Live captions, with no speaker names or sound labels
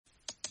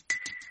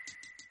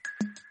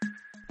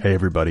Hey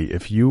everybody,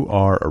 if you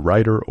are a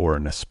writer or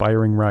an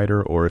aspiring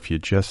writer, or if you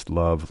just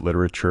love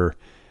literature,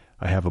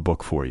 I have a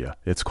book for you.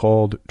 It's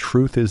called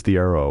Truth is the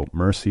Arrow,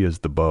 Mercy is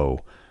the Bow,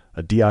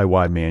 a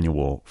DIY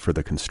manual for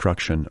the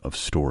construction of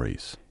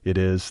stories. It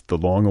is the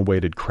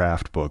long-awaited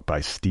craft book by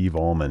Steve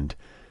Almond,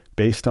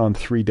 based on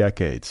 3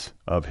 decades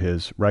of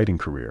his writing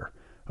career,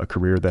 a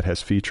career that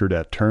has featured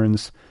at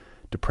turns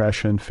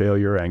depression,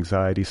 failure,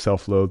 anxiety,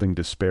 self-loathing,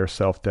 despair,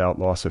 self-doubt,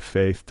 loss of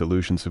faith,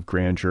 delusions of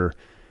grandeur,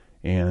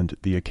 and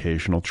the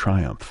occasional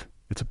triumph.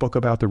 It's a book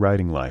about the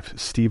writing life.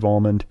 Steve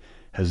Almond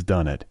has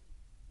done it.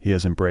 He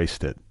has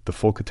embraced it, the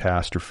full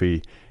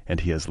catastrophe, and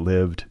he has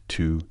lived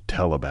to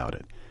tell about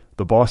it.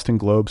 The Boston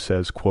Globe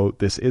says, quote,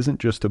 "This isn't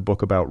just a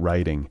book about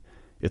writing,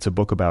 it's a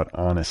book about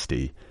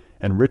honesty."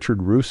 And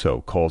Richard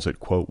Russo calls it,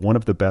 quote, "one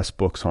of the best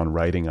books on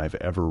writing I've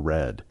ever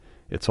read.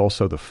 It's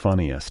also the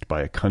funniest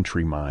by a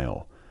country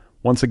mile."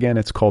 Once again,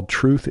 it's called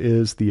Truth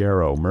is the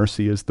Arrow,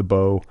 Mercy is the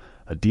Bow,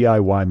 a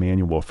DIY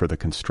manual for the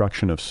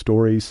construction of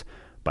stories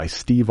by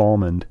Steve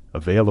Almond,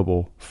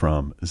 available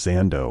from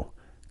Zando.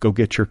 Go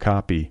get your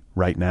copy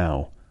right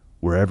now,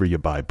 wherever you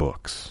buy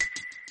books.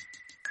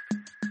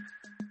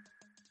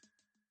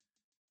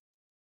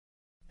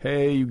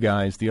 Hey, you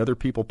guys, the Other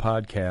People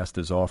podcast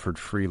is offered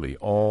freely.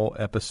 All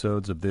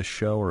episodes of this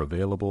show are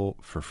available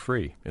for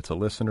free. It's a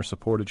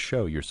listener-supported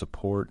show. Your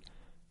support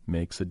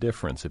makes a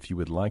difference. If you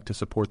would like to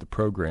support the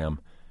program,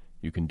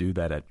 you can do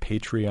that at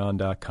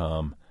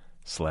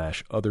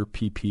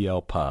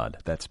patreon.com/otherpplpod.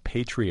 That's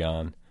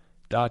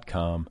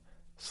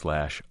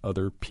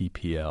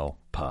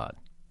patreon.com/otherpplpod.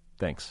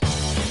 Thanks.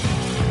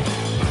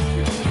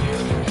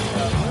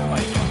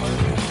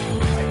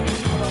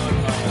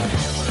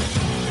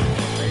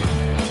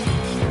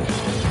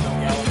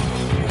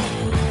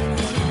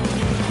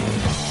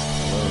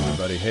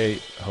 Hey,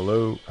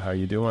 hello, how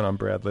you doing? I'm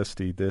Brad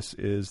Listy. This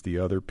is the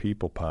Other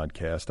People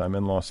podcast. I'm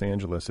in Los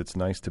Angeles. It's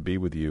nice to be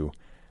with you.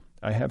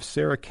 I have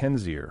Sarah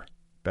Kendzior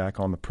back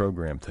on the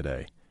program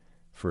today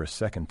for a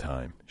second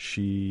time.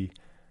 She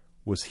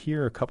was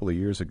here a couple of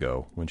years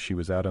ago when she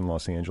was out in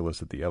Los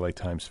Angeles at the LA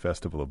Times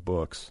Festival of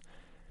Books.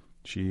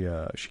 She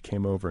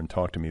came over and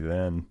talked to me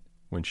then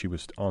when she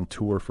was on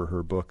tour for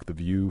her book, The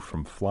View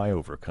from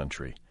Flyover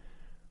Country,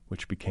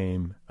 which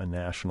became a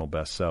national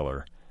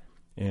bestseller.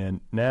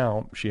 And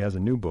now she has a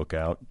new book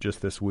out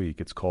just this week.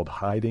 It's called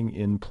Hiding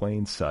in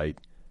Plain Sight,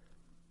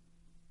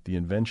 The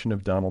Invention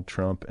of Donald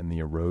Trump and the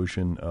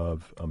Erosion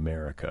of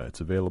America.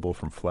 It's available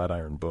from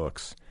Flatiron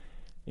Books.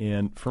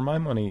 And for my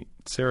money,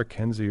 Sarah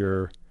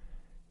Kendzior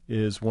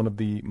is one of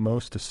the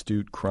most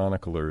astute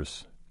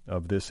chroniclers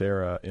of this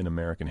era in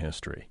American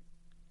history.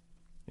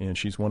 And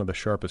she's one of the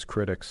sharpest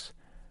critics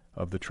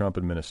of the Trump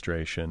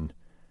administration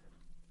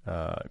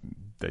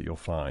that you'll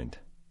find.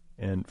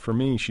 And for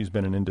me, she's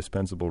been an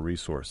indispensable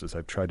resource as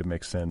I've tried to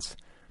make sense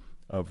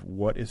of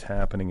what is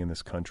happening in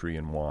this country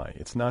and why.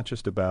 It's not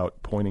just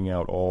about pointing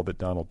out all that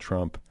Donald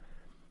Trump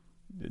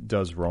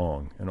does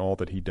wrong and all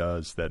that he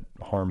does that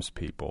harms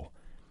people.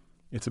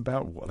 It's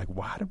about,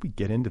 how did we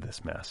get into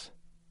this mess?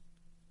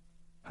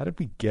 How did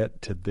we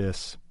get to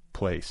this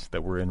place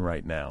that we're in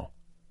right now?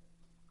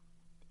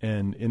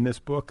 And in this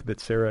book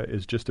that Sarah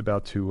is just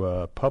about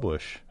to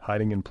publish,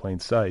 Hiding in Plain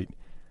Sight,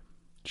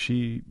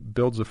 she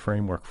builds a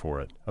framework for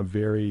it, a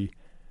very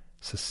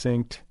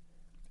succinct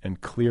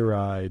and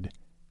clear-eyed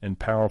and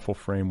powerful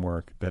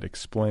framework that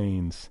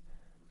explains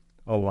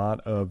a lot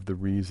of the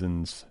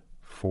reasons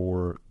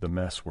for the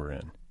mess we're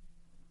in,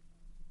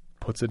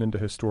 puts it into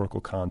historical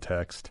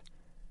context,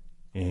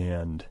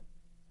 and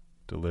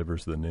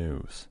delivers the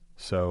news.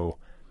 So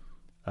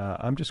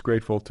I'm just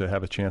grateful to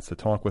have a chance to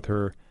talk with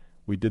her.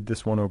 We did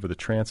this one over the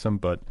transom,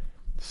 but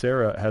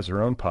Sarah has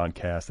her own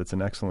podcast. It's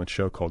an excellent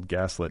show called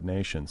Gaslit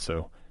Nation.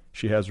 So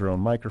she has her own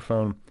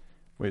microphone.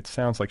 It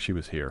sounds like she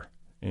was here.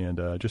 And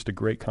just a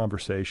great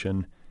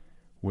conversation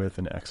with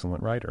an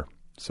excellent writer.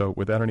 So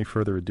without any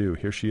further ado,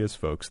 here she is,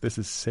 folks. This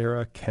is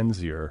Sarah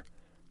Kendzior,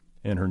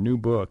 and her new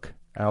book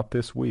out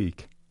this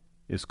week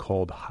is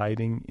called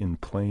Hiding in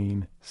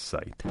Plain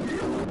Sight.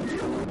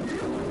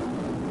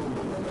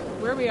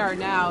 Where we are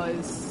now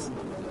is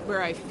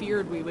where I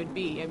feared we would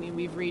be. I mean,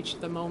 we've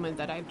reached the moment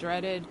that I've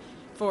dreaded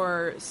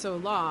for so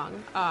long,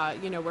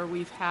 where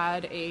we've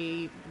had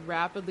a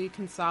rapidly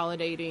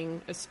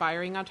consolidating,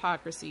 aspiring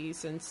autocracy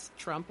since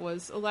Trump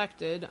was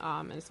elected,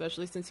 and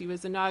especially since he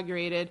was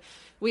inaugurated.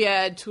 We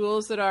had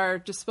tools at our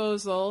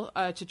disposal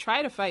to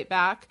try to fight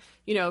back,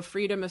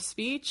 freedom of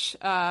speech,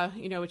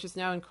 which is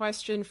now in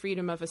question,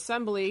 freedom of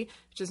assembly,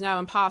 which is now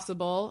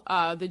impossible,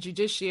 the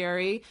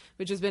judiciary,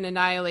 which has been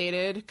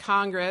annihilated,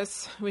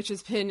 Congress, which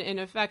has been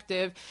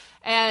ineffective.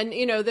 And,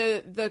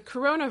 the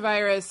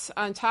coronavirus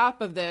on top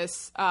of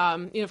this,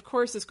 of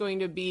course, is going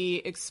to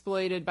be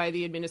exploited by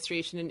the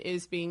administration and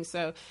is being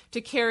so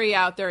to carry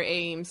out their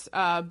aims,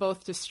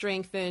 both to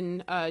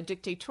strengthen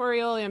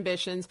dictatorial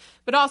ambitions,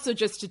 but also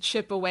just to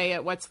chip away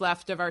at what's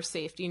left of our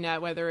safety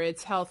net, whether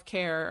it's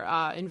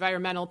healthcare, environmental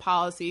environmental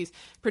policies,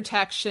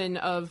 protection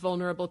of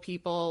vulnerable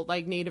people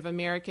like Native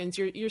Americans.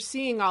 You're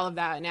seeing all of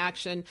that in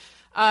action.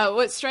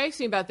 What strikes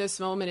me about this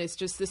moment is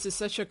just this is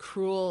such a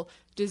cruel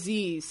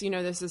disease. You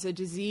know, this is a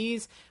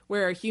disease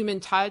where human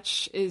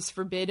touch is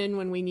forbidden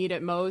when we need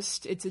it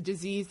most. It's a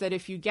disease that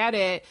if you get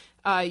it,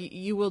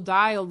 you will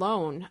die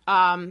alone.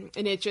 And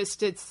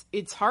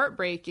it's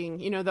heartbreaking.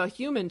 You know, the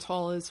human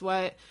toll is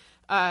what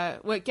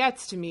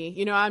gets to me.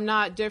 You know, I'm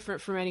not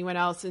different from anyone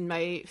else in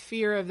my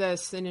fear of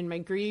this and in my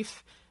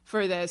grief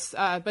for this,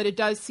 but it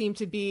does seem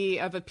to be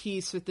of a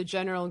piece with the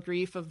general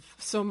grief of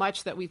so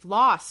much that we've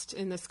lost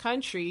in this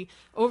country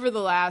over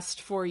the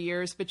last 4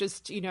 years, but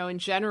just, you know, in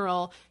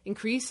general,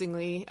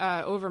 increasingly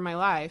over my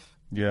life.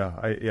 Yeah,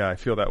 I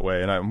feel that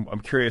way, and I'm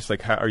curious,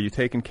 like, how are you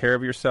taking care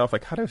of yourself?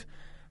 Like, how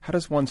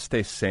does one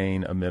stay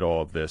sane amid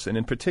all of this, and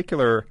in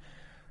particular,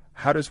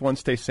 how does one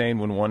stay sane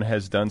when one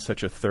has done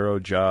such a thorough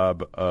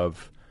job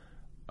of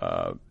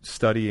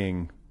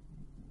studying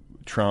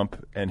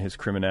Trump and his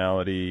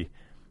criminality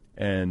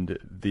and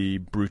the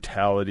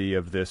brutality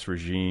of this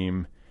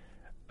regime?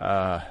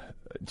 Do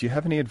you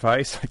have any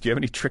advice? Do you have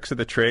any tricks of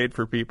the trade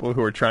for people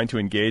who are trying to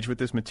engage with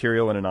this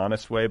material in an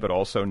honest way, but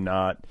also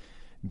not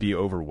be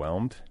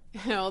overwhelmed?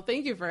 Well,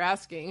 thank you for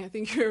asking. I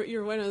think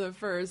you're one of the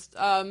first.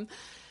 I've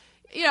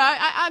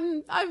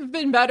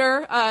been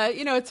better.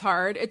 It's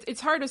hard.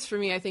 It's hardest for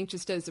me, I think,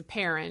 just as a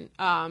parent,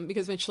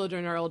 because my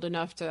children are old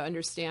enough to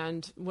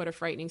understand what a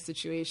frightening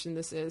situation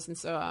this is. And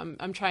so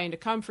I'm trying to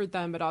comfort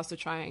them, but also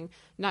trying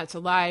not to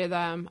lie to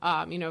them.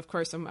 Of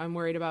course, I'm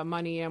worried about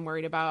money. I'm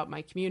worried about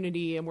my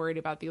community. I'm worried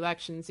about the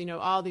elections,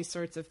 all these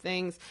sorts of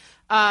things.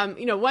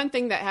 One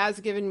thing that has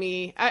given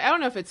me, I don't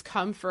know if it's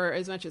comfort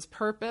as much as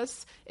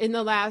purpose in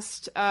the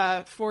last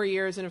 4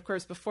 years, and of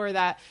course before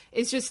that,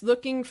 is just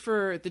looking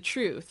for the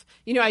truth.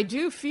 I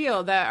do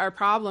feel that our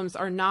problems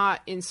are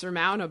not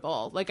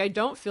insurmountable. Like, I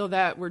don't feel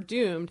that we're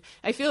doomed.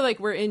 I feel like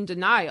we're in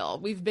denial.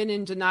 We've been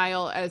in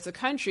denial as a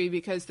country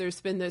because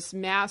there's been this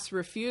mass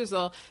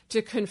refusal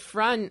to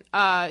confront,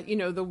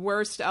 the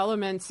worst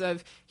elements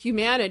of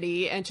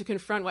humanity and to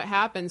confront what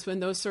happens when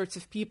those sorts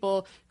of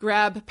people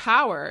grab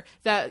power.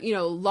 That,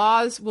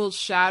 laws will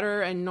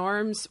shatter and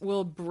norms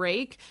will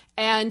break,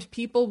 and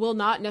people will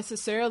not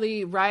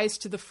necessarily rise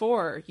to the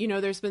fore.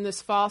 There's been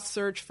this false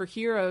search for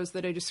heroes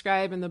that I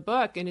describe in the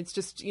book, and it's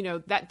just,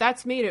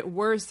 that's made it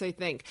worse, I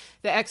think.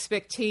 The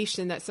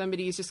expectation that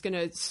somebody is just going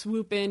to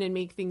swoop in and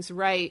make things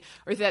right,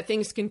 or that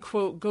things can,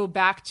 quote, go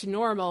back to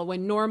normal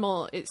when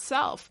normal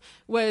itself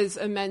was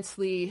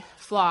immensely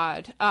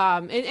flawed.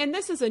 And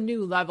this is a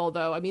new level,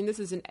 though. I mean, this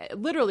is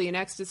literally an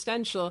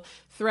existential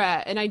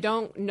threat, and I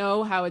don't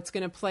know how it's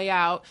going to play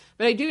out,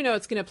 but I do know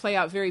it's going to play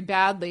out very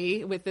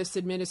badly with this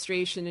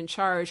administration in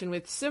charge and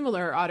with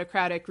similar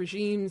autocratic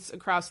regimes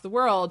across the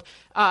world,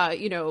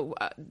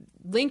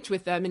 linked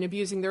with them and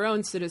abusing their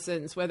own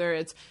citizens, whether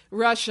it's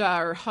Russia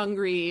or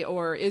Hungary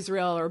or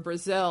Israel or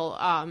Brazil.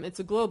 It's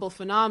a global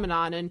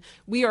phenomenon, and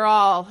we are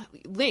all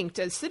linked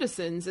as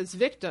citizens, as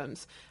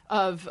victims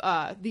of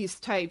these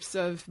types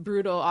of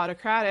brutal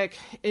autocratic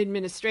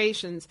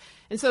administrations.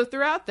 And so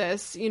throughout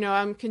this,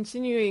 I'm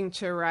continuing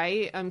to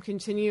write. I'm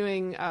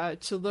continuing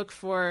to look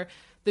for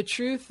the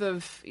truth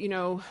of,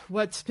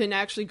 what's been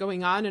actually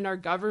going on in our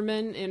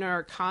government, in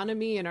our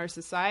economy, in our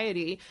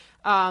society,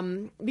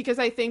 because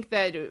I think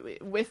that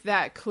with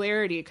that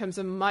clarity comes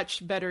a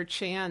much better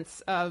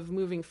chance of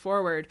moving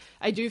forward.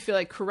 I do feel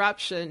like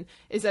corruption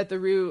is at the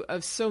root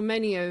of so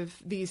many of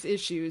these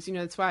issues.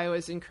 That's why I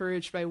was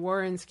encouraged by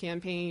Warren's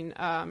campaign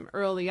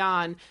early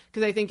on,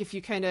 because I think if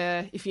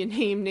you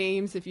name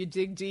names, if you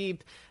dig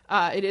deep,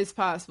 it is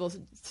possible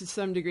to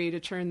some degree to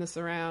turn this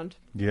around.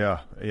 Yeah.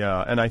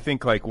 And I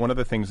think, like, one of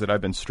the things that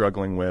I've been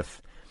struggling with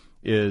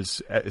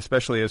is,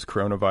 especially as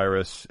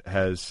coronavirus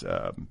has,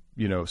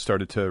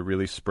 started to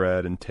really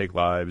spread and take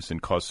lives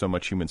and cause so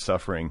much human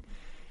suffering,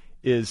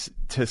 is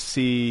to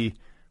see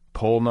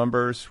poll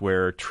numbers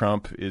where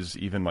Trump is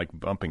even, like,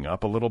 bumping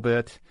up a little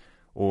bit,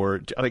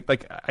 or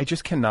like I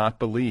just cannot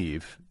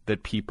believe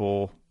that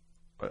people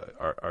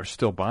are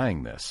still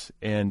buying this,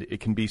 and it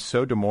can be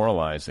so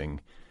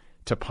demoralizing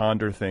to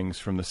ponder things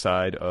from the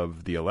side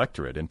of the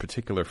electorate, in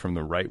particular from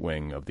the right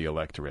wing of the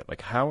electorate.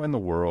 Like, how in the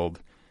world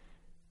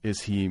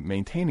is he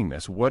maintaining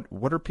this?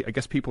 I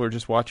guess people are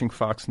just watching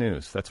Fox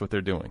News. That's what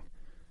they're doing.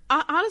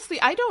 Honestly,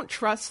 I don't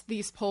trust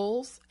these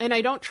polls, and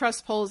I don't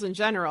trust polls in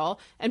general.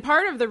 And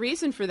part of the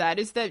reason for that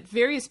is that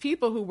various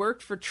people who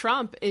worked for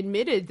Trump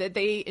admitted that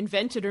they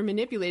invented or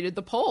manipulated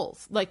the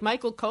polls. Like,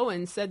 Michael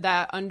Cohen said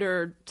that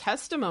under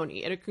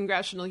testimony at a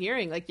congressional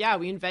hearing. Like, yeah,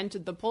 we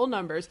invented the poll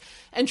numbers.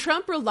 And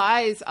Trump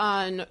relies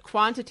on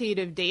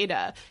quantitative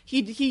data. He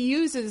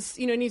uses,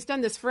 and he's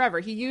done this forever,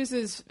 he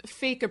uses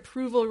fake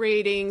approval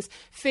ratings,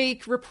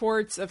 fake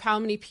reports of how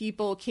many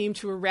people came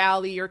to a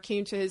rally or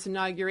came to his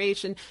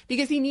inauguration,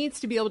 because he needs needs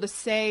to be able to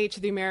say to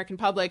the American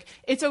public,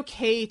 it's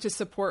okay to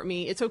support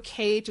me. It's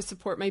okay to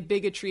support my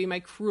bigotry, my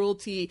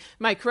cruelty,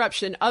 my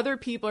corruption. Other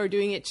people are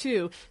doing it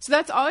too. So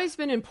that's always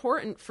been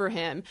important for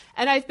him.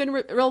 And I've been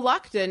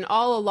reluctant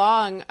all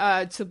along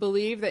to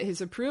believe that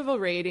his approval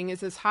rating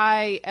is as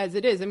high as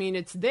it is. I mean,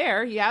 it's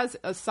there. He has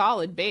a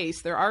solid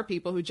base. There are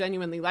people who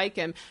genuinely like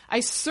him. I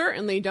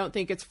certainly don't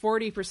think it's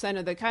 40%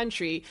 of the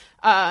country.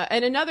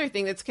 And another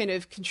thing that's kind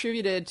of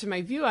contributed to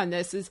my view on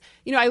this is,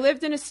 you know, I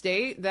lived in a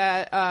state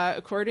that,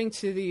 according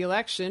to the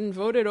election,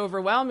 voted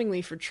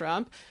overwhelmingly for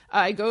Trump.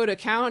 I go to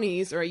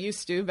counties, or I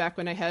used to back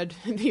when I had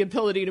the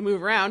ability to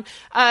move around,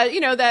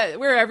 that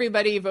where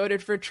everybody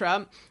voted for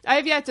Trump. I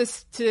have yet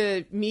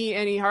to meet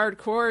any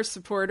hardcore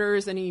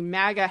supporters, any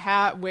MAGA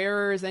hat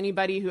wearers,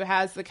 anybody who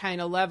has the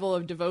kind of level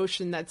of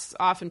devotion that's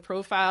often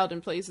profiled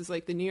in places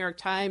like the New York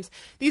Times.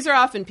 These are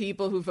often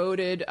people who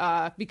voted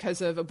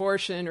because of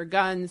abortion or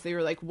guns. They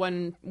were like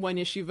one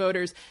issue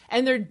voters,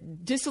 and they're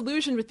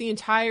disillusioned with the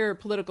entire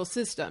political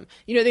system.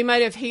 You know, they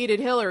might have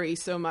hated Hillary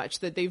so much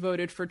that they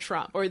voted for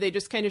Trump, or they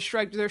just kind of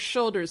shrugged their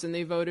shoulders and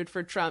they voted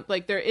for Trump.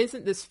 Like, there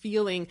isn't this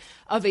feeling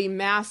of a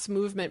mass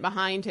movement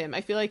behind him. I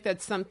feel like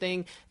that's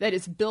something that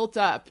is built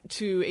up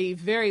to a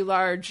very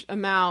large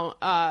amount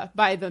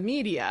by the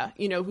media,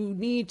 you know, who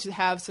need to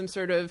have some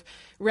sort of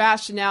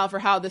rationale for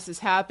how this is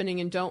happening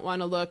and don't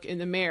want to look in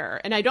the mirror.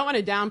 And I don't want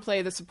to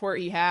downplay the support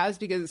he has,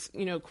 because,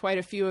 you know, quite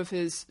a few of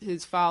his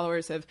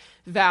followers have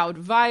vowed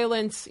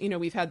violence. You know,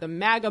 we've had the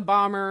MAGA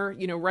bomber,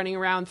 you know, running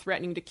around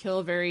threatening to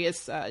kill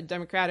various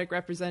Democratic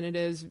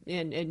representatives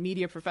and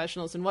media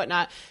professionals and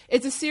whatnot.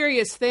 It's a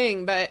serious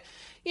thing, but,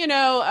 you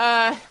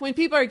know, when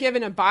people are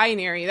given a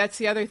binary, that's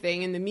the other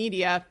thing in the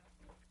media.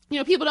 You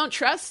know, people don't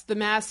trust the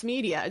mass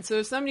media. And so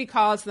if somebody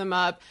calls them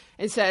up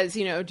and says,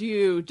 you know, do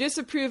you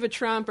disapprove of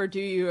Trump or do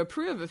you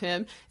approve of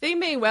him? They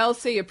may well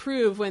say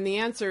approve when the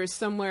answer is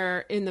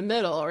somewhere in the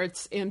middle, or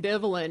it's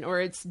ambivalent, or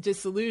it's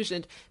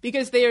disillusioned,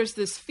 because there's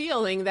this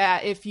feeling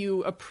that if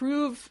you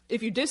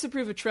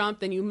disapprove of Trump,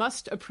 then you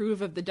must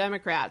approve of the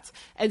Democrats.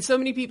 And so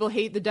many people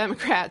hate the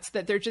Democrats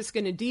that they're just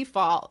going to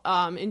default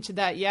into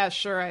that, yeah,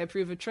 sure, I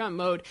approve of Trump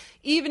mode,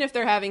 even if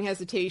they're having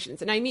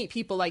hesitations. And I meet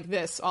people like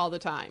this all the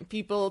time,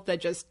 people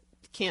that just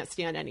can't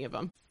stand any of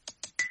them.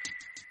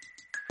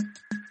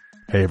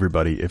 Hey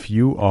everybody, if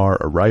you are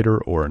a writer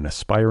or an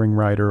aspiring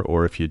writer,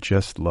 or if you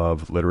just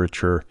love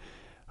literature,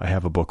 I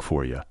have a book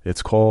for you.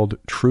 It's called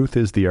Truth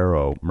is the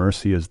Arrow,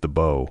 Mercy is the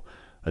Bow,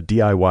 a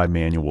DIY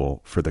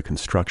manual for the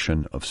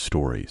construction of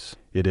stories.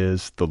 It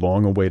is the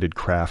long-awaited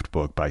craft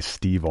book by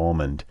Steve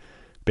Almond,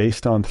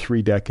 based on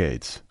 3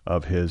 decades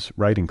of his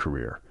writing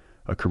career,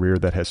 a career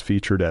that has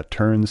featured at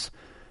turns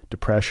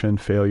depression,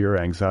 failure,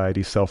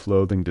 anxiety,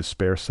 self-loathing,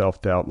 despair,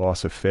 self-doubt,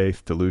 loss of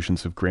faith,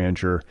 delusions of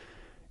grandeur,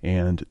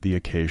 and the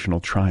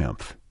occasional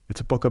triumph. It's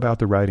a book about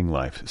the writing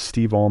life.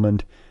 Steve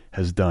Almond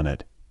has done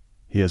it.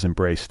 He has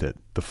embraced it,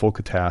 the full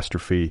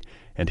catastrophe,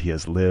 and he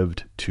has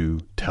lived to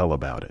tell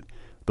about it.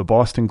 The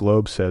Boston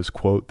Globe says,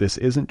 quote, "This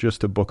isn't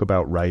just a book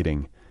about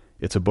writing,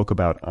 it's a book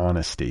about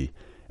honesty."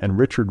 And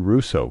Richard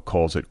Russo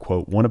calls it,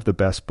 quote, "one of the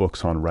best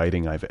books on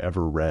writing I've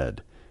ever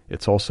read.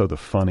 It's also the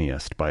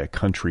funniest by a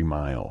country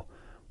mile."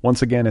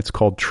 Once again, it's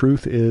called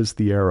Truth is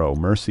the Arrow,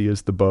 Mercy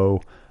is the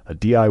Bow, a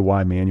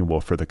DIY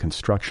manual for the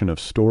construction of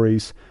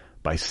stories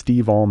by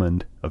Steve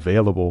Almond,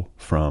 available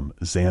from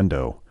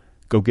Zando.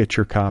 Go get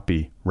your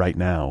copy right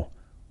now,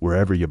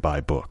 wherever you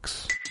buy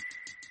books.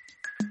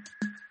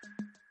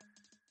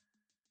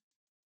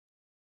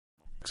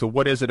 So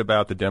what is it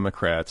about the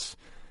Democrats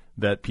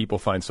that people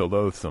find so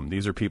loathsome?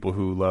 These are people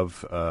who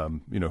love,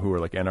 who are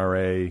like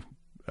NRA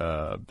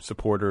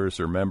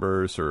supporters or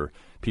members, or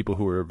people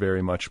who are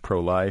very much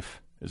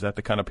pro-life. Is that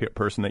the kind of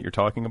person that you're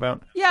talking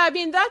about? Yeah, I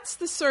mean, that's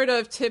the sort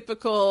of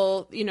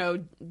typical,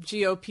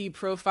 GOP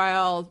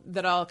profile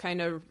that I'll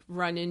kind of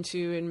run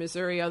into in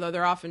Missouri, although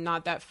they're often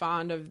not that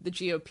fond of the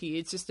GOP.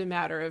 It's just a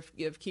matter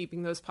of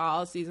keeping those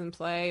policies in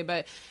play.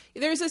 But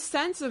there's a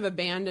sense of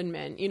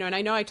abandonment, and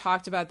I know I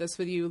talked about this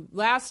with you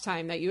last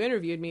time that you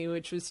interviewed me,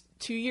 which was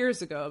 2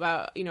 years ago,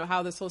 about,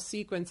 how this whole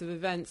sequence of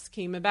events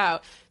came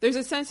about. There's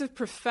a sense of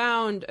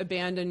profound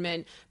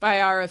abandonment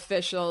by our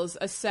officials,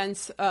 a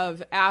sense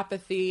of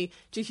apathy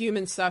to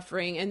human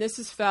suffering. And this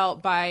is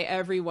felt by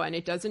everyone.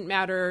 It doesn't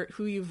matter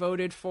who you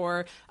voted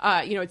for.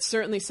 It's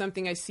certainly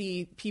something I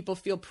see people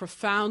feel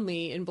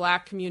profoundly in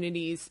Black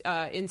communities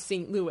in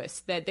St. Louis,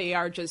 that they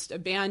are just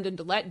abandoned,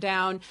 let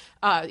down,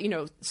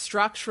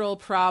 structural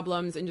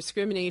problems and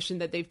discrimination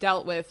that they've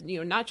dealt with,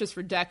 not just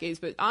for decades,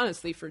 but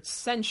honestly for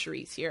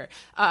centuries here,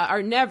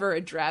 are never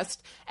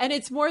addressed. And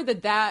it's more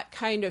that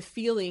kind of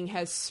feeling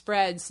has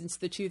spread since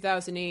the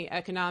 2008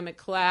 economic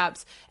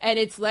collapse, and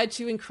it's led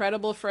to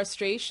incredible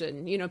frustration.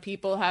 uncertain.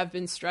 People have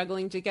been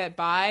struggling to get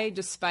by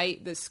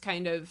despite this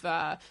kind of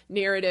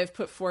narrative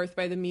put forth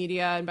by the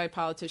media and by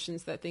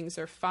politicians that things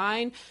are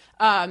fine.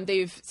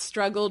 They've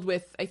struggled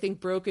with, I think,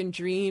 broken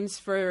dreams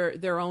for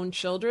their own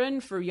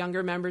children, for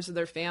younger members of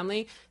their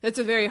family. That's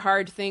a very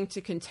hard thing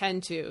to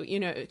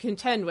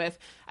contend with.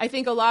 I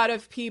think a lot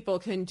of people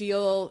can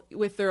deal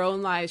with their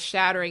own lives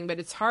shattering, but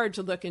it's hard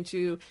to look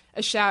into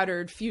a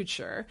shattered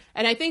future.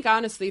 And I think,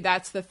 honestly,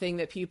 that's the thing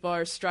that people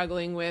are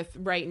struggling with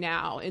right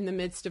now in the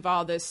midst of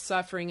all this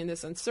suffering and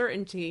this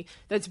uncertainty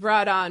that's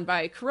brought on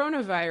by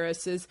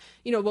coronavirus is,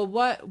 well,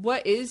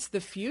 what is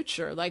the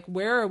future? Like,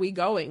 where are we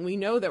going? We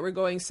know that we're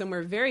going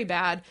somewhere very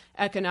bad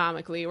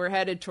economically. We're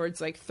headed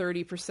towards like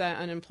 30%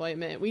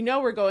 unemployment. We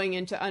know we're going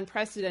into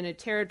unprecedented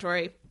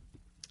territory.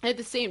 At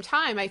the same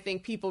time, I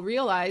think people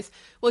realize,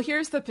 well,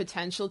 here's the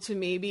potential to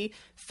maybe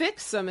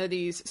fix some of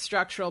these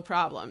structural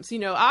problems.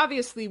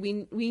 Obviously,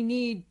 we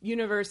need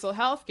universal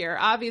health care.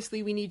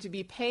 Obviously, we need to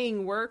be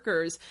paying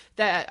workers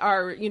that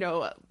are,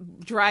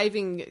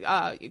 driving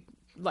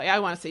like I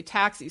want to say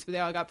taxis, but they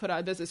all got put out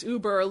of business,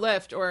 Uber or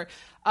Lyft, or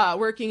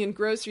working in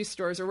grocery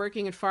stores or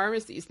working in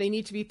pharmacies. They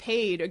need to be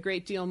paid a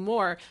great deal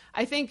more.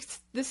 I think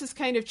this has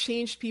kind of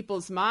changed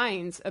people's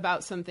minds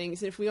about some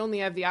things. And if we only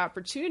have the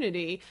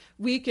opportunity,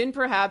 we can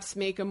perhaps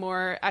make a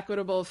more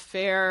equitable,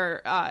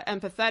 fair,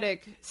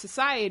 empathetic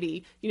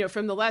society,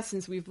 from the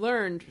lessons we've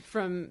learned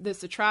from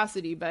this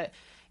atrocity. But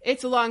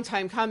it's a long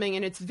time coming,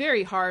 and it's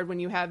very hard when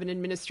you have an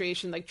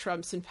administration like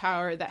Trump's in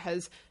power that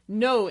has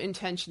no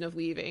intention of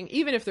leaving.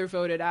 Even if they're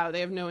voted out, they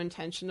have no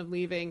intention of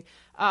leaving.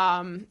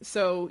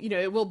 So,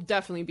 it will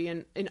definitely be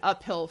an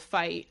uphill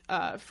fight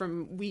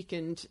from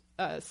weakened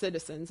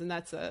citizens, and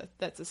that's a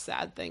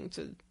sad thing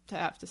to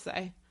have to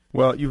say.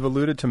 Well, you've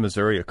alluded to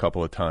Missouri a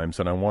couple of times,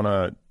 and I want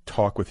to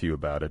talk with you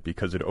about it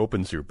because it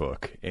opens your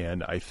book.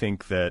 And I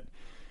think that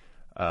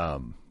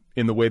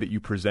in the way that you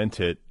present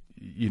it,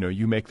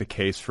 you make the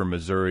case for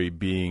Missouri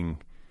being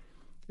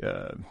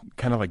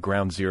kind of like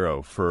ground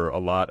zero for a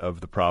lot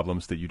of the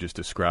problems that you just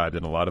described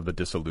and a lot of the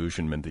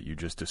disillusionment that you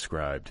just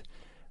described,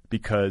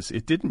 because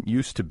it didn't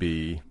used to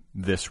be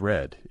this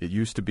red. It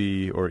used to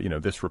be, or,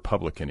 this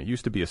Republican. It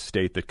used to be a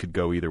state that could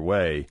go either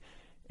way.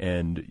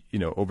 And,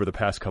 over the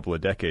past couple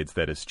of decades,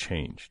 that has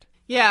changed.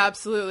 Yeah,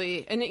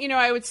 absolutely. And,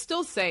 I would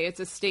still say it's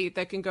a state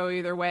that can go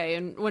either way.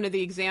 And one of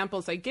the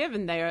examples I give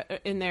in there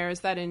is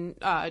that in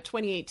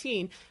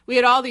 2018, we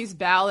had all these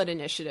ballot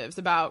initiatives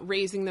about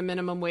raising the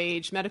minimum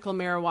wage, medical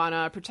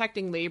marijuana,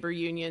 protecting labor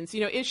unions,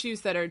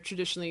 issues that are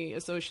traditionally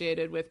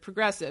associated with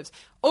progressives.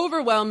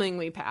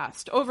 Overwhelmingly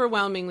passed.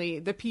 Overwhelmingly,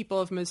 the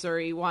people of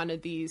Missouri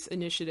wanted these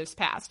initiatives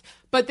passed.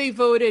 But they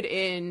voted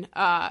in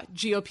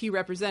GOP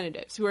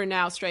representatives who are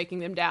now striking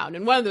them down.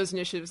 And one of those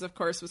initiatives, of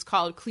course, was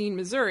called Clean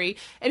Missouri.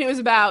 And it was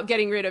about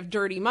getting rid of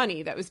dirty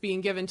money that was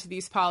being given to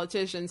these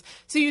politicians.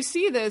 So you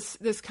see this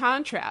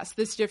contrast,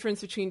 this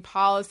difference between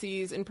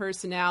policies and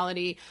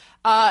personality.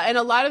 And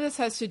a lot of this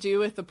has to do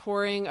with the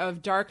pouring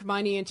of dark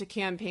money into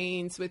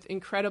campaigns, with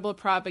incredible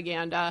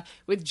propaganda,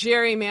 with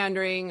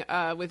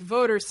gerrymandering, with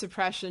voter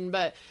suppression.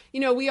 But,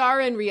 we are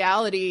in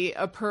reality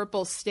a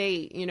purple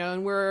state,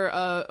 and we're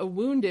a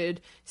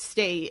wounded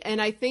state.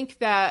 And I think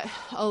that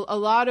a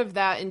lot of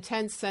that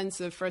intense sense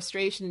of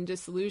frustration and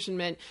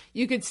disillusionment,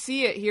 you could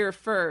see it here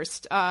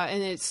first,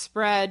 and it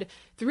spread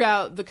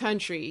throughout the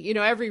country.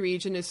 Every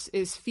region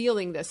is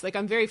feeling this. Like,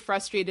 I'm very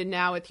frustrated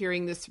now with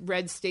hearing this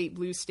red state,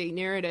 blue state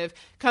narrative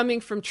coming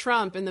from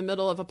Trump in the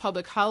middle of a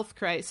public health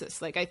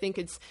crisis. Like, I think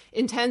it's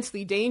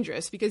intensely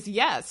dangerous because,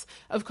 yes,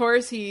 of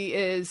course, he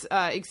is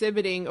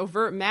exhibiting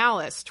overt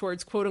malice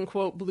towards quote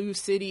unquote blue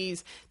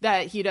cities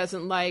that he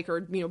doesn't like,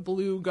 or,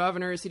 blue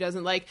governors he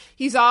doesn't like.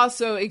 He's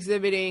also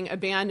exhibiting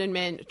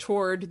abandonment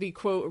toward the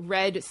quote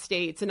red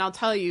states. And I'll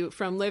tell you,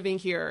 from living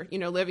here,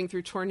 living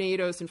through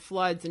tornadoes and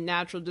floods and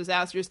natural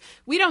disasters,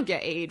 we don't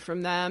get aid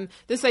from them.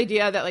 This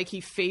idea that like he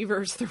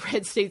favors the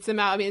red states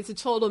somehow, it's a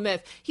total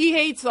myth. He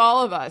hates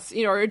all of us,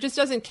 or just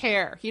doesn't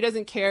care. He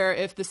doesn't care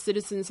if the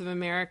citizens of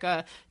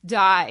America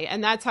die.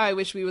 And that's how I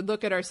wish we would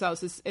look at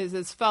ourselves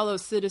as fellow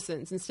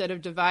citizens instead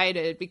of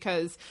divided,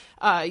 because,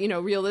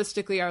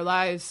 realistically our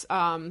lives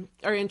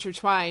are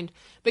intertwined.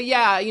 But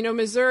yeah,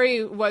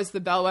 Missouri was the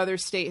bellwether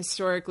state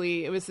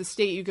historically. It was the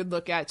state you could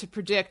look at to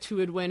predict who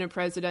would win a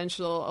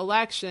presidential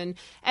election.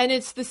 And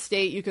it's the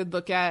state you could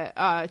look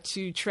at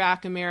to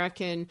track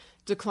American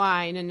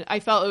decline. And I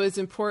felt it was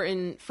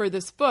important for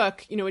this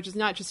book, which is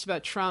not just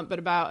about Trump, but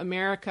about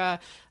America,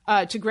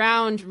 to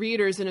ground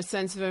readers in a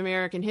sense of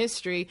American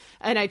history.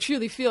 And I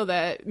truly feel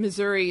that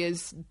Missouri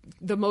is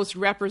the most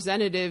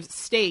representative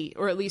state,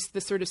 or at least the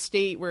sort of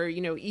state where,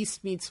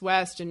 East meets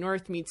West and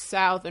North meets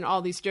South, and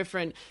all these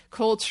different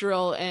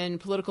cultural and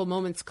political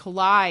moments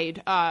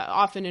collide,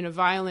 often in a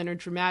violent or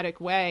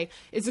dramatic way.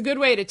 It's a good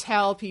way to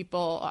tell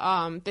people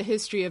the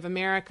history of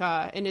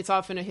America. And it's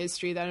often a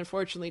history that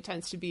unfortunately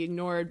tends to be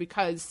ignored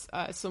because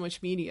so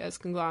much media is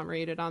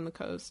conglomerated on the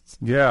coasts.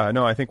 Yeah,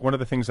 no, I think one of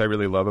the things I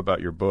really love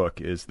about your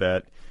book is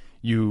that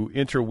you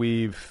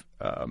interweave,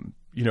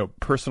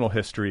 personal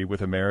history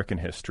with American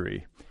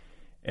history.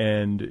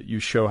 and you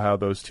show how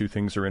those two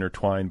things are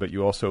intertwined, but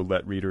you also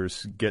let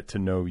readers get to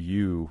know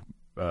you,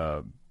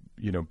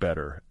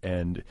 better.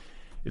 And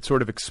it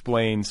sort of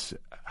explains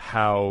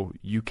how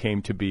you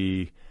came to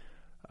be,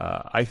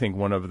 I think,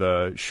 one of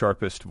the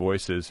sharpest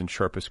voices and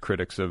sharpest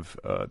critics of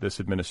this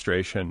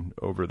administration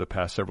over the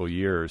past several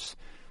years.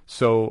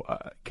 So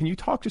can you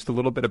talk just a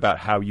little bit about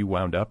how you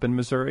wound up in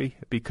Missouri?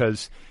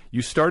 Because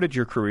you started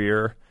your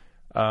career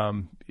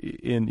on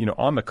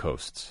the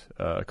coasts,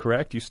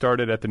 correct? You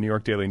started at the New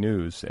York Daily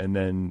News and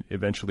then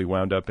eventually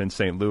wound up in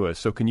St. Louis.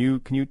 So can you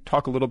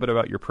talk a little bit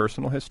about your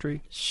personal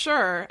history?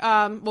 Sure.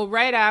 Well,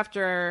 right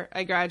after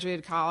I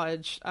graduated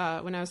college,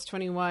 when I was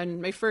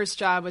 21, my first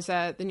job was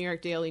at the New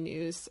York Daily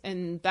News,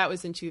 and that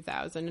was in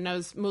 2000. And I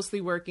was mostly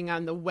working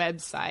on the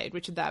website,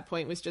 which at that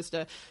point was just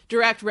a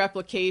direct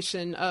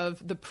replication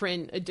of the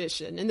print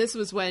edition. And this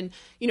was when,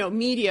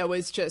 media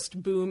was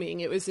just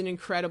booming. It was an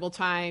incredible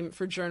time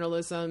for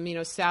journalism.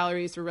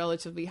 Salaries were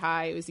relatively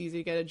high. It was easy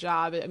to get a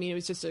job. I mean, it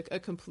was just a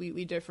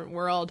completely different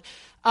world.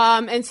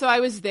 And so I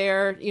was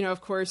there,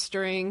 of course,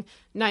 during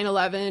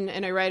 9/11,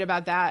 and I write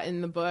about that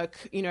in the book.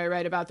 I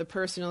write about the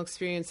personal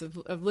experience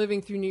of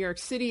living through New York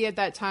City at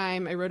that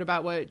time. I wrote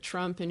about what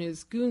Trump and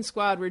his goon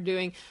squad were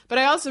doing, but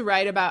I also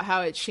write about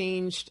how it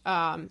changed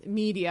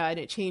media, and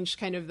it changed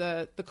kind of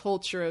the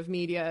culture of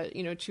media,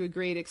 to a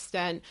great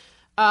extent.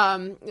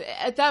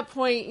 At that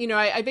point,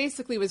 I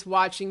basically was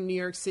watching New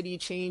York City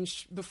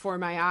change before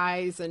my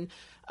eyes, and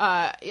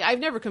I've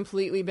never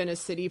completely been a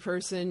city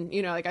person.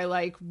 I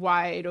like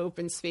wide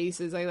open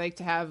spaces. I like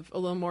to have a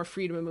little more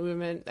freedom of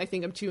movement. I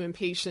think I'm too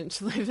impatient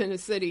to live in a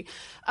city.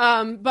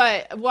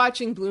 But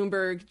watching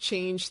Bloomberg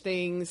change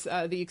things,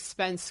 the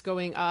expense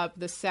going up,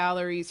 the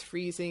salaries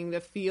freezing, the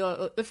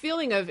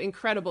feeling of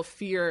incredible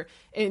fear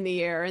in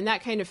the air. And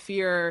that kind of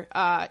fear,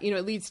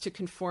 it leads to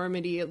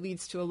conformity. It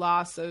leads to a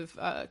loss of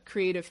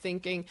creative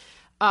thinking.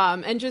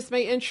 And just my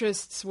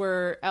interests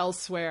were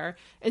elsewhere.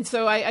 And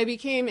so I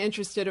became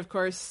interested, of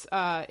course,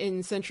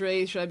 in Central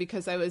Asia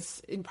because I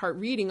was in part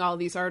reading all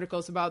these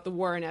articles about the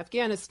war in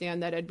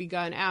Afghanistan that had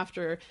begun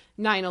after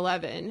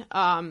 9/11.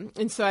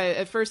 And so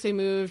at first I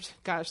moved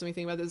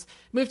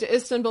to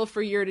Istanbul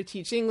for a year to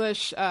teach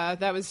English.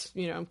 That was,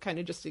 kind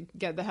of just to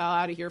get the hell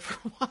out of here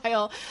for a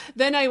while.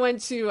 Then I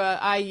went to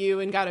IU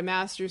and got a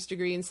master's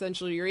degree in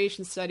Central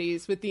Eurasian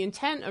Studies with the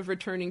intent of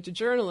returning to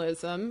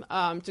journalism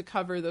to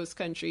cover those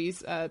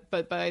countries.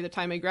 But by the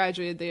time I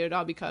graduated, they had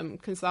all become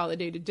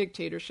consolidated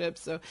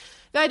dictatorships. So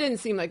that didn't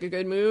seem like a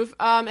good move.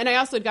 And I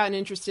also had gotten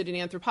interested in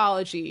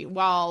anthropology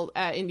while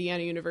at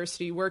Indiana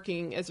University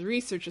working as a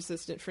research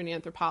assistant for an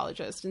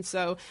anthropologist. And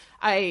so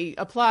I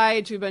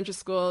applied to a bunch of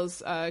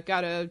schools,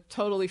 got a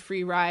totally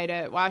free ride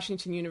at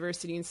Washington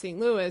University in St.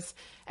 Louis,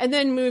 and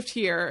then moved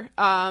here.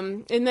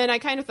 And then I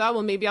kind of thought,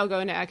 well, maybe I'll go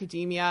into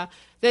academia.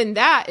 Then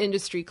that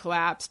industry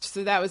collapsed.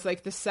 So that was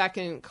like the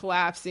second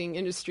collapsing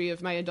industry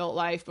of my adult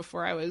life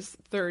before I was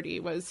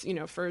 30 was,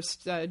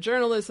 first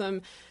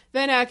journalism,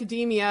 then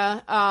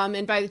academia.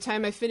 And by the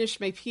time I finished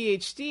my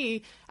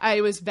PhD, I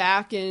was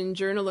back in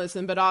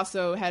journalism, but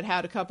also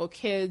had a couple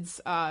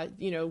kids,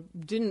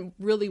 didn't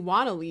really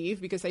want to leave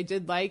because I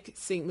did like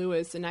St.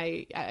 Louis and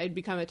I'd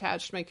become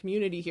attached to my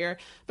community here,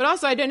 but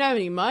also I didn't have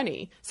any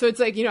money. So it's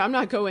like, I'm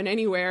not going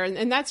anywhere.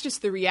 And that's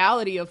just the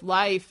reality of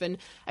life. And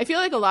I feel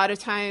like a lot of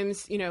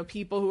times,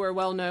 people who are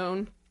well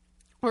known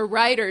or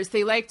writers,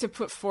 they like to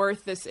put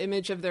forth this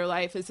image of their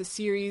life as a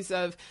series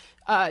of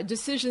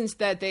decisions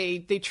that they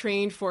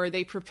trained for,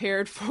 they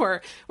prepared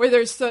for, where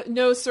there's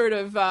no sort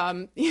of,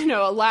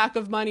 a lack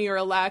of money or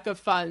a lack of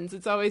funds.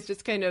 It's always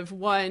just kind of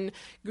one,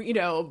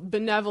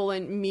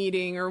 benevolent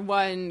meeting or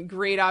one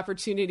great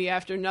opportunity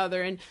after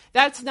another. And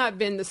that's not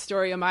been the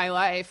story of my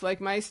life. Like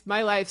my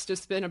life's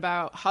just been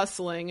about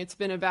hustling. It's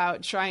been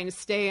about trying to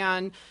stay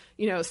on,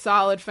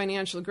 solid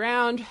financial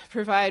ground,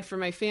 provide for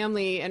my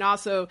family, and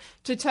also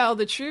to tell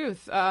the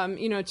truth,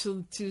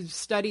 to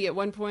study at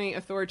one point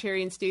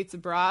authoritarian states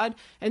abroad,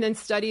 and then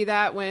study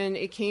that when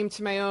it came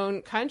to my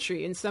own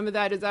country. And some of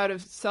that is out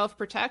of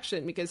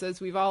self-protection, because as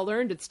we've all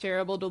learned, it's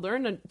terrible to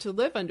learn to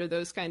live under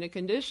those kind of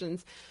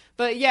conditions.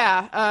 But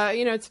yeah,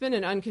 it's been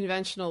an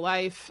unconventional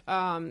life,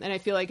 and I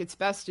feel like it's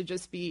best to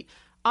just be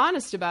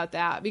honest about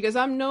that, because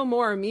I'm no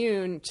more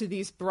immune to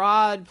these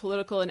broad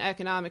political and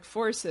economic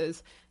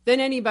forces than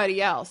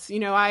anybody else.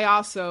 I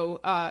also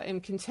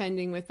am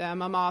contending with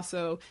them. I'm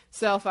also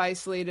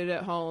self-isolated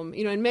at home.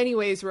 In many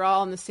ways, we're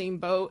all in the same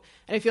boat.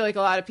 And I feel like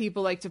a lot of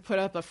people like to put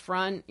up a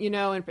front,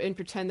 and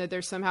pretend that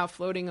they're somehow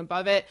floating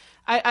above it.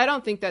 I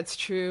don't think that's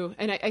true.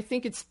 And I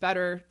think it's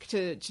better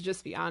to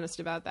just be honest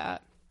about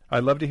that.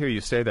 I'd love to hear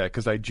you say that,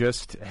 because I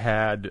just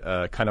had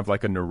kind of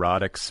like a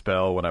neurotic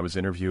spell when I was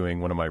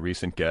interviewing one of my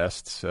recent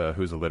guests,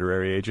 who's a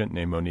literary agent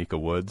named Monica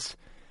Woods.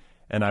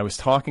 And I was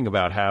talking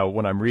about how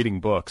when I'm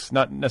reading books,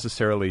 not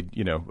necessarily,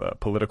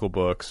 political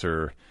books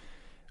or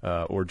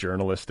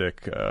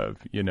journalistic,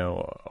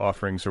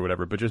 offerings or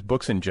whatever, but just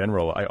books in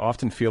general, I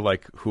often feel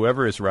like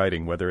whoever is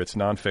writing, whether it's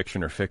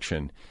nonfiction or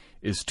fiction,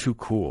 is too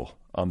cool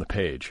on the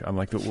page. I'm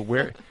like,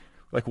 where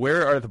like,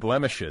 where are the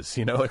blemishes?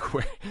 You know, like,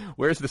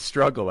 where's the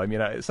struggle? I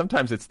mean,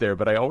 sometimes it's there,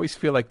 but I always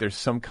feel like there's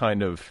some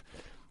kind of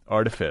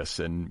artifice,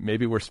 and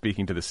maybe we're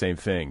speaking to the same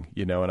thing,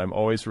 you know, and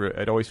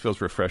it always feels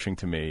refreshing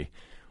to me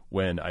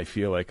when I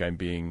feel like I'm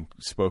being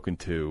spoken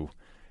to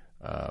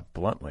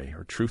bluntly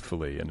or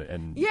truthfully,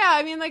 and yeah,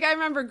 I mean, like, I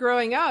remember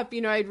growing up,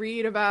 you know, I'd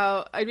read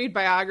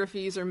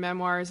biographies or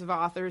memoirs of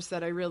authors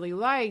that I really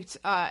liked,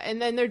 and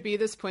then there'd be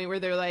this point where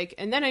they're like,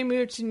 and then I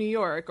moved to New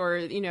York, or,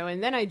 you know,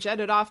 and then I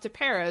jetted off to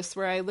Paris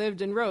where I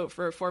lived and wrote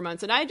for 4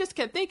 months, and I just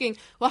kept thinking,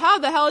 well, how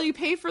the hell do you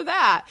pay for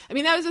that? I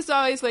mean, that was just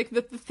always like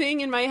the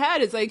thing in my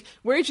head is like,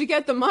 where'd you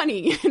get the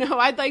money? You know,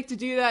 I'd like to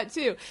do that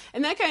too,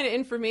 and that kind of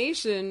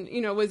information,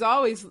 you know, was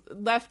always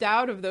left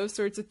out of those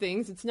sorts of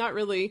things. It's not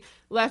really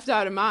left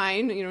out of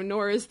mine, you know,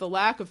 nor is the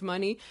lack of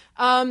money.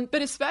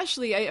 But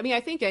especially, I mean, I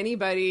think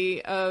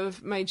anybody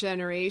of my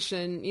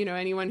generation, you know,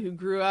 anyone who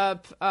grew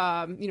up,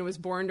 you know, was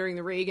born during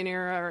the Reagan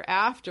era or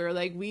after,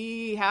 like,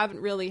 we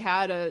haven't really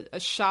had a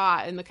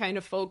shot in the kind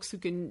of folks who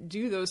can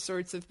do those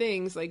sorts of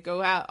things, like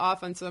go out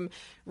off on some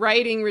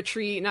writing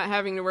retreat, not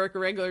having to work a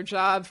regular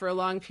job for a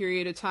long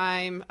period of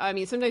time. I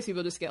mean, sometimes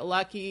people just get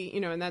lucky,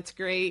 you know, and that's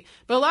great.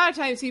 But a lot of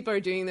times people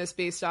are doing this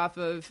based off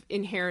of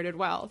inherited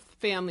wealth,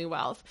 family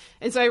wealth.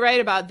 And so I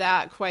write about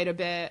that quite a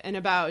bit, and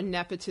about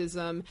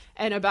nepotism,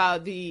 and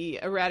about the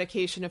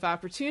eradication of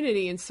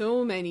opportunity in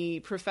so many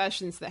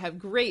professions that have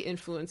great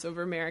influence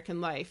over American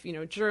life, you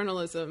know,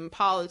 journalism,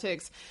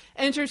 politics,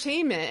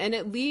 entertainment. And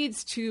it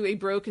leads to a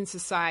broken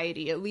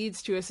society. It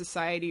leads to a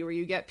society where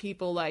you get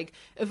people like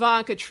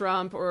Ivanka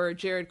Trump or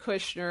Jared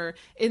Kushner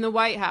in the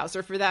White House,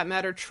 or for that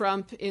matter,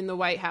 Trump in the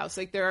White House.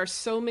 Like, there are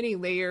so many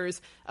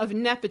layers of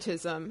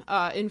nepotism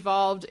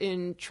involved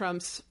in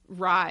Trump's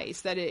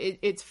rise that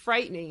it's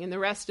frightening, and the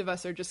rest of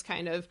us are just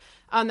kind of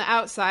on the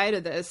outside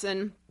of this.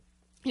 And,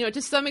 you know,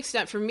 to some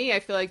extent for me, I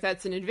feel like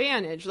that's an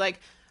advantage. Like,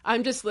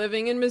 I'm just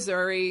living in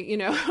Missouri, you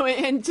know,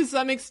 and to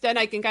some extent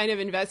I can kind of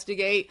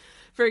investigate,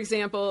 for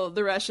example,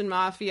 the Russian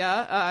mafia,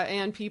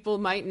 and people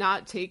might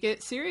not take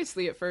it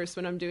seriously at first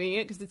when I'm doing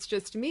it because it's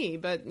just me.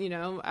 But, you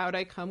know, out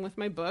I come with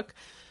my book.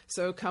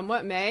 So come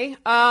what may.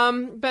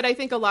 But I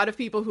think a lot of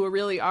people who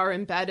really are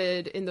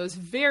embedded in those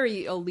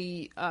very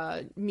elite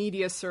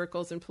media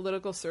circles and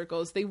political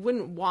circles, they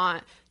wouldn't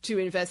want to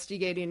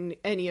investigate in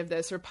any of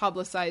this or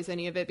publicize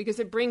any of it because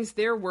it brings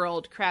their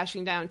world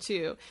crashing down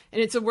too.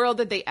 And it's a world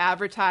that they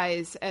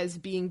advertise as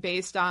being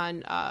based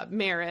on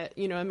merit,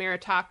 you know, a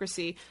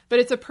meritocracy, but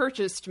it's a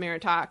purchased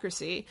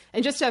meritocracy.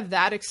 And just to have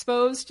that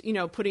exposed, you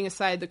know, putting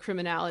aside the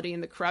criminality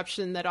and the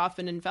corruption that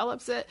often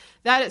envelops it,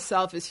 that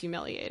itself is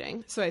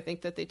humiliating. So I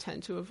think that they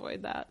tend to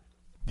avoid that.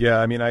 Yeah,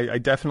 I mean, I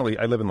definitely,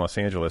 I live in Los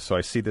Angeles, so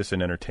I see this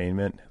in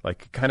entertainment,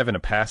 like kind of in a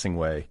passing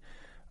way.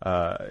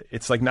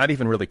 It's like not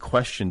even really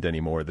questioned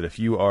anymore that if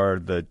you are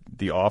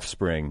the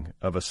offspring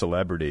of a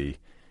celebrity,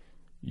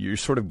 you're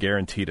sort of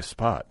guaranteed a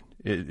spot.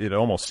 It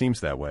almost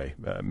seems that way.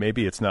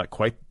 Maybe it's not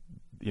quite,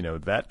 you know,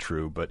 that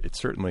true, but it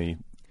certainly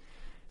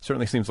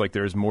seems like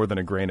there's more than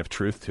a grain of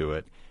truth to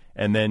it.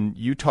 And then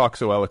you talk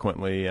so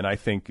eloquently, and I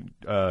think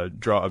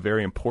draw a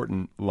very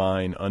important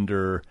line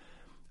under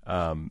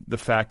the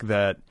fact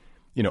that,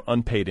 you know,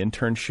 unpaid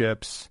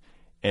internships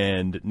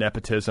and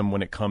nepotism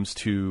when it comes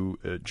to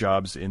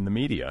jobs in the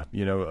media,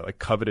 you know, like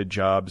coveted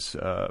jobs,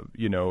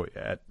 you know,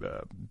 at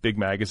big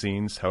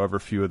magazines, however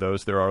few of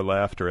those there are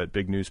left, or at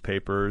big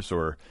newspapers,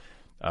 or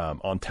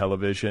on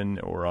television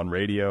or on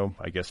radio.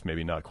 I guess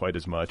maybe not quite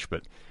as much,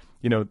 but,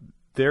 you know,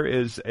 there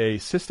is a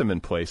system in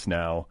place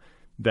now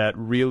that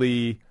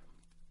really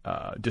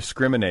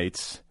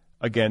discriminates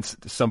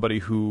against somebody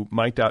who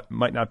might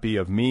not be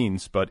of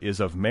means but is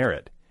of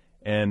merit.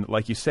 And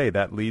like you say,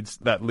 that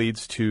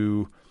leads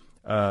to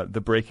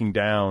the breaking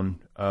down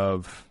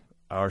of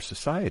our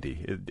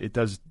society. It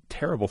does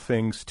terrible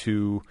things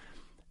to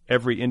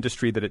every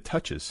industry that it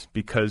touches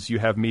because you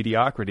have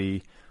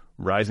mediocrity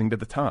rising to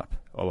the top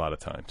a lot of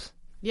times.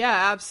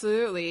 Yeah,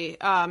 absolutely.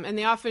 And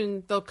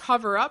they'll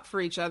cover up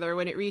for each other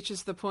when it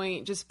reaches the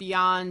point just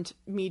beyond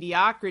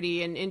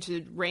mediocrity and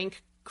into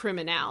rank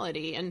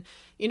criminality. And,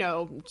 you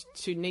know,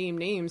 to name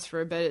names for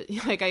a bit,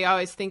 like I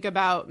always think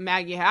about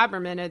Maggie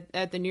Haberman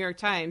at the New York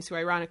Times, who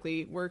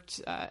ironically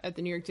worked at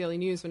the New York Daily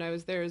News when I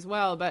was there as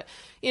well. But,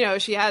 you know,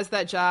 she has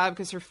that job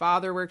because her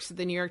father works at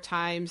the New York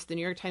Times. The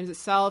New York Times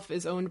itself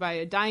is owned by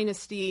a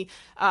dynasty.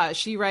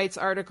 She writes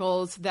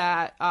articles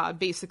that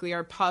basically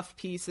are puff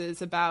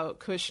pieces about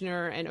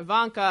Kushner and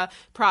Ivanka,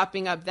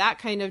 propping up that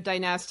kind of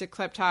dynastic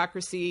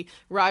kleptocracy.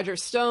 Roger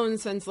Stone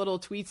sends little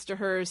tweets to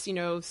her, you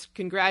know,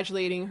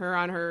 congratulating her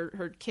on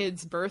her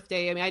kid's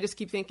birthday. I mean, I just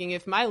keep thinking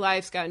if my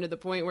life's gotten to the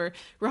point where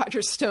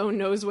Roger Stone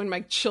knows when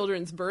my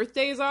children's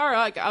birthdays are,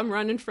 like I'm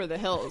running for the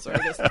hills, or I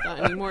guess not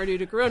anymore due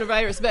to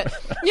coronavirus. But,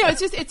 you know,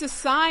 it's a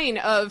sign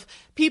of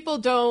people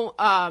don't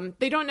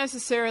they don't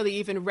necessarily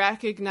even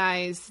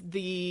recognize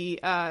the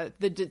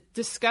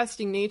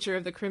disgusting nature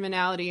of the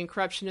criminality and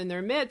corruption in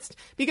their midst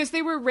because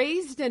they were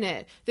raised in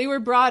it. They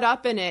were brought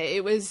up in it.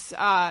 It was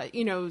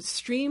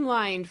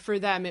streamlined for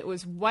them. It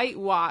was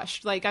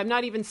whitewashed. Like, I'm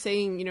not even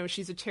saying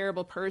she's a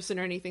terrible person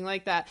or anything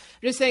like that.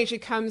 I'm just saying she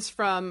comes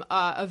from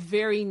a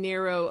very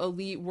narrow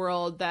elite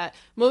world that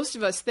most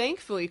of us,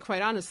 thankfully,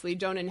 quite honestly,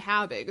 don't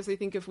inhabit, because I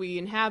think if we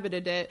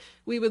inhabited it,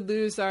 we would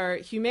lose our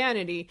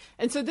humanity.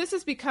 And so this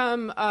has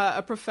become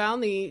a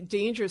profoundly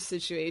dangerous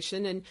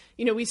situation. And,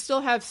 we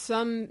still have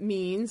some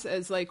means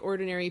as like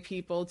ordinary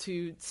people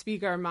to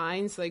speak our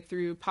minds, like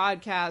through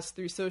podcasts,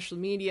 through social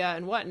media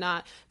and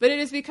whatnot. But it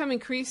has become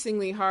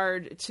increasingly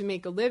hard to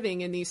make a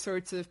living in these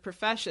sorts of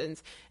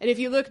professions. And if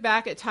you look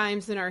back at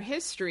times in our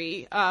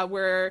history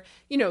where,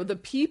 the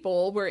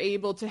people were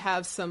able to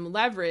have some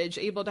leverage,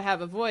 able to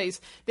have a voice,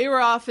 they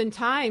were often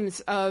times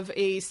of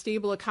a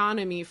stable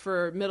economy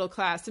for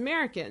middle-class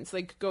Americans,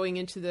 like going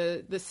into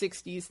the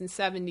 60s and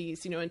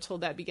 70s, until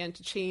that began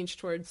to change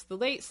towards the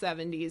late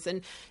 70s.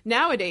 And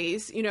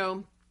nowadays,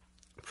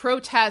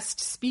 protest,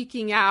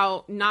 speaking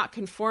out, not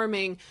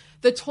conforming,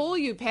 the toll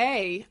you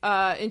pay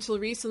until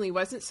recently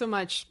wasn't so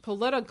much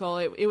political.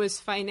 It was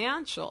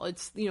financial.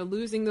 It's,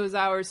 losing those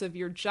hours of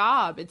your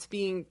job. It's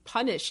being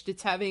punished.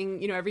 It's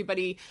having,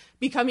 everybody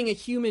becoming a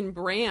human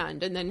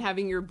brand and then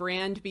having your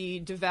brand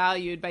be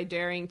devalued by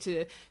daring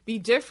to be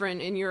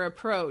different in your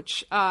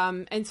approach.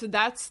 And so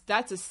that's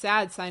a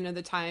sad sign of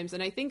the times.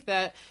 And I think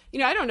that,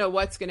 I don't know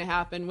what's going to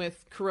happen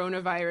with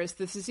coronavirus.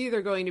 This is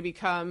either going to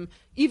become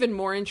even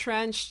more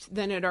entrenched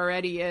than it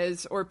already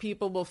is, or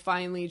people will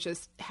finally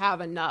just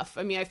have enough.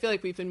 I mean, I feel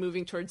like we've been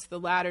moving towards the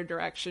latter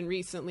direction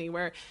recently,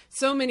 where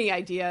so many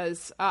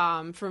ideas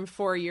from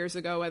 4 years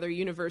ago, whether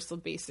universal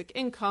basic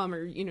income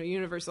or,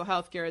 universal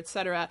healthcare, et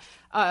cetera,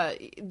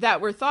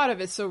 that were thought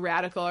of as so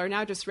radical are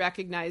now just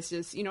recognized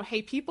as,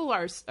 hey, people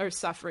are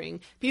suffering.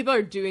 People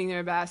are doing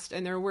their best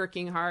and they're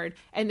working hard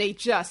and they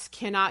just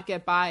cannot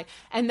get by.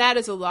 And that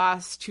is a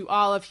loss to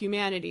all of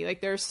humanity.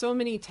 Like, there are so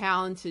many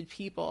talented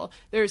people.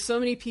 There are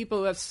so many people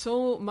who have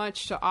so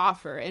much to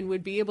offer and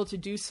would be able to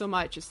do so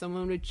much if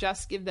someone would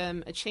just give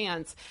them a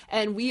chance.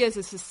 And we as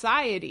a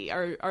society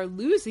are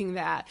losing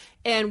that.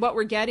 And what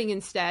we're getting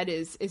instead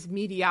is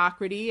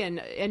mediocrity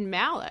and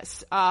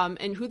malice.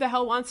 And who the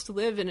hell wants to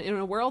live in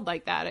a world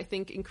like that? I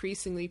think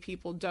increasingly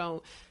people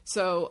don't.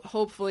 So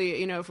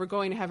hopefully, if we're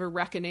going to have a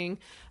reckoning,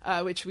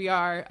 which we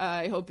are,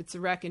 I hope it's a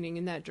reckoning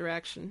in that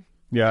direction.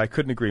 Yeah, I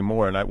couldn't agree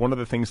more. And one of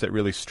the things that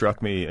really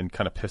struck me and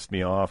kind of pissed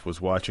me off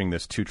was watching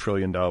this $2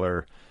 trillion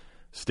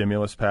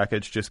stimulus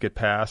package just get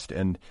passed.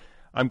 And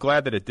I'm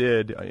glad that it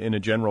did in a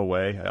general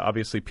way.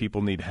 Obviously,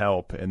 people need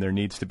help, and there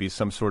needs to be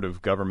some sort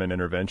of government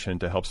intervention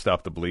to help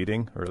stop the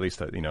bleeding, or at least,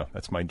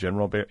 that's my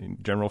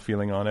general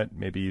feeling on it.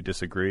 Maybe you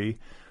disagree.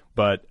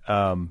 But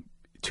 $2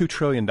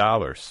 trillion.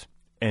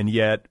 And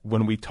yet,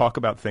 when we talk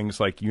about things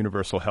like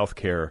universal health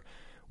care,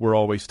 we're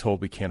always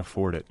told we can't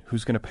afford it.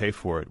 Who's going to pay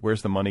for it?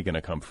 Where's the money going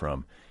to come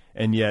from?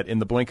 And yet, in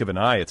the blink of an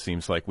eye, it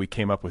seems like we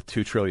came up with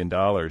 $2 trillion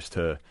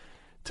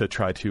to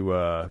try to,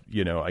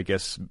 I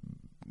guess,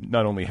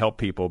 not only help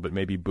people, but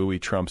maybe buoy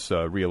Trump's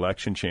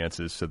re-election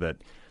chances so that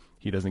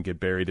he doesn't get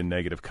buried in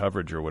negative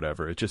coverage or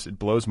whatever. It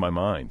blows my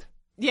mind.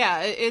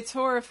 Yeah, it's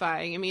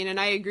horrifying. I mean, and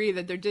I agree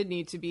that there did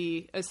need to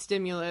be a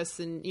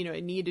stimulus and,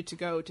 it needed to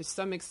go to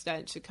some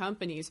extent to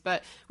companies,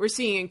 but we're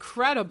seeing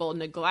incredible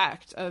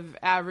neglect of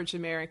average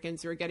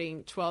Americans who are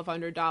getting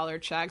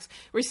 $1,200 checks.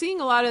 We're seeing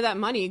a lot of that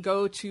money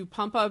go to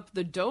pump up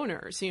the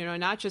donors,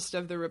 not just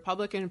of the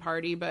Republican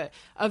Party, but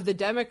of the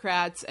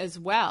Democrats as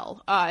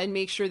well, and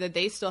make sure that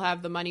they still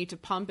have the money to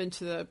pump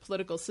into the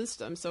political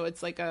system. So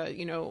it's like a,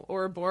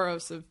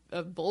 Ouroboros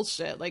of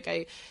bullshit.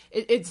 Like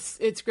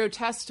it's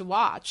grotesque to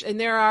watch. And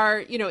there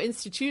are,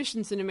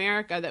 institutions in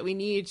America that we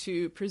need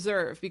to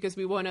preserve because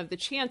we won't have the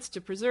chance to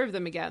preserve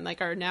them again,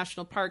 like our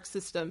national park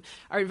system,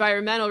 our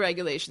environmental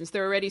regulations.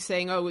 They're already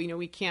saying,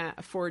 we can't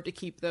afford to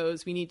keep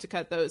those. We need to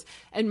cut those.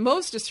 And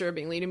most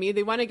disturbingly to me,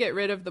 they want to get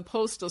rid of the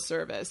Postal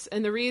Service.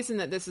 And the reason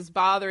that this is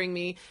bothering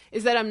me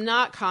is that I'm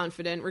not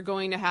confident we're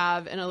going to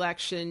have an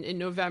election in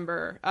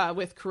November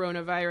with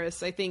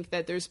coronavirus. I think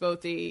that there's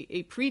both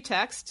a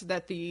pretext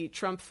that the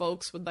Trump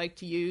folks would like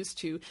to use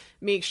to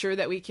make sure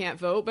that we can't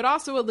vote, but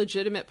also a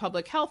legitimate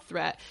public health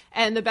threat.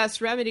 And the best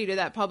remedy to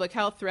that public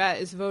health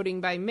threat is voting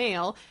by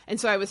mail. And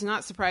so I was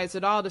not surprised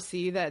at all to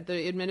see that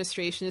the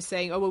administration is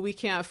saying, we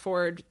can't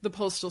afford the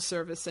Postal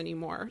Service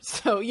anymore.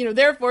 So,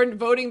 therefore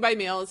voting by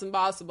mail is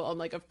impossible. I'm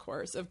like, of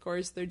course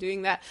they're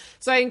doing that.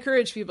 So I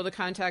encourage people to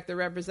contact their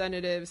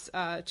representatives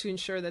to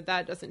ensure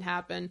that doesn't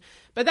happen.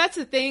 But that's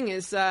the thing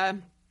is,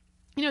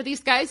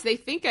 these guys, they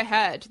think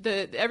ahead.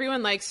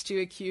 Everyone likes to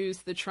accuse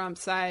the Trump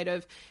side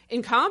of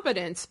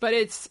incompetence, but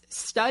it's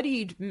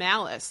studied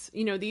malice.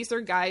 These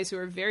are guys who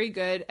are very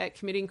good at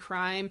committing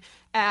crime,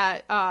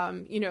 at,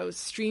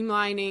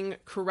 streamlining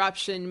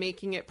corruption,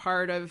 making it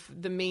part of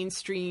the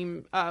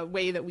mainstream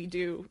way that we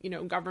do,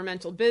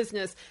 governmental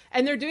business.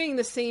 And they're doing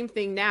the same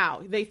thing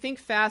now. They think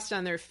fast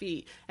on their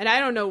feet. And I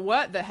don't know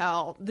what the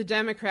hell the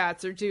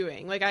Democrats are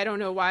doing. Like, I don't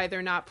know why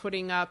they're not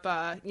putting up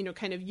a,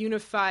 kind of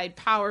unified,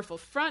 powerful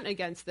front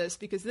against this,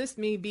 because this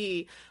may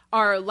be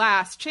our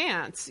last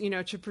chance,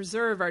 to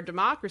preserve our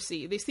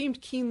democracy. They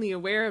seemed keenly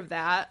aware of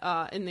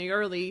that in the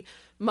early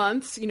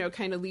months,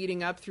 kind of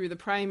leading up through the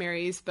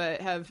primaries,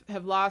 but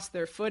have lost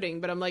their footing.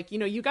 But I'm like,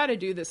 you got to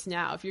do this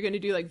now. If you're going to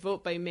do like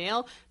vote by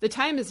mail, the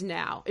time is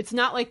now. It's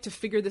not like to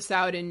figure this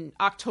out in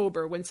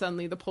October when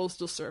suddenly the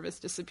Postal Service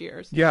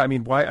disappears. Yeah, I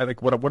mean, why?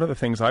 Like, one of the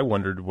things I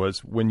wondered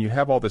was when you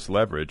have all this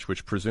leverage,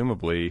 which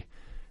presumably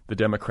the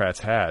Democrats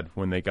had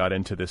when they got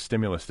into this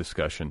stimulus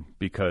discussion,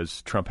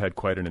 because Trump had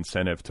quite an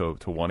incentive to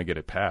want to get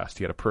it passed.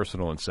 He had a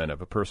personal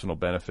incentive, a personal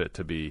benefit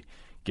to be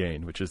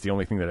gained, which is the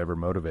only thing that ever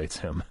motivates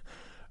him,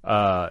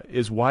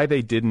 is why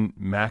they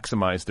didn't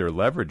maximize their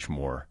leverage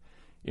more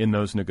in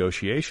those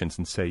negotiations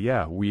and say,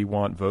 yeah, we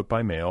want vote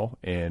by mail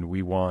and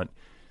we want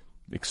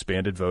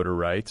expanded voter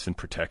rights and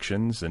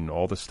protections and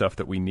all the stuff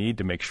that we need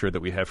to make sure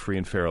that we have free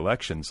and fair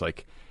elections.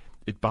 Like,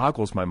 it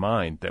boggles my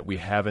mind that we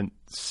haven't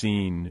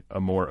seen a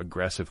more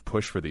aggressive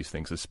push for these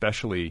things,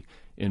 especially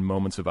in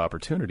moments of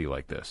opportunity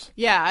like this.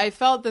 Yeah, I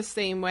felt the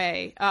same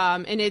way.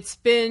 And it's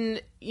been,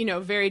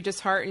 very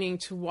disheartening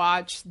to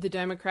watch the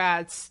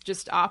Democrats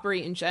just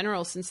operate in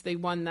general since they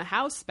won the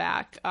House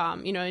back.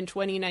 In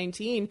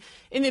 2019,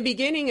 in the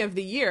beginning of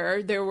the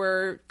year, there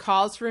were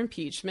calls for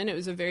impeachment. It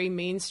was a very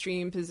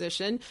mainstream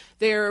position.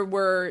 There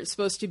were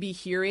supposed to be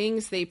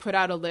hearings. They put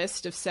out a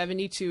list of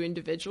 72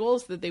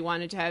 individuals that they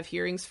wanted to have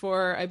hearings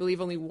for. I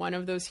believe only one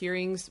of those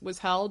hearings was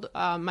held,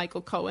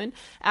 Michael Cohen.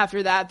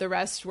 After that, the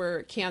rest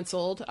were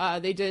canceled.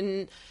 They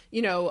didn't,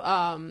 they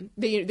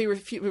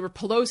were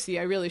Pelosi,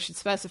 I really should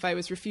specify,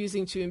 was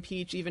refusing to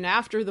impeach even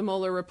after the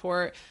Mueller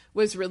report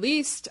was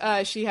released.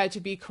 She had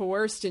to be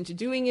coerced into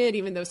doing it,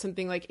 even though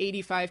something like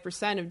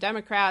 85% of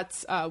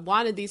Democrats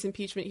wanted these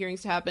impeachment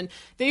hearings to happen.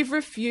 They've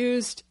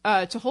refused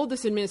to hold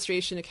this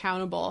administration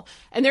accountable.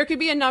 And there could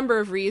be a number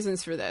of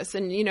reasons for this.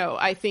 And,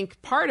 I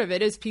think part of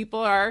it is people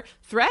are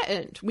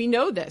threatened. We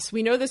know this.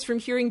 We know this from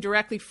hearing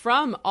directly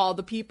from all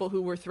the people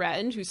who were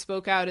threatened, who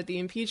spoke out at the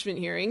impeachment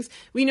hearings.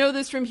 We know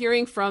this from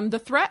hearing from the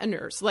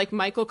threateners, like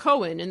Michael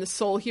Cohen in the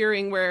sole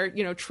hearing where,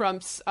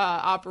 Trump's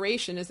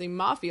operation as a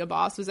mafia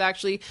boss was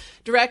actually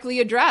directly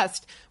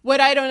addressed. What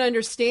I don't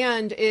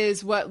understand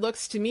is what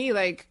looks to me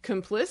like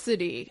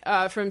complicity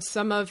from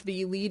some of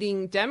the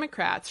leading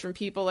Democrats, from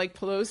people like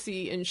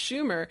Pelosi and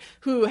Schumer,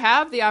 who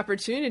have the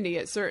opportunity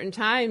at certain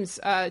times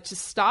to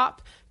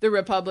stop the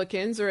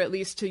Republicans, or at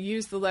least to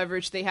use the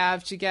leverage they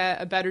have to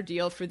get a better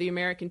deal for the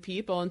American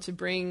people and to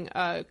bring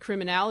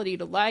criminality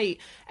to light.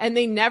 And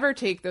they never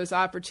take those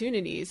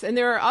opportunities. And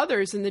there are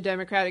others in the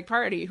Democratic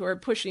Party who are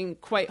pushing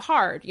quite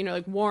hard,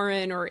 like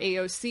Warren or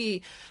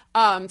AOC.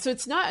 So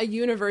it's not a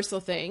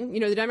universal thing.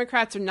 The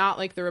Democrats are not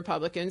like the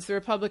Republicans. The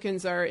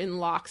Republicans are in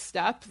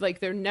lockstep. Like,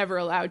 they're never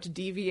allowed to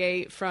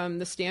deviate from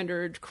the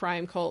standard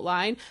crime cult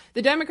line.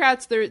 The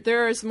Democrats,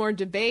 there is more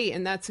debate,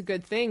 and that's a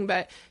good thing,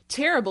 but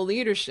terrible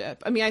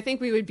leadership. I mean, I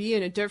think we would be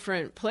in a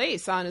different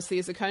place, honestly,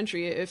 as a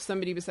country if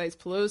somebody besides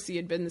Pelosi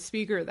had been the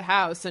Speaker of the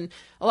House. And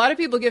a lot of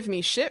people give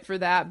me shit for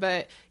that,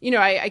 but,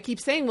 I keep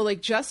saying, well,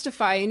 like,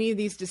 justify any of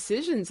these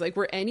decisions. Like,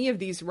 were any of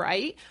these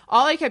right?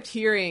 All I kept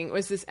hearing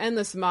was this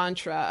endless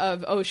mantra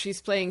of, oh,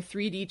 she's playing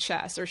 3D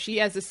chess, or she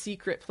has a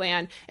secret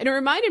plan. And it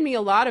reminded me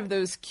a lot of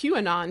those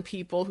QAnon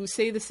people who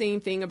say the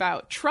same thing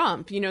about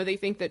Trump. They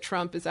think that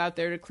Trump is out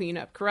there to clean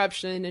up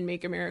corruption and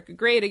make America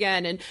great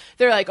again. And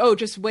they're like, oh,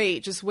 just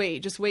wait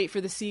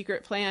for the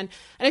secret plan.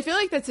 And I feel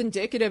like that's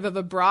indicative of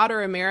a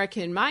broader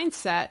American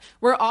mindset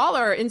where all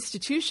our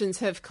institutions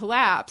have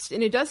collapsed.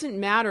 And it doesn't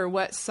matter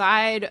what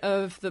side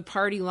of the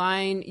party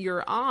line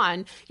you're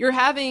on.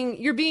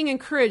 You're being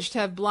encouraged to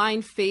have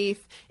blind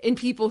faith in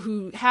people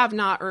who have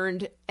not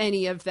earned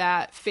any of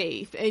that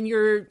faith. And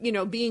you're,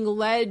 being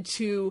led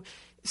to,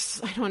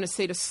 I don't want to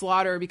say to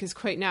slaughter, because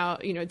quite now,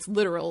 it's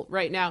literal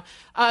right now.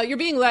 You're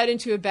being led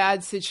into a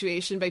bad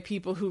situation by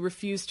people who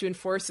refuse to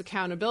enforce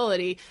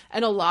accountability.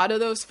 And a lot of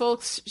those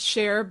folks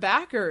share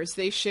backers.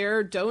 They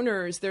share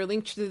donors. They're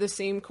linked to the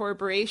same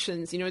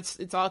corporations.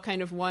 It's all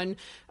kind of one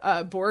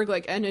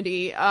Borg-like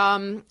entity.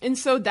 And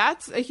so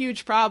that's a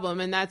huge problem.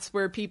 And that's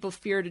where people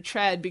fear to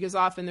tread, because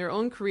often their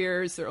own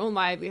careers, their own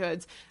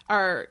livelihoods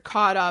are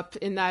caught up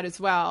in that as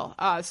well.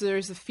 So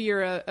there's a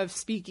fear of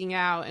speaking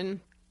out. And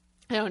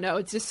I don't know.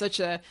 It's just such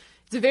a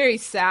it's a very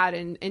sad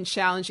and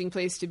challenging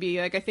place to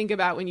be. Like, I think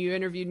about when you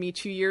interviewed me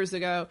 2 years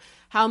ago,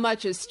 how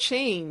much has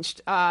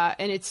changed,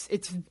 and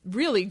it's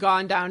really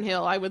gone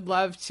downhill. I would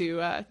love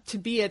to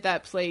be at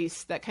that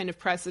place, that kind of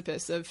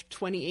precipice of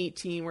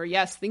 2018, where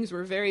yes, things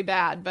were very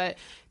bad, but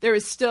there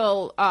is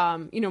still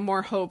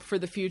more hope for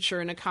the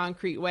future in a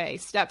concrete way.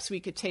 Steps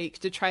we could take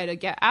to try to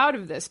get out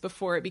of this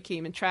before it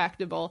became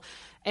intractable.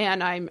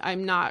 And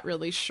I'm not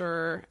really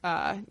sure,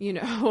 I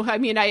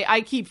mean,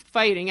 I keep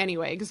fighting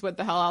anyway, because what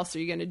the hell else are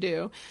you going to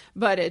do?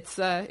 But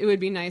it would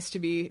be nice to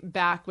be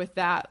back with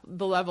the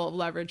level of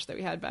leverage that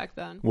we had back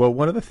then. Well,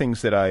 one of the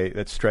things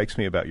that strikes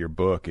me about your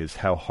book is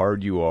how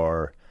hard you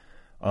are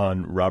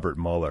on Robert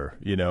Mueller,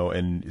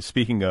 and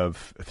speaking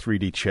of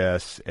 3D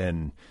chess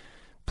and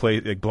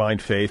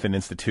blind faith in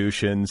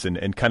institutions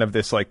and kind of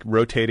this like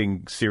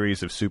rotating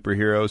series of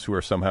superheroes who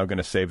are somehow going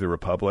to save the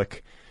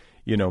republic.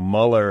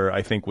 Mueller,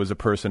 I think, was a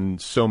person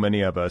so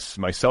many of us,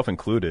 myself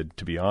included,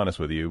 to be honest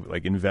with you,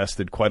 like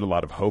invested quite a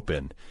lot of hope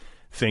in,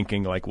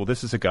 thinking like, well,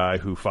 this is a guy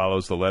who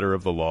follows the letter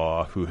of the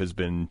law, who has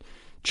been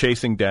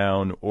chasing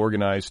down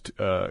organized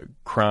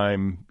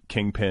crime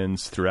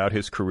kingpins throughout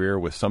his career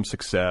with some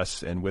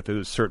success and with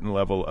a certain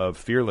level of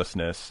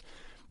fearlessness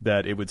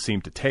that it would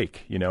seem to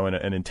take, and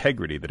an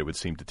integrity that it would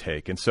seem to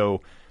take. And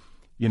so,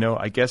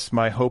 I guess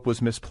my hope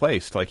was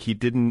misplaced. Like, he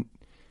didn't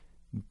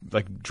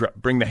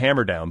bring the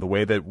hammer down the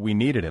way that we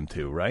needed him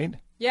to, right?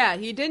 Yeah,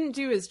 he didn't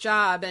do his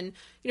job. And,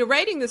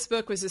 writing this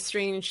book was a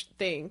strange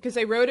thing because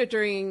I wrote it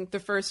during the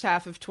first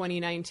half of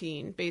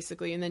 2019,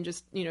 basically, and then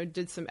just,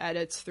 did some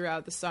edits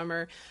throughout the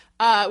summer,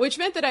 which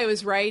meant that I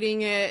was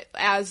writing it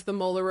as the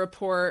Mueller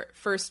report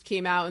first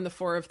came out in the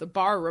form of the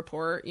Barr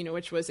report,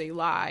 which was a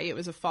lie. It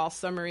was a false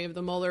summary of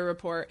the Mueller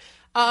report.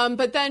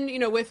 But then,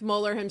 with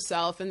Mueller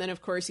himself, and then,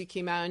 of course, he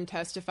came out and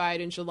testified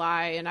in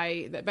July.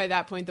 And by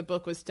that point, the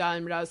book was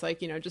done. But I was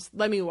like, just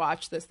let me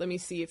watch this. Let me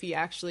see if he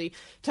actually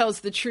tells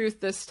the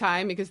truth this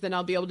time, because then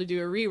I'll be able to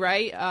do a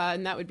rewrite.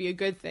 And that would be a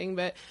good thing.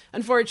 But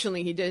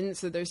unfortunately, he didn't.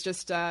 So there's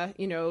just, a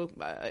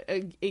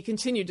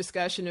continued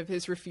discussion of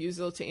his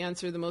refusal to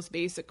answer the most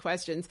basic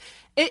questions.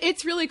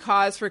 It's really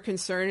cause for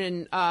concern.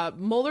 And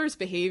Mueller's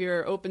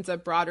behavior opens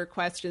up broader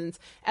questions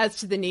as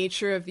to the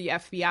nature of the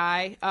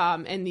FBI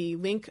and the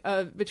link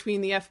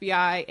between the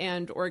FBI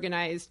and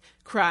organized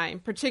crime,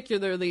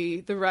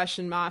 particularly the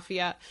Russian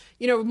mafia.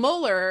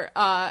 Mueller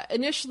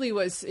initially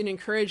was an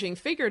encouraging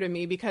figure to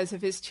me because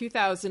of his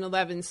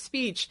 2011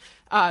 speech,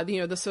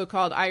 the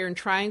so-called Iron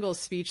Triangle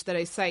speech that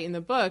I cite in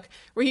the book,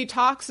 where he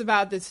talks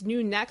about this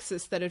new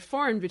nexus that had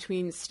formed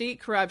between state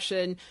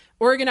corruption,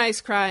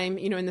 organized crime,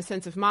 in the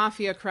sense of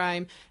mafia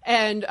crime,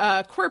 and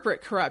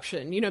corporate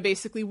corruption,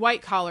 basically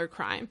white-collar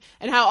crime,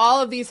 and how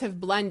all of these have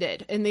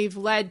blended, and they've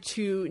led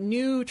to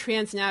new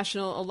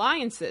transnational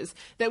alliances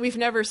that we've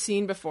never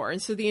seen before.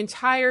 And so the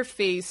entire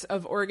face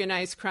of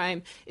organized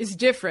crime is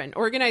different.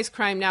 Organized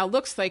crime now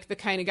looks like the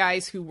kind of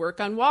guys who work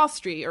on Wall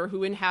Street or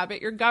who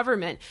inhabit your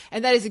government,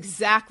 and that is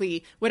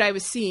exactly what I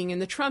was seeing in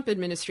the Trump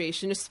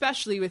administration,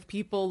 especially with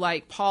people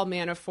like Paul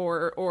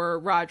Manafort or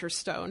Roger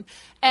Stone.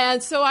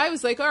 And so I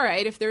was like, all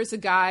right, if there's a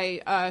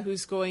guy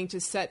who's going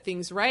to set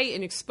things right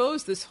and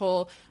expose this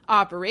whole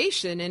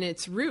operation and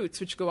its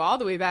roots, which go all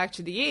the way back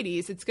to the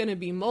 80s, it's going to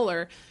be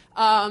Mueller.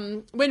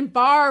 When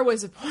Barr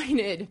was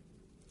appointed,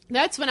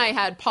 that's when I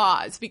had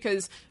pause,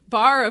 because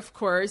Barr, of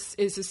course,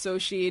 is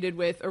associated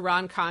with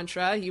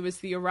Iran-Contra. He was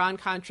the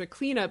Iran-Contra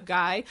cleanup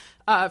guy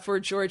for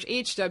George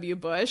H.W.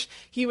 Bush.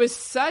 He was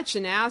such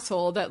an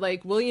asshole that,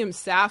 William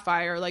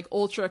Safire,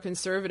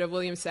 ultra-conservative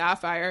William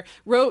Safire,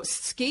 wrote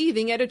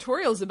scathing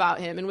editorials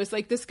about him and was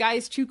like, this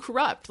guy's too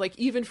corrupt,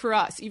 even for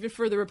us, even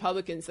for the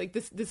Republicans.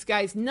 This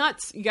guy's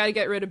nuts. You got to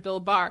get rid of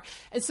Bill Barr.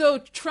 And so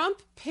Trump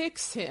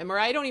picks him, or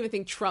I don't even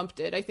think Trump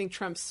did. I think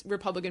Trump's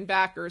Republican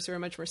backers, who are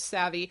much more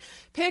savvy,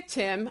 picked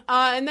him.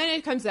 And then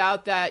it comes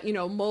out that,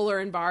 Mueller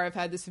and Barr have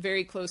had this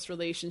very close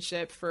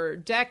relationship for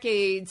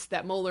decades,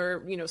 that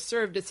Mueller,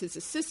 served as his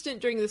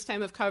assistant during this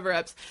time of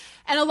cover-ups.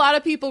 And a lot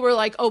of people were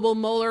like, oh, well,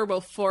 Mueller will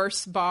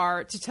force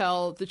Barr to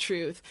tell the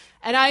truth.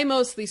 And I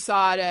mostly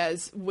saw it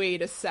as,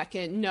 wait a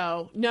second,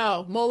 no,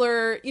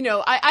 Mueller,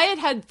 I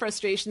had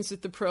frustrations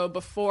with the probe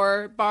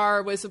before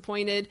Barr was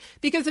appointed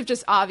because of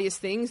just obvious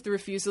things, the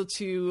refusal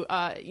to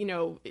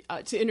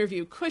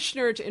interview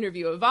Kushner, to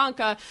interview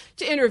Ivanka,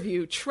 to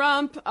interview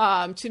Trump,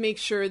 to make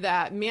sure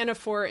that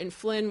Manafort and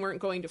Flynn weren't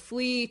going to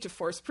flee, to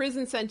force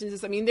prison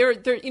sentences. I mean,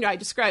 I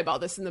describe all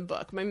this in the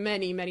book, my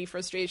many, many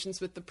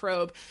frustrations with the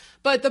probe,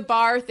 but the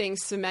Barr thing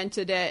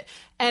cemented it.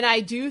 And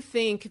I do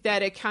think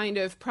that a kind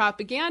of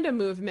propaganda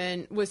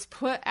movement was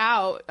put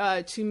out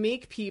to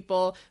make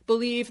people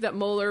believe that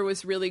Mueller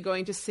was really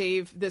going to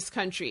save this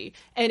country.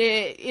 And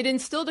it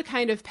instilled a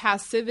kind of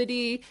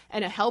passivity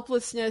and a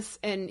helplessness.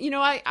 And,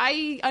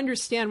 I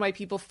understand why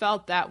people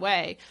felt that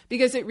way,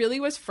 because it really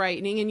was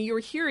frightening. And you were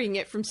hearing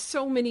it from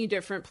so many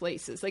different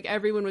places.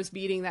 Everyone was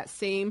beating that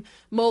same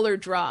Mueller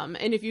drum.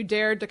 And if you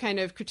dared to kind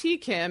of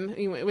critique him,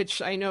 which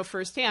I know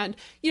firsthand,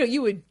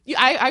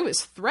 I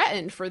was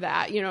threatened for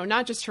that,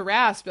 not just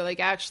harassed, but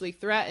actually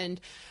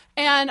threatened.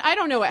 And I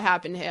don't know what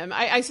happened to him.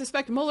 I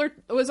suspect Mueller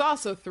was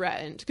also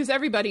threatened, because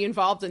everybody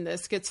involved in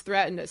this gets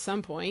threatened at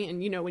some point.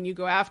 And, when you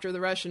go after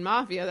the Russian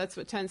mafia, that's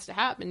what tends to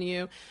happen to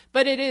you.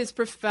 But it is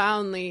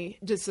profoundly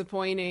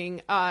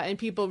disappointing. And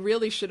people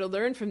really should have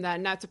learned from that,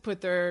 not to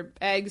put their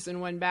eggs in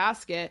one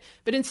basket.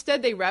 But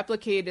instead, they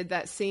replicated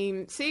that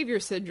same savior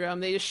syndrome.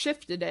 They just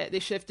shifted it. They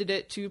shifted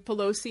it to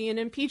Pelosi and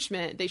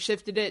impeachment. They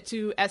shifted it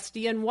to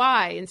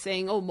SDNY and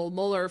saying, oh,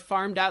 Mueller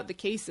farmed out the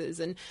cases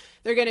and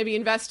they're going to be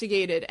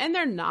investigated. And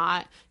they're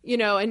not,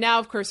 and now,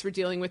 of course, we're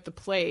dealing with the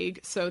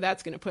plague. So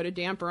that's going to put a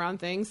damper on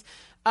things.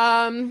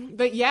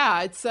 But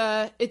yeah, it's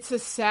a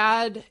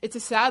sad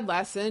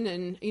lesson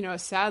and, a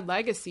sad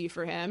legacy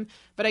for him.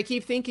 But I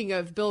keep thinking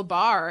of Bill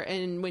Barr.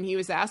 And when he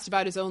was asked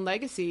about his own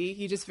legacy,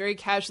 he just very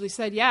casually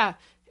said, yeah,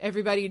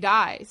 everybody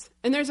dies.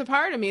 And there's a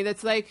part of me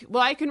that's like,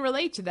 well, I can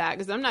relate to that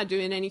because I'm not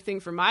doing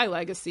anything for my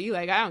legacy.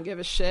 Like, I don't give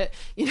a shit.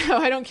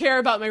 I don't care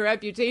about my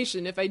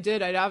reputation. If I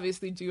did, I'd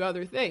obviously do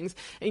other things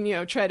and,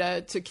 try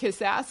to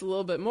kiss ass a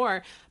little bit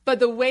more. But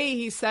the way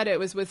he said it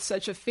was with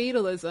such a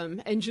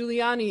fatalism. And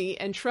Giuliani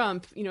and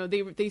Trump,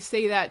 they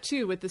say that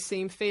too with the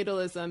same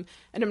fatalism.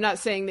 And I'm not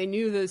saying they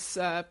knew this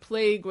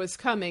plague was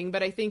coming,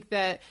 but I think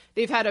that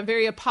they've had a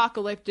very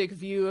apocalyptic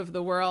view of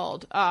the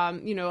world, a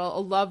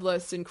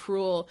loveless and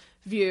cruel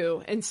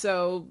view. And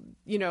so,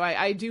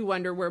 I do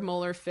wonder where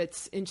Mueller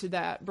fits into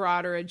that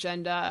broader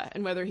agenda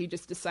and whether he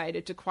just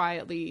decided to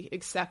quietly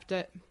accept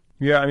it.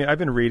 Yeah, I mean, I've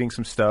been reading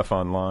some stuff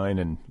online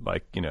and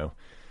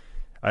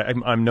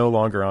I'm no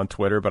longer on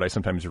Twitter, but I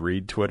sometimes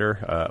read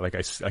Twitter.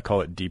 I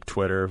call it deep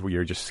Twitter, where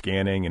you're just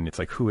scanning and it's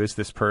like, who is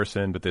this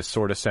person? But this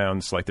sort of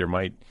sounds like there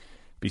might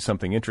be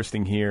something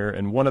interesting here.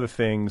 And one of the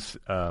things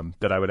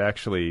that I would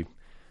actually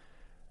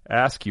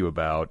ask you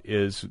about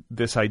is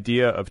this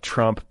idea of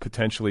Trump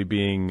potentially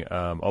being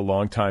a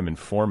longtime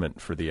informant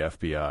for the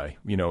FBI,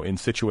 in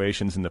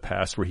situations in the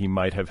past where he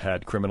might have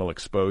had criminal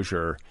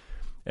exposure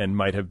and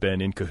might have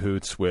been in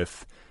cahoots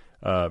with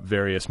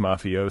various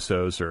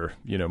mafiosos or,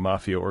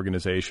 mafia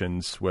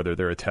organizations, whether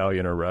they're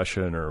Italian or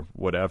Russian or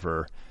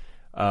whatever.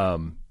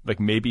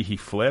 Maybe he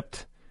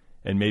flipped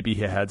and maybe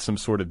he had some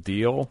sort of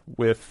deal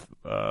with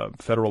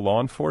federal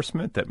law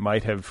enforcement that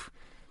might have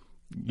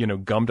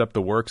gummed up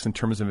the works in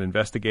terms of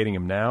investigating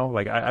him now.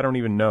 I don't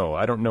even know.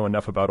 I don't know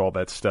enough about all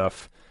that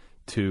stuff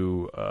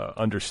to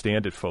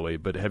understand it fully.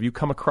 But have you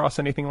come across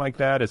anything like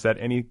that? Is that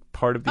any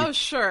part of the... Oh,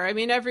 sure. I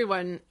mean,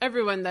 everyone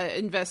that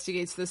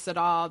investigates this at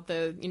all,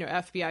 the,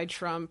 FBI,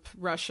 Trump,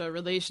 Russia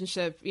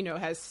relationship,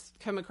 has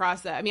come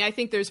across that. I mean, I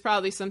think there's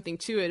probably something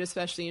to it,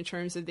 especially in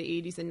terms of the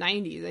 80s and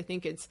 90s. I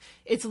think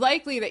it's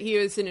likely that he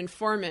was an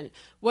informant.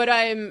 What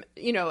I'm,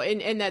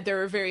 and that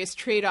there are various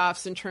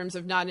trade-offs in terms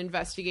of not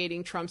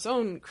investigating Trump's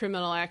own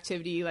criminal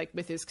activity, like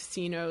with his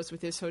casinos,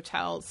 with his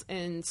hotels,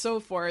 and so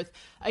forth.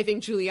 I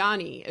think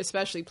Giuliani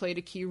especially played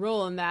a key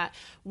role in that.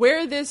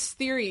 Where this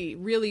theory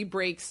really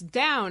breaks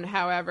down,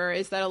 however,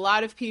 is that a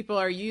lot of people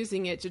are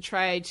using it to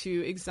try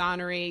to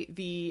exonerate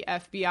the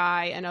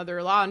FBI and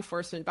other law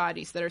enforcement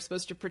bodies that are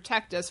supposed to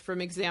protect us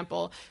from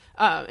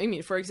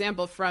for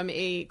example, from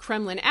a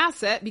Kremlin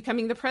asset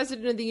becoming the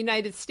president of the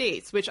United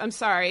States, which, I'm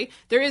sorry,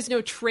 there is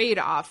no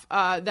trade-off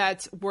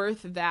that's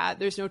worth that.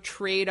 There's no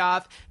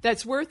trade-off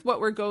that's worth what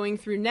we're going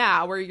through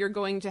now, where you're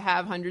going to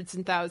have hundreds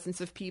and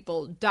thousands of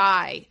people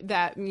die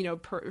that,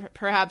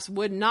 perhaps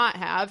would not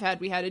have had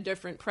we had a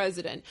different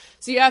president.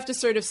 So you have to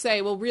sort of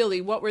say, well, really,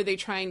 what were they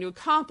trying to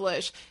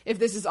accomplish if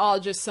this is all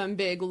just some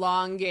big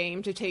long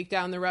game to take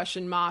down the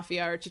Russian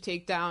mafia or to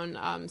take down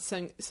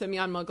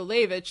Semyon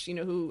Mogilevich,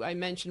 who I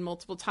mentioned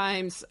multiple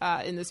times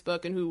in this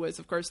book, and who was,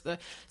 of course, the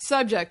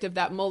subject of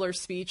that Mueller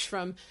speech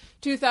from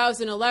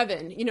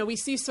 2011. We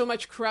see so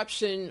much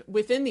corruption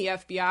within the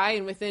FBI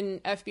and within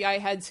FBI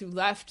heads who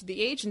left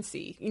the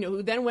agency,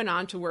 who then went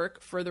on to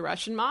work for the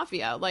Russian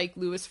mafia, like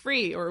Louis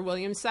Freeh or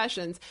William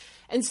Sessions.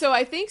 And so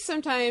I think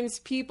sometimes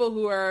people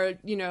who are,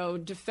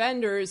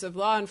 defenders of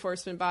law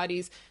enforcement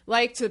bodies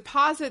like to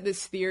posit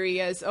this theory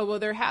as, oh, well,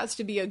 there has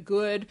to be a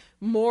good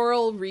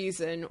moral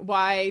reason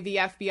why the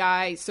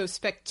FBI so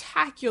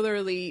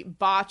spectacularly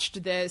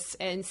botched this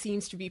and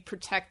seems to be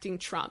protecting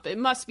Trump. It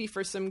must be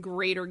for some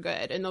greater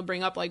good. And they'll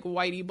bring up like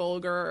Whitey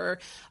Bulger or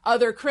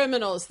other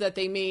criminals that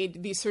they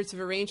made these sorts of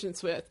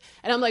arrangements with.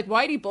 And I'm like,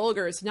 Whitey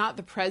Bulger is not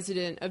the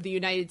president of the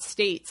United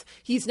States.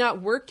 He's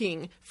not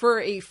working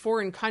for a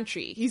foreign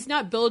country. He's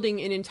not building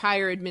an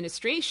entire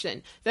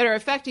administration that are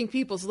affecting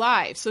people's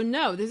lives. So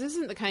no, this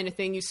isn't the kind of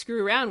thing you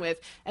screw around with.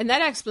 And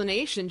that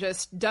explanation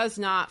just does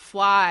not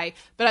fly.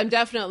 But I'm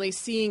definitely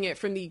seeing it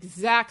from the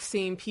exact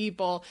same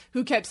people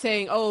who kept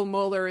saying, oh,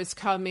 Mueller is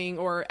coming,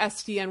 or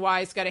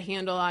SDNY's got a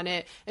handle on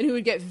it, and who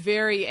would get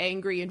very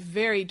angry and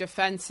very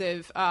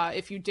defensive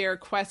if you dare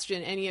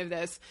question any of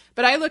this.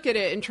 But I look at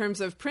it in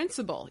terms of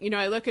principle.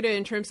 I look at it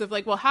in terms of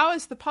like, well, how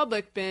has the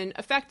public been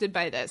affected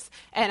by this?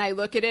 And I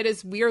look at it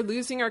as we are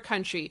losing our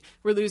country.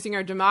 We're losing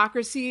our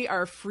democracy,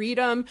 our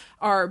freedom,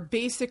 our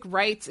basic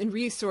rights and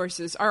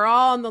resources are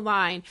all on the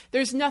line.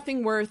 There's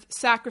nothing worth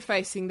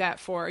sacrificing that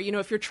for.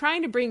 If you're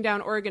trying to bring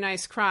down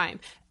organized crime,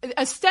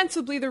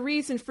 ostensibly the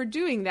reason for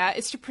doing that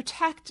is to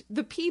protect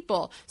the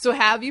people. So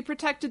have you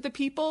protected the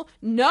people?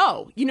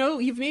 No.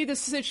 You've made this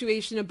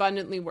situation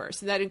abundantly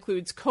worse. And that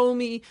includes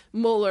Comey,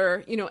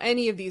 Mueller,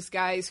 any of these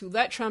guys who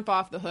let Trump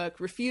off the hook,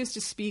 refused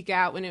to speak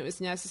out when it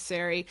was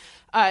necessary.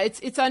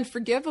 It's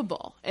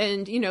unforgivable.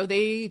 And,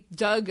 they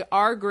dug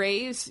our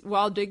graves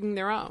while digging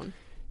their own.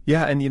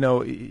 Yeah, and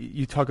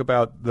you talk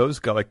about those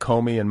guys like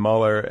Comey and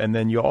Mueller, and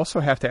then you also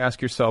have to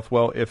ask yourself,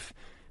 well, if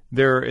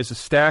there is a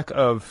stack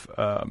of,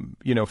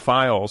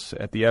 files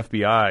at the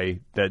FBI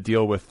that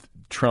deal with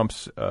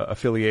Trump's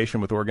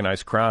affiliation with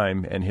organized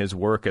crime and his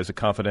work as a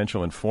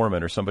confidential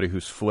informant or somebody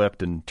who's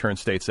flipped and turned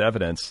state's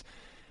evidence.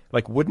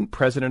 Like, wouldn't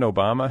President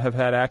Obama have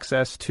had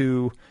access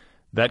to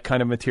that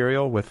kind of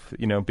material with,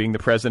 being the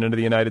president of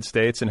the United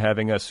States and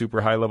having a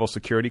super high-level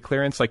security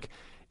clearance? Like,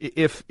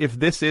 if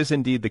this is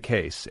indeed the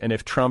case, and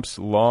if Trump's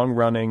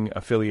long-running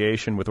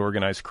affiliation with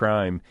organized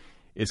crime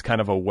is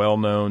kind of a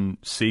well-known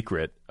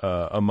secret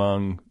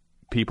among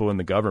people in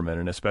the government,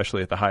 and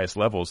especially at the highest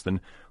levels, then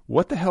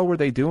what the hell were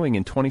they doing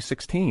in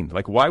 2016?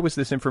 Like, why was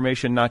this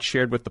information not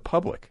shared with the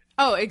public?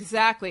 Oh,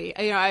 exactly.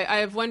 I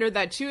have wondered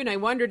that too, and I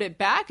wondered it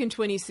back in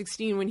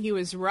 2016 when he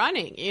was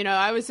running.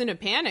 I was in a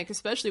panic,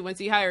 especially once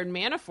he hired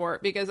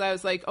Manafort, because I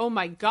was like, oh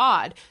my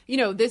God,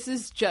 this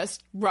is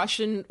just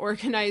Russian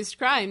organized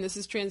crime. This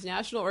is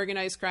transnational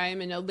organized crime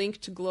and a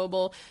link to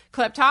global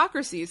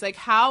kleptocracies. Like,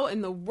 how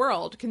in the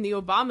world can the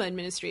Obama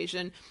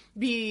administration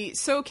be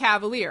so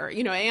cavalier,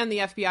 and the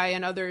FBI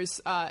and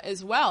others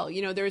as well?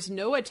 There's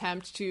no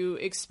attempt to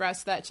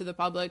express that to the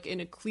public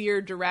in a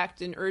clear,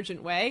 direct, and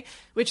urgent way,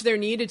 which there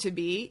needed to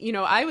be.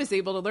 I was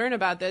able to learn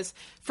about this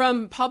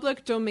from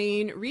public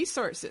domain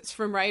resources,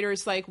 from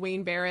writers like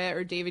Wayne Barrett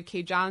or David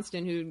K.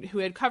 Johnston, who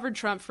had covered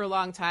Trump for a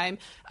long time,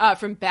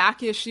 from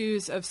back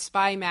issues of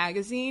Spy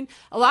magazine.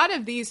 A lot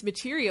of these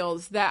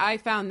materials that I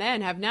found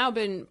then have now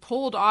been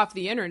pulled off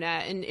the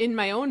internet. And in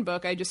my own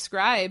book, I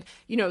describe,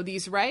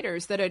 these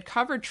writers that had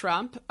covered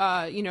Trump,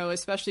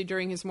 especially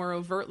during his more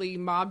overtly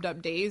mobbed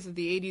up days of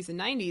the 80s and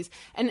 90s,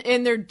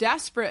 and their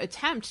desperate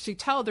attempt to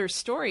tell their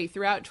story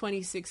throughout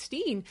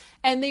 2016.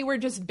 And they were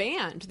just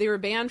banned. They were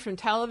banned from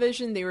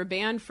television. They were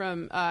banned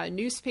from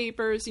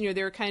newspapers.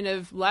 They were kind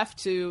of left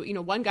to,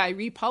 one guy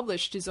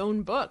republished his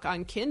own book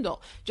on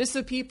Kindle just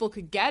so people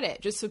could get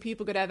it, just so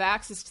people could have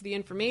access to the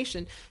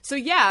information. So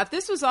yeah, if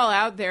this was all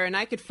out there and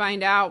I could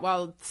find out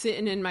while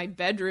sitting in my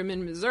bedroom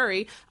in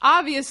Missouri,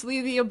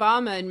 obviously the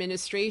Obama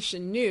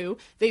administration knew.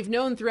 They've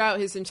known throughout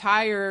his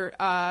entire,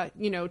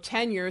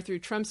 tenure, through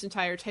Trump's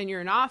entire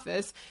tenure in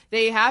office.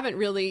 They haven't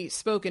really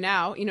spoken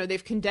out.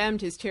 They've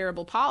condemned his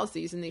terrible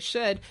policies, and they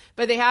should,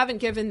 but they haven't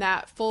given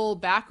that full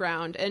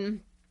background.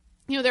 And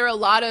there are a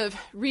lot of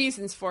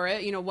reasons for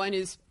it. One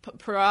is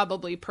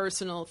probably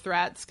personal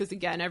threats, because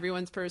again,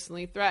 everyone's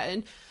personally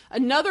threatened.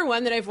 Another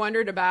one that I've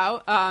wondered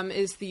about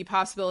is the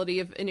possibility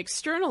of an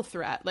external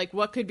threat. Like,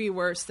 what could be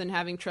worse than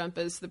having Trump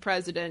as the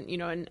president,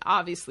 and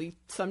obviously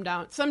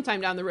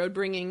sometime down the road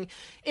bringing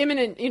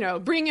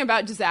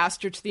about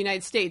disaster to the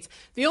United States.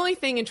 The only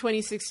thing in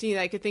 2016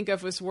 that I could think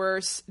of was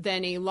worse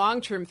than a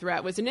long-term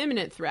threat was an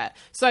imminent threat.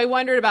 So I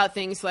wondered about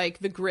things like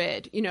the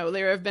grid.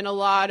 There have been a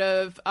lot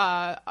of,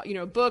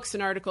 books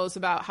and articles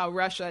about how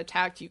Russia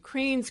attacked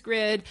Ukraine's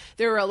grid.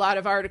 There were a lot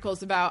of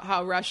articles about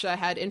how Russia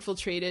had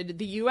infiltrated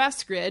the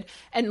U.S. grid.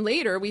 And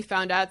later we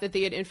found out that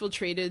they had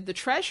infiltrated the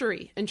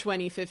Treasury in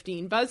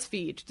 2015.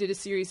 BuzzFeed did a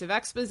series of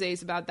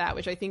exposés about that,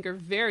 which I think are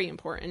very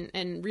important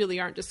and really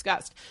aren't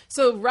discussed.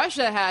 So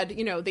Russia had,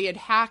 they had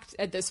hacked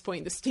at this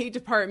point the State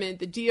Department,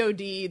 the DOD,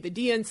 the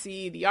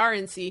DNC, the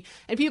RNC,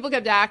 and people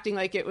kept acting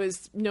like it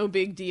was no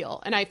big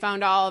deal. And I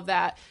found all of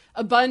that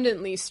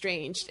abundantly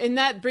strange. And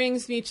that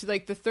brings me to the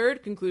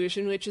third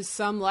conclusion, which is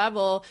some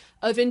level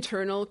of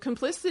internal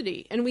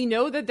complicity. And we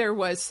know that there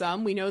was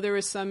some. We know there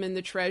was some in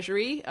the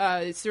Treasury.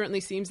 It certainly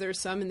seems there was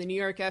some in the New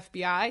York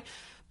FBI.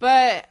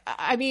 But,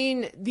 I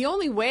mean, the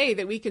only way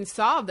that we can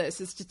solve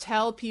this is to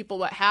tell people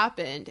what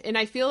happened. And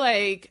I feel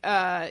like,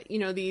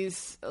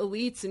 these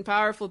elites in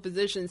powerful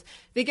positions,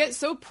 they get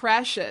so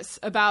precious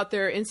about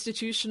their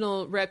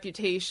institutional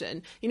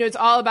reputation. It's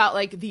all about,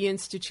 the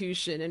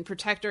institution and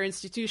protect our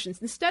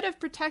institutions instead of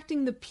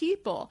protecting the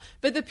people.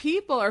 But the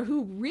people are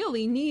who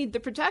really need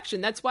the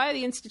protection. That's why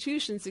the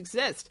institutions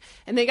exist.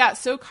 And they got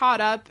so caught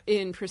up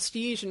in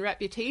prestige and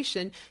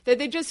reputation that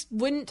they just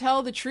wouldn't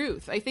tell the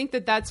truth. I think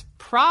that that's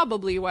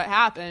probably what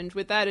happened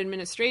with that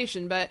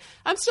administration, but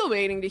I'm still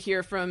waiting to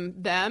hear from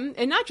them,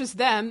 and not just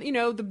them,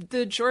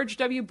 the George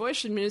W.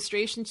 Bush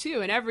administration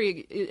too, and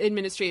every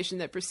administration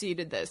that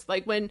preceded this.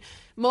 Like when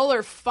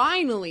Mueller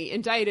finally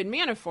indicted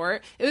Manafort,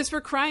 it was for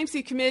crimes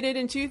he committed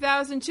in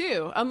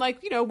 2002. I'm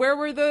like, where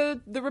were the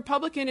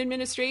Republican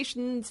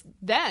administrations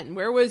then?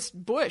 Where was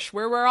Bush?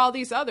 Where were all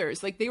these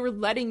others? Like, they were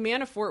letting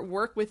Manafort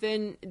work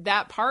within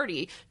that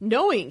party,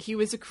 knowing he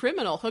was a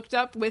criminal hooked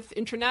up with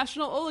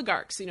international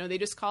oligarchs. They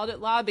just called it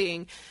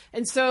lobbying.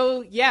 And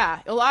so,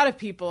 yeah, a lot of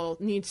people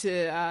need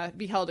to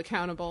be held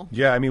accountable.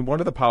 Yeah, I mean, one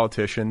of the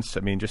politicians,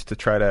 just to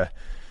try to,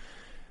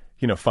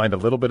 find a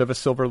little bit of a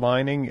silver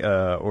lining,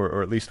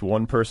 or at least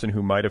one person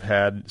who might have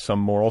had some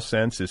moral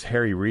sense is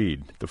Harry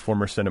Reid, the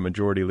former Senate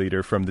Majority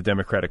Leader from the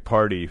Democratic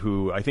Party,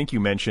 who I think you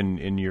mentioned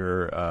in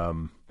your,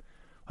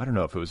 I don't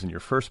know if it was in your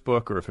first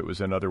book or if it was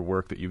in other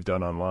work that you've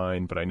done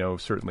online, but I know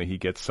certainly he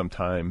gets some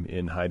time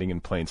in hiding in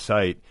plain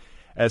sight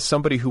as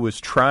somebody who was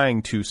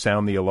trying to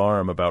sound the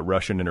alarm about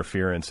Russian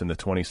interference in the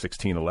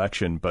 2016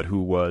 election, but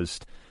who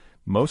was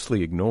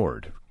mostly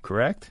ignored,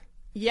 correct?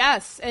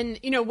 Yes. And,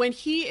 when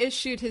he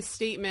issued his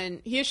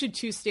statement, he issued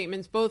two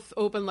statements, both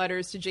open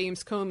letters to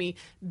James Comey,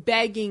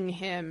 begging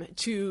him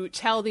to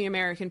tell the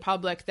American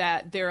public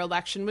that their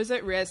election was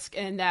at risk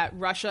and that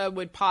Russia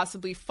would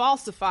possibly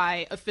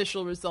falsify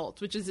official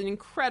results, which is an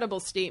incredible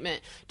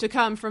statement to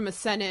come from a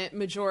Senate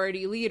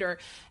Majority Leader.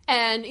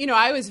 And,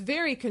 I was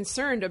very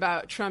concerned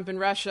about Trump and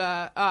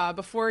Russia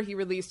before he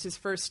released his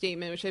first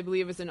statement, which I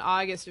believe was in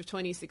August of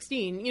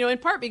 2016, in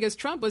part because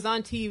Trump was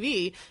on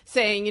TV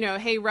saying,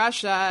 hey,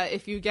 Russia,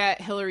 if you get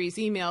Hillary's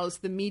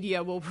emails, the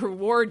media will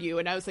reward you.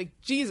 And I was like,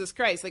 Jesus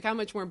Christ, how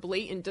much more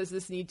blatant does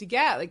this need to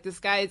get? This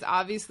guy is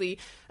obviously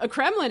a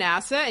Kremlin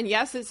asset. And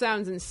yes, it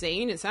sounds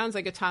insane. It sounds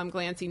like a Tom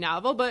Clancy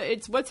novel, but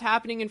it's what's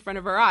happening in front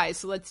of our eyes.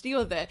 So let's deal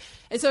with it.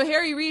 And so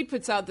Harry Reid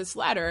puts out this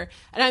letter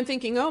and I'm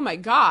thinking, oh my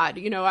God,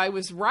 I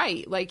was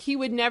right. He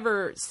would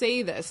never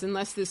say this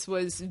unless this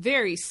was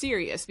very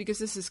serious, because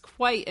this is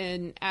quite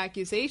an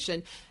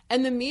accusation.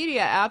 And the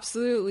media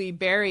absolutely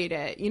buried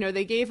it.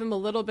 They gave him a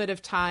little bit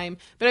of time.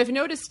 But I've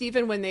noticed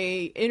even when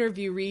they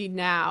interview Reid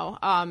now,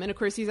 and of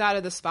course he's out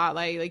of the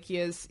spotlight, he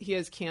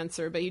has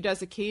cancer, but he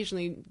does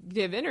occasionally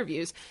give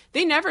interviews.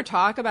 They never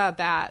talk about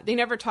that. They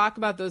never talk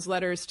about those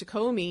letters to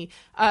Comey.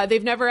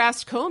 They've never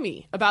asked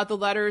Comey about the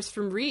letters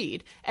from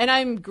Reid. And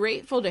I'm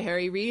grateful to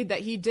Harry Reid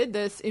that he did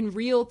this in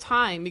real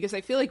time, because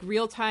I feel like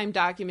real-time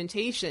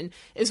documentation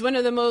is one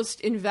of the most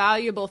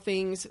invaluable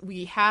things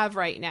we have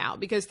right now,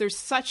 because there's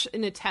such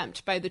an attempt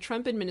by the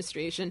Trump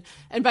administration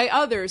and by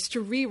others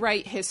to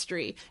rewrite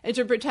history and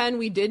to pretend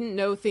we didn't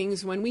know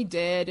things when we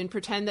did, and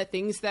pretend that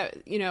things that,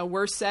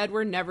 were said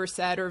were never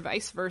said, or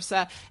vice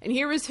versa. And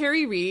here was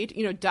Harry Reid,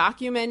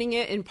 documenting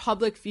it in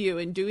public view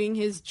and doing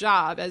his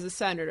job as a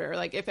senator.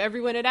 If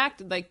everyone had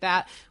acted like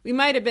that, we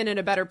might have been in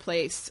a better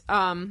place.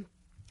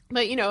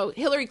 But,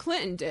 Hillary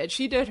Clinton did.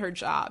 She did her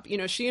job.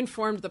 She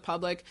informed the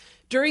public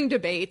during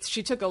debates.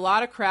 She took a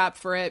lot of crap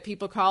for it,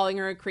 people calling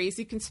her a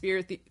crazy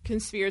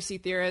conspiracy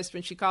theorist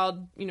when she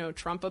called,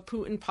 Trump a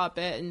Putin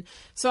puppet and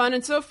so on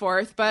and so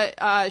forth.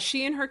 But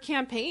she and her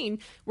campaign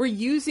were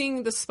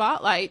using the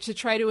spotlight to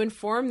try to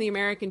inform the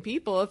American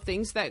people of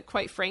things that,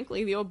 quite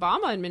frankly, the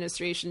Obama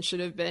administration should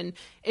have been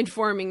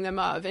informing them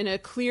of in a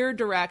clear,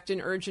 direct,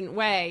 and urgent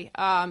way.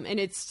 And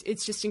it's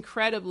just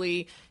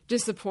incredibly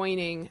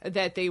disappointing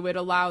that they would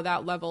allow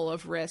that level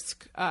of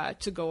risk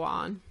to go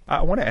on.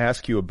 I want to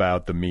ask you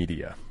about the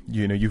media.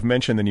 You've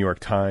mentioned the New York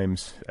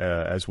Times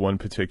as one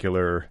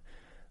particular,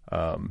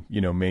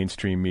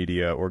 mainstream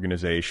media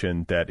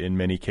organization that in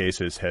many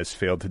cases has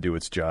failed to do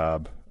its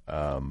job,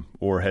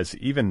 or has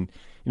even,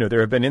 there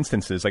have been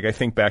instances, I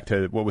think back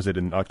to, what was it,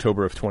 in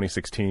October of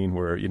 2016,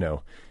 where,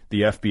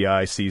 the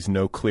FBI sees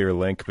no clear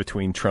link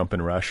between Trump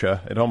and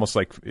Russia. It almost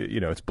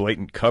it's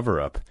blatant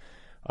cover-up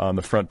on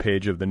the front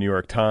page of the New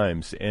York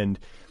Times. And,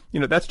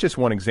 that's just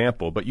one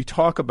example. But you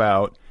talk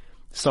about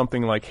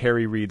something like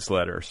Harry Reid's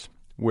letters,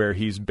 where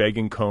he's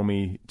begging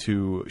Comey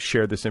to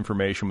share this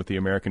information with the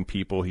American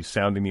people. He's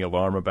sounding the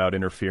alarm about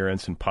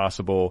interference and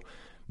possible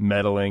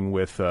meddling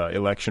with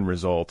election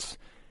results.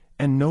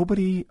 And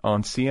nobody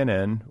on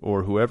CNN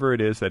or whoever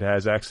it is that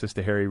has access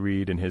to Harry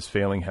Reid in his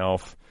failing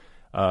health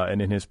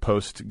and in his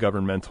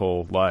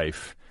post-governmental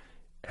life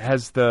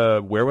has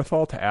the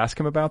wherewithal to ask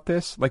him about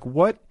this.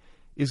 What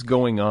is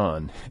going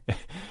on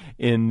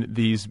in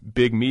these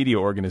big media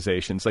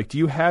organizations?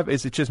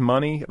 Is it just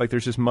money?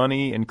 There's just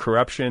money and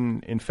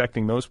corruption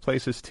infecting those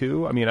places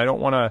too? I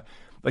don't want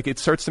to, it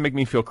starts to make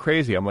me feel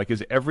crazy. I'm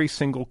is every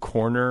single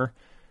corner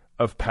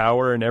of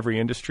power in every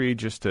industry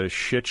just a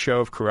shit show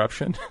of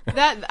corruption?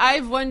 That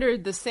I've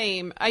wondered the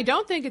same. I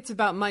don't think it's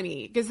about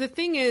money, because the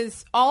thing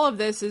is, all of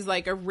this is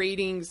a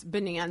ratings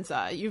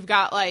bonanza. You've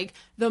got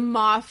the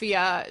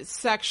mafia,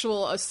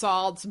 sexual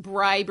assaults,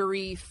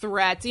 bribery,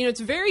 threats.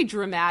 It's very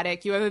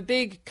dramatic. You have a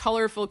big,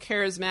 colorful,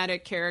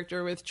 charismatic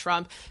character with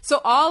Trump.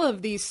 So all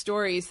of these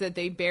stories that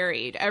they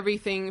buried,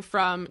 everything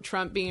from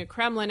Trump being a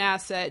Kremlin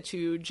asset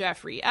to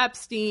Jeffrey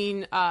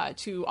Epstein,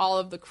 to all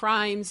of the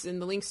crimes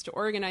and the links to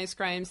organized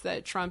crimes that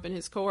Trump and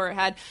his cohort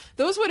had,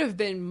 those would have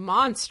been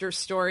monster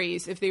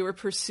stories if they were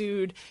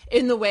pursued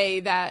in the way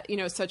that,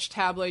 such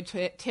tabloid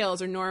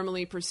tales are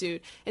normally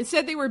pursued.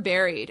 Instead, they were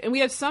buried. And we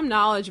have some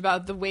knowledge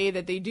about the way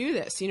that they do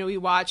this. We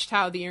watched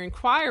how the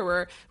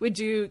Inquirer would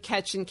do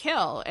Catch and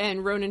Kill,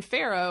 and Ronan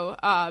Farrow,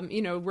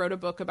 wrote a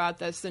book about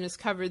this and has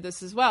covered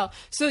this as well.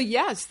 So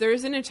yes,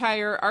 there's an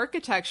entire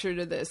architecture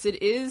to this.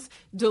 It is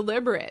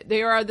deliberate.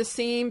 They are the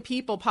same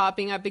people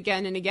popping up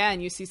again and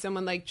again. You see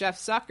someone like Jeff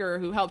Zucker,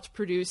 who helped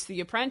produce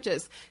The Apprentice,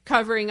 Apprentice,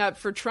 covering up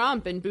for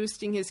Trump and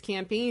boosting his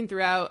campaign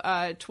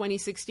throughout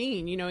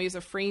 2016. You know, he has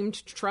a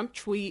framed Trump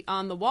tweet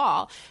on the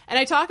wall. And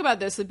I talk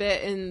about this a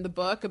bit in the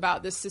book,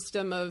 about this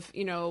system of,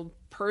 you know,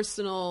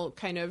 personal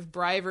kind of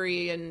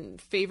bribery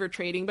and favor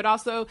trading, but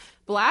also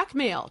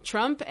blackmail.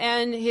 Trump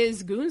and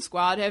his goon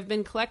squad have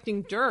been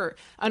collecting dirt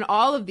on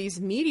all of these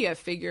media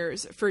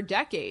figures for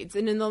decades.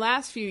 And in the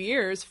last few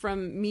years,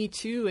 from Me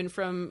Too and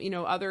from, you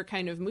know, other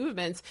kind of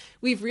movements,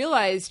 we've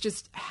realized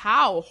just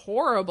how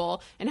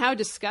horrible and how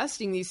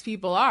disgusting these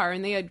people are.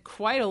 And they had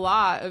quite a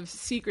lot of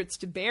secrets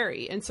to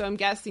bury. And so I'm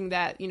guessing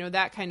that, you know,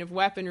 that kind of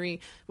weaponry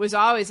was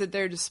always at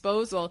their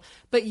disposal.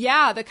 But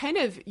yeah, the kind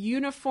of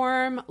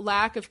uniform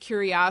lack of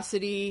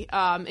curiosity.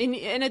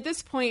 And at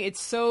this point,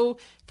 it's so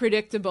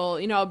predictable.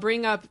 You know, I'll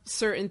bring up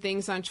certain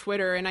things on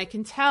Twitter and I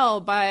can tell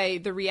by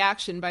the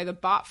reaction, by the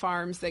bot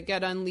farms that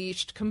get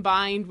unleashed,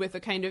 combined with a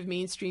kind of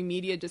mainstream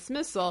media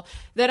dismissal,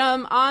 that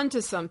I'm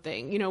onto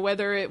something, you know,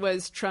 whether it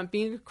was Trump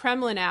being a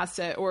Kremlin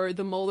asset or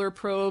the Mueller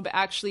probe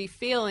actually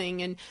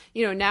failing. And,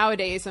 you know,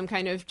 nowadays I'm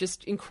kind of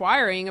just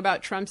inquiring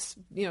about Trump's,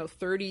 you know,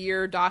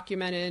 30-year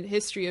documented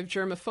history of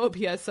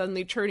germophobia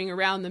suddenly turning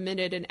around the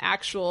minute an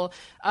actual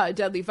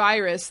deadly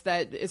virus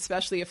that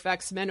especially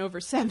affects men over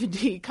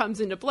 70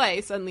 comes into play.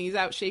 Suddenly he's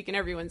out shaking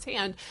everyone's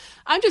hand.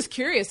 I'm just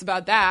curious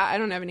about that. I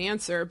don't have an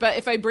answer. But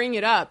if I bring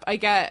it up, I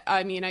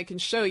can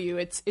show you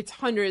it's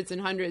hundreds and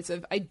hundreds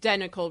of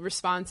identical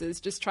responses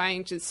just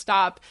trying to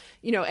stop,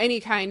 you know,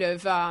 any kind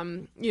of,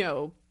 you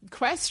know,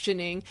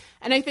 questioning.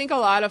 And I think a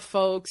lot of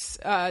folks,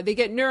 they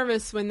get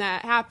nervous when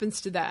that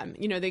happens to them.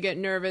 You know, they get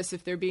nervous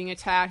if they're being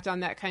attacked on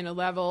that kind of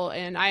level.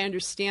 And I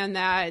understand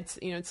that. It's,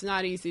 you know, it's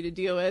not easy to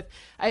deal with.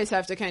 I just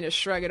have to kind of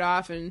shrug it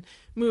off and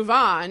move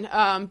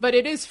on. But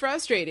it is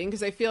frustrating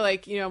because I feel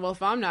like, you know, well,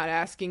 if I'm not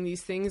asking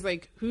these things,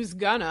 like, who's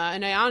gonna?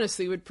 And I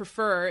honestly would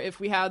prefer if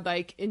we had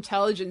like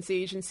intelligence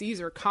agencies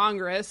or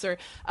Congress or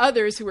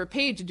others who were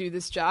paid to do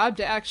this job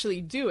to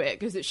actually do it,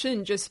 because it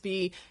shouldn't just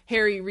be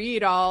Harry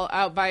Reid all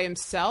out by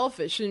himself.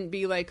 It shouldn't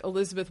be like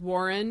Elizabeth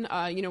Warren.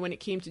 You know, when it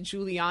came to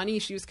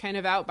Giuliani, she was kind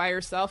of out by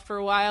herself for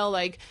a while.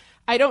 Like,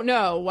 I don't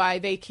know why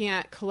they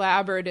can't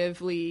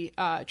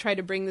collaboratively try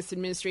to bring this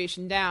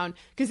administration down,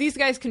 because these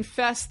guys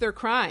confess their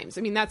crimes.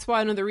 I mean, that's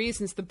one of the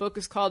reasons the book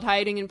is called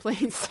Hiding in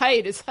Plain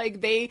Sight. It's like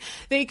they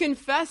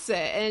confess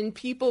it, and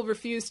people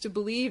refuse to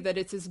believe that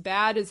it's as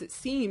bad as it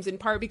seems, in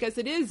part because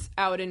it is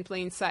out in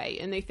plain sight.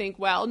 And they think,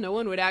 well, no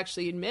one would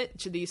actually admit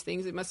to these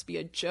things. It must be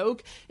a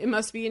joke. It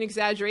must be an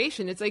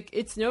exaggeration. It's like,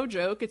 it's no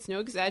joke. It's no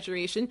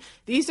exaggeration.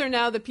 These are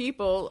now the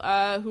people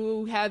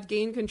who have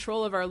gained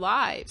control of our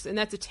lives. And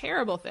that's a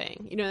terrible thing.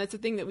 You know, that's a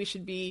thing that we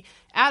should be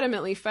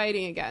adamantly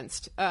fighting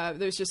against.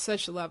 There's just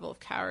such a level of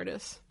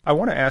cowardice. I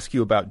want to ask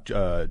you about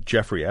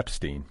Jeffrey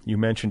Epstein. You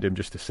mentioned him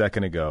just a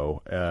second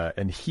ago,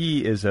 and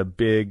he is a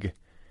big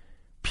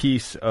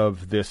piece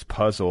of this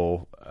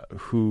puzzle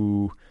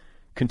who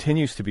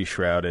continues to be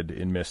shrouded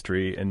in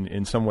mystery, and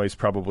in some ways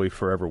probably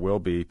forever will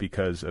be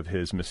because of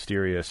his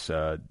mysterious,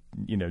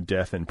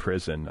 death in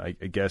prison. I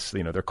guess,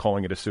 they're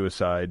calling it a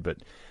suicide, but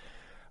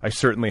I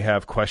certainly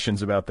have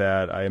questions about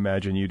that. I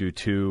imagine you do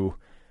too.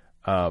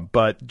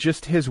 But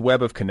just his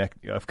web of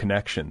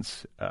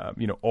connections,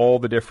 all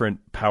the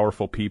different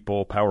powerful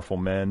people, powerful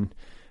men,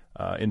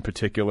 in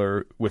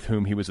particular, with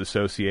whom he was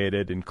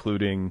associated,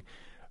 including,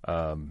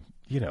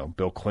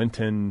 Bill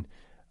Clinton.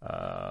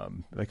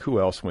 Like, who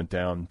else went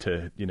down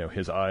to,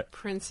 his eye?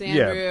 Prince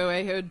Andrew,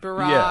 Ehud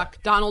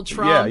Barak, Donald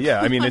Trump.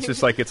 Yeah. I mean, it's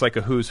just like, it's like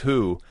a who's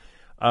who.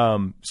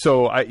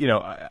 So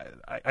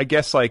I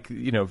guess,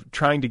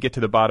 trying to get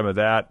to the bottom of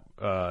that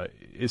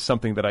is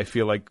something that I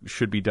feel like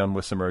should be done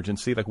with some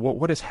urgency. Like,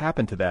 what has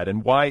happened to that,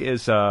 and why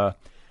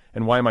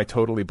am I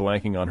totally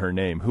blanking on her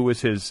name? Who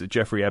is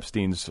Jeffrey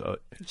Epstein's?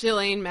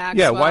 Ghislaine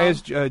Maxwell. Yeah, why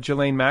is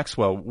Ghislaine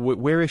Maxwell?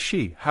 Where is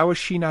she? How is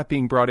she not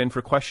being brought in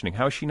for questioning?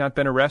 How has she not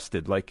been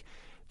arrested? Like,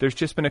 there's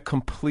just been a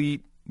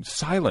complete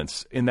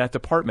silence in that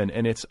department,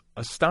 and it's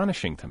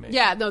astonishing to me.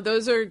 Yeah, no,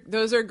 those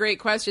are great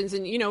questions.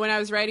 And, when I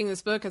was writing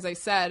this book, as I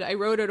said, I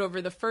wrote it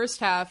over the first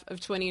half of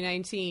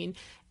 2019.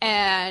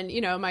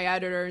 And, my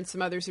editor and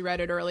some others who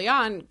read it early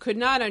on could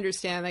not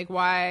understand, like,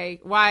 why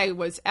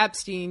was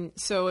Epstein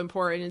so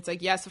important? It's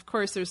like, yes, of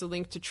course, there's a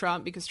link to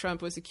Trump because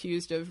Trump was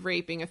accused of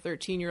raping a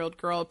 13-year-old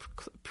girl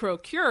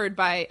procured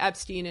by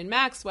Epstein and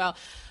Maxwell.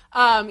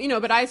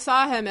 But I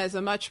saw him as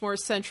a much more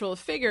central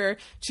figure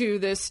to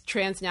this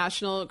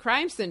transnational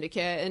crime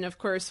syndicate. And of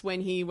course,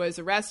 when he was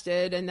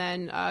arrested and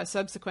then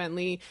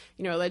subsequently,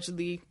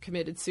 allegedly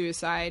committed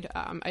suicide,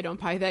 I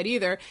don't buy that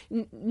either.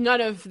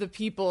 None of the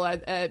people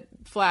at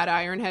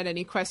Flatiron had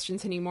any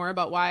questions anymore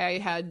about why I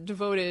had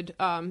devoted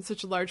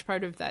such a large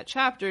part of that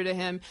chapter to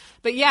him.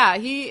 But yeah,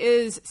 he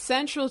is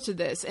central to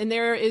this. And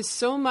there is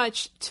so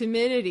much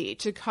timidity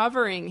to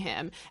covering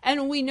him.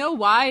 And we know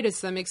why to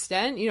some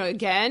extent.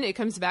 Again, it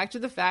comes back to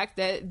the fact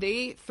that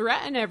they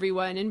threaten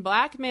everyone and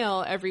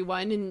blackmail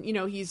everyone. And,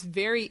 he's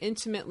very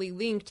intimately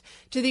linked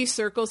to these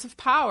circles of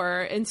power.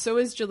 power, and so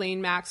is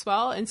Ghislaine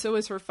Maxwell, and so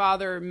is her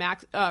father,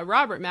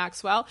 Robert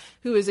Maxwell,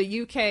 who is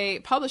a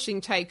UK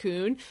publishing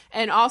tycoon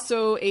and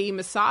also a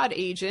Mossad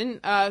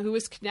agent who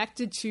was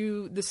connected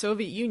to the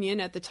Soviet Union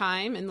at the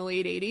time in the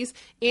late 80s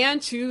and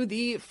to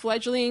the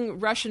fledgling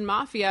Russian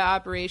mafia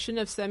operation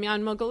of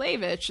Semyon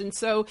Mogilevich. And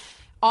so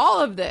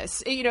all of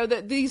this,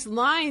 these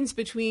lines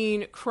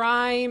between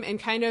crime and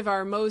kind of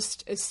our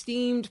most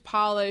esteemed,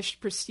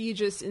 polished,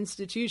 prestigious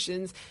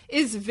institutions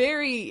is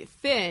very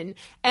thin.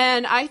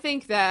 And I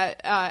think that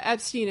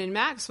Epstein and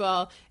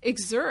Maxwell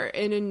exert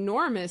an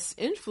enormous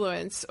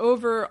influence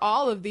over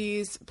all of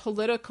these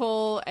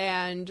political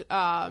and,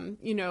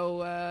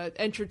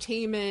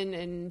 entertainment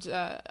and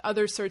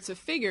other sorts of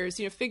figures,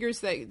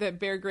 figures that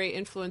bear great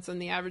influence on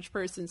the average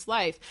person's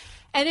life.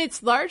 And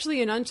it's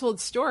largely an untold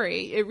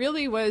story. It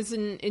really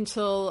wasn't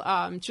until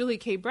Julie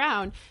K.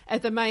 Brown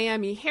at the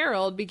Miami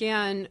Herald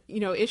began,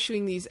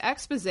 issuing these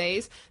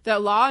exposés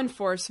that law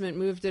enforcement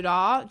moved it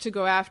all to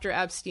go after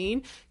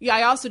Epstein. Yeah,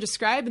 I also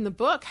describe in the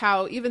book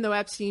how even though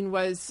Epstein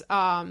was,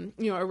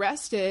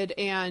 arrested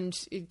and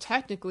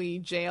technically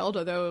jailed,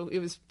 although it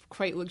was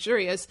quite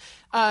luxurious,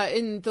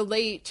 in the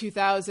late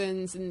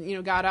 2000s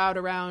and, got out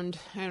around,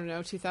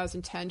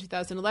 2010,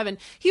 2011,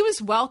 he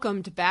was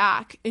welcomed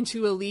back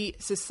into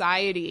elite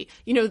society.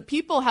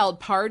 People held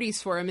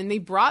parties for him and they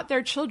brought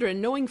their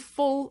children knowing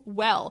full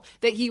well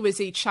that he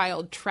was a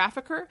child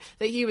trafficker,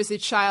 that he was a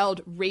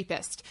child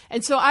rapist.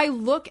 And so I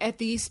look at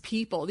these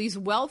people, these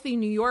wealthy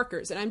New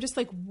Yorkers, and I'm just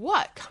like,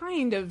 what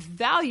kind of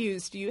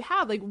values do you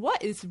have? Like,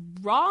 what is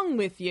wrong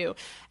with you?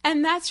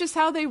 And that's just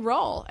how they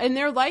roll. And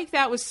they're like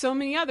that with so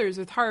many others.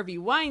 With Harvey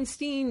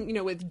Weinstein,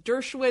 with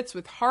Dershowitz,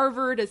 with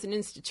Harvard as an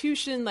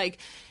institution. Like,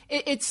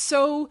 it's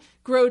so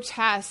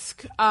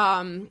grotesque.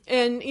 I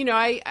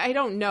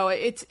don't know.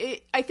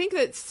 I think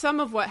that some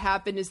of what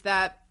happened is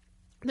that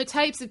the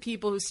types of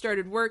people who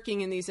started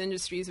working in these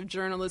industries of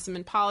journalism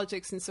and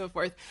politics and so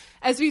forth,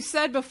 as we've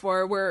said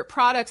before, were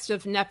products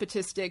of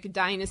nepotistic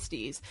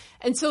dynasties.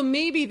 And so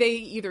maybe they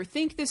either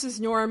think this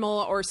is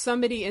normal or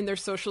somebody in their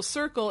social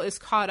circle is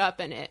caught up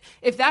in it.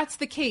 If that's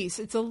the case,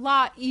 it's a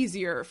lot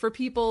easier for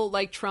people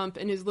like Trump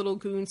and his little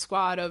goon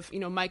squad of,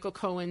 Michael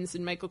Cohen's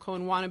and Michael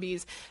Cohen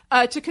wannabes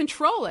to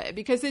control it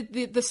because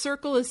the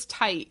circle is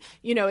tight.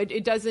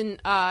 It doesn't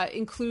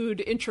include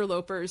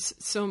interlopers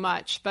so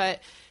much.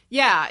 But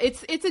yeah,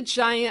 it's a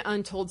giant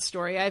untold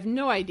story. I have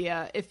no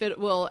idea if it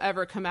will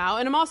ever come out.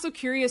 And I'm also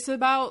curious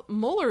about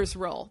Mueller's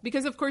role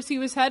because, of course, he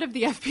was head of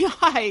the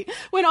FBI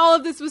when all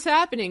of this was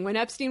happening, when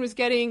Epstein was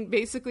getting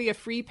basically a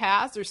free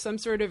pass or some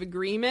sort of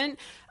agreement.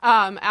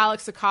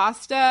 Alex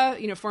Acosta,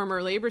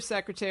 former labor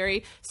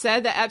secretary,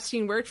 said that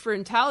Epstein worked for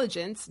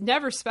intelligence,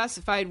 never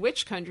specified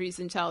which country's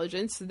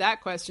intelligence. So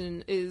that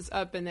question is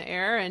up in the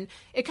air. And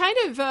it kind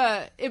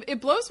of, it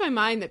blows my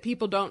mind that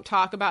people don't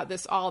talk about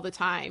this all the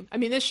time. I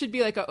mean, this should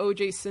be like a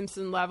O.J.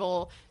 Simpson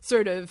level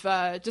sort of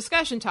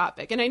discussion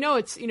topic. And I know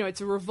it's, it's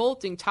a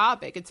revolting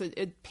topic. It's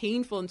a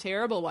painful and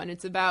terrible one.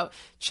 It's about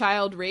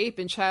child rape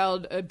and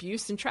child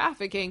abuse and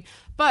trafficking.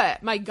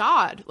 But my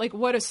God, like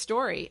what a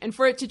story. And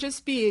for it to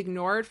just be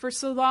ignored for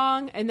so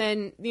long. And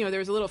then, there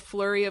was a little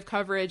flurry of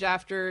coverage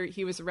after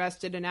he was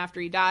arrested and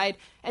after he died.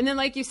 And then,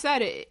 like you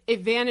said,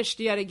 it vanished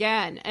yet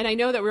again. And I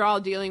know that we're all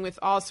dealing with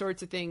all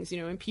sorts of things,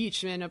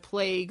 impeachment, a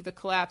plague, the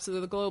collapse of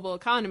the global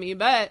economy.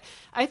 But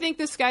I think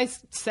this guy's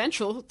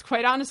central,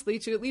 quite honestly,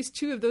 to at least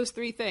two of those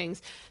three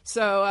things.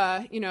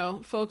 So,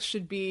 folks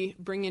should be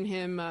bringing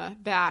him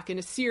back in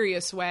a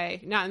serious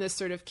way, not in this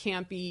sort of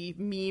campy,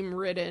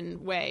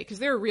 meme-ridden way, because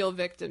there are real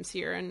victims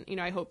here. And,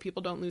 I hope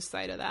people don't lose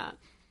sight of that.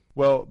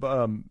 Well,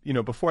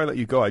 before I let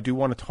you go, I do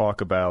want to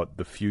talk about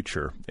the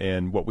future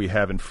and what we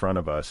have in front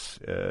of us,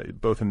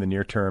 both in the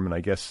near term and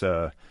I guess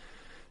to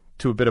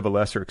a bit of a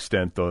lesser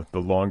extent, the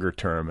longer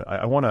term.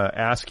 I want to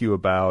ask you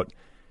about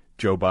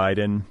Joe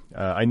Biden.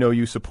 I know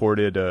you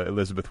supported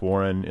Elizabeth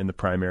Warren in the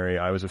primary.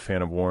 I was a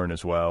fan of Warren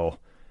as well.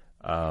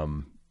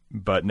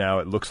 But now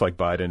it looks like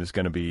Biden is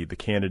going to be the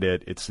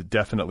candidate. It's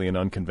definitely an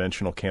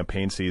unconventional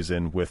campaign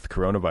season with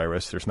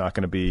coronavirus. There's not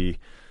going to be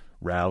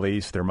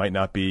rallies. There might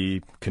not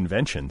be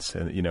conventions,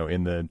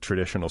 in the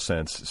traditional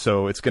sense.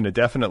 So it's going to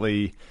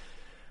definitely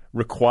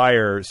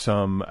require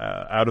some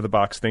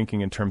out-of-the-box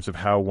thinking in terms of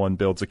how one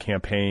builds a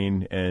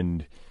campaign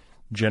and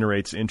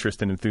generates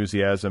interest and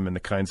enthusiasm and the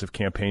kinds of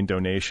campaign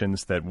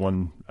donations that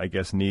one, I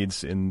guess,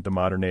 needs in the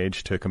modern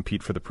age to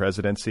compete for the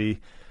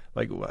presidency.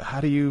 Like, how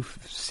do you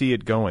see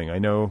it going? I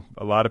know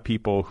a lot of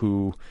people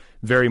who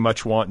very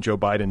much want Joe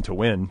Biden to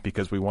win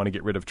because we want to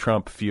get rid of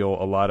Trump feel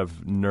a lot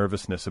of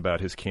nervousness about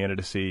his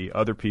candidacy.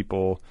 Other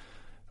people,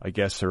 I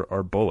guess,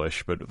 are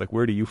bullish. But,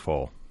 where do you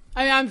fall?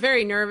 I'm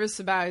very nervous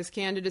about his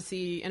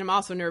candidacy, and I'm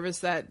also nervous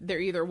that there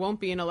either won't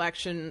be an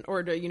election,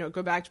 or to,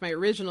 go back to my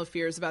original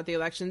fears about the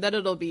election, that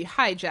it'll be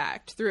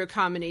hijacked through a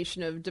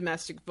combination of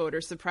domestic voter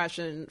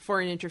suppression,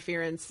 foreign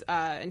interference,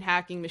 and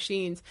hacking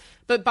machines.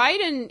 But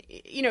Biden,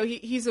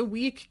 he's a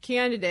weak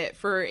candidate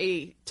for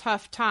a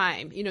tough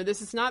time.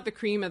 This is not the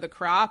cream of the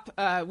crop.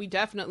 We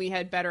definitely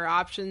had better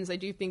options. I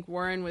do think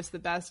Warren was the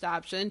best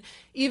option.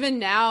 Even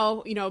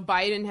now,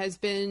 Biden has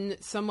been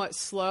somewhat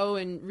slow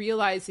in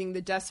realizing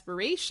the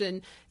desperation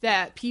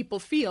that people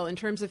feel in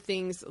terms of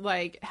things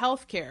like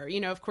healthcare.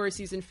 Of course,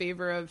 he's in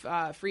favor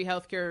of free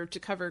healthcare to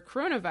cover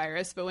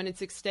coronavirus, but when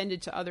it's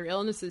extended to other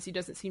illnesses, he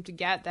doesn't seem to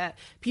get that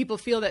people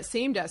feel that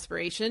same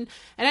desperation.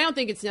 And I don't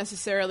think it's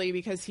necessarily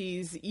because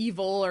he's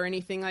evil or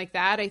anything like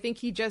that. I think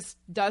he just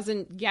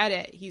doesn't get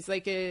it. He's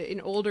like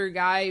an older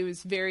guy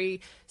who's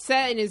very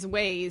set in his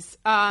ways.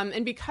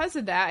 And because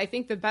of that, I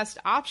think the best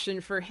option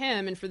for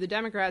him and for the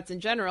Democrats in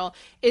general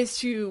is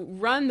to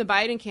run the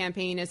Biden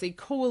campaign as a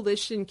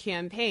coalition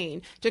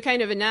campaign, to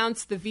kind of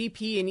announce the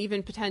VP and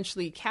even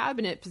potentially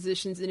cabinet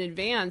positions in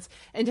advance,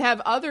 and to have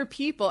other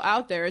people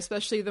out there,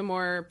 especially the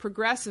more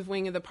progressive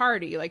wing of the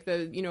party, like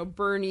the,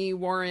 Bernie,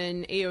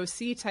 Warren,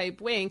 AOC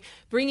type wing,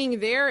 bringing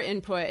their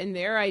input and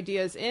their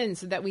ideas in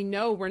so that we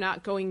know we're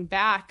not going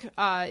back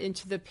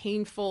into the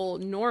painful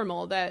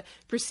normal that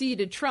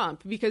preceded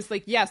Trump. Because,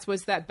 yes,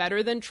 was that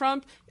better than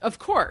Trump? Of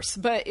course,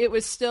 but it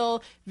was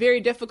still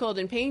very difficult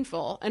and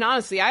painful. And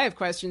honestly, I have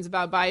questions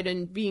about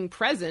Biden being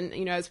present,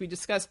 as we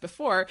discussed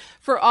before,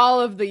 for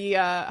all of the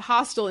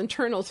hostile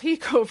internal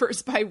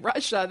takeovers by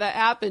Russia that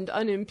happened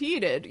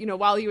unimpeded,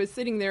 while he was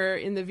sitting there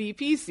in the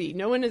VP seat.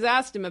 No one has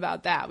asked him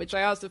about that, which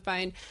I also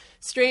find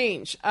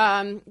strange.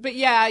 But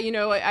yeah,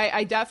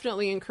 I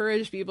definitely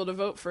encourage people to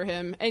vote for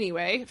him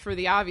anyway, for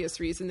the obvious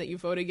reason that you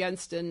vote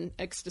against an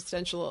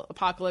existential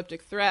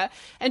apocalyptic threat,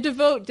 and to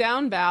vote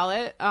down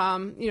ballot,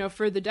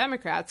 for the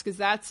Democrats, because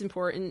that's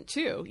important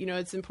too.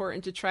 It's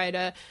important to try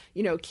to,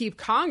 keep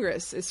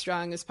Congress as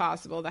strong as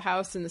possible, the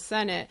House and the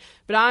Senate.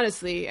 But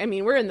honestly,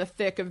 we're in the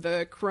thick of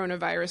the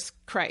coronavirus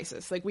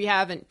crisis. We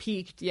haven't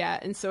peaked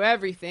yet. And so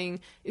everything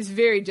is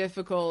very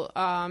difficult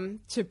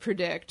to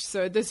predict.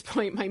 So at this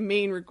point, my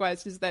main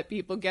request is that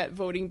people get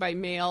voting by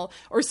mail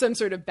or some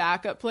sort of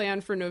backup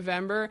plan for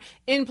November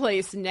in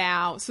place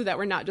now, so that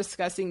we're not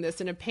discussing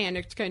this in a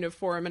panicked kind of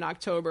forum in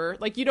October.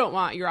 You don't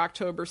want your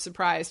October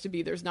surprise to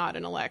be there's not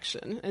an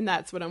election. And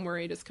that's what I'm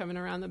worried is coming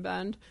around the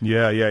bend.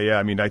 Yeah.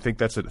 I think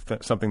that's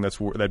something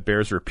that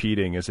bears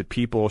repeating, is that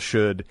people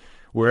should,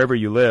 wherever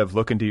you live,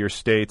 look into your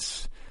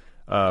state's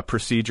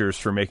procedures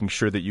for making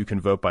sure that you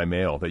can vote by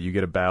mail, that you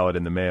get a ballot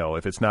in the mail.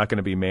 If it's not going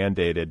to be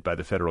mandated by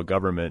the federal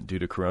government due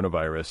to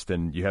coronavirus,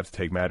 then you have to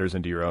take matters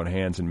into your own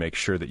hands and make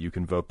sure that you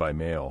can vote by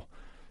mail.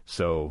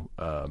 So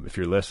if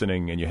you're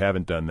listening and you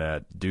haven't done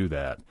that, do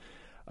that.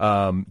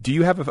 Do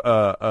you have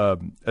a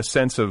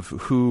sense of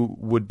who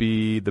would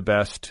be the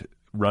best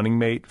running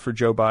mate for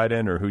Joe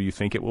Biden, or who you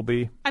think it will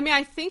be?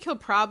 I think he'll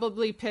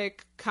probably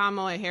pick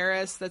Kamala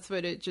Harris. That's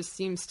what it just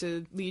seems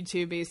to lead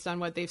to based on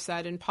what they've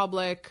said in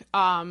public.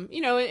 And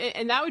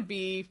that would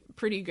be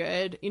pretty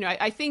good.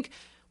 I think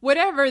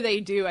whatever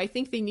they do, I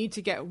think they need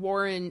to get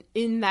Warren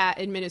in that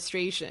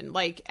administration,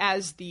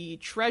 as the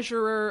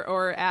treasurer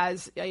or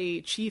as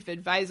a chief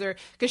advisor,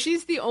 because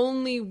she's the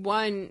only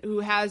one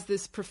who has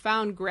this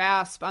profound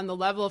grasp on the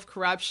level of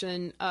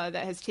corruption that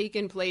has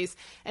taken place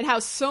and how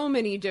so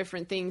many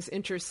different things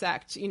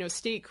intersect,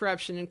 state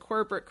corruption and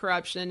corporate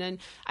corruption. And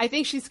I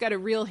think she's got a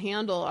real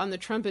handle on the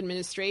Trump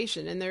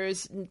administration, and there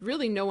is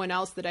really no one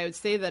else that I would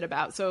say that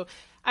about. So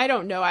I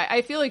don't know.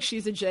 I feel like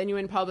she's a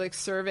genuine public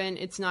servant.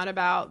 It's not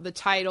about the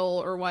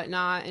title or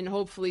whatnot, and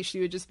hopefully she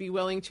would just be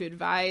willing to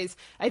advise.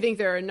 I think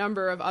there are a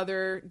number of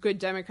other good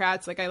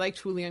Democrats, I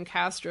liked Julian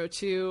Castro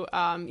too,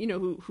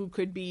 who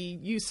could be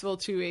useful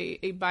to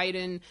a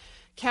Biden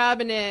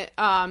cabinet.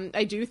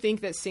 I do think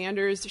that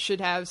Sanders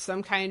should have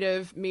some kind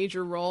of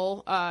major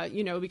role,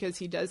 because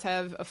he does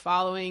have a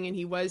following, and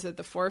he was at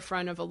the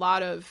forefront of a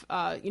lot of,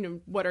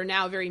 what are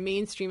now very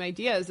mainstream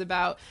ideas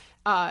about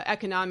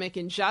economic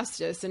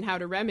injustice and how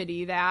to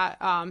remedy that.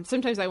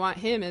 Sometimes I want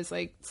him as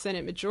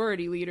Senate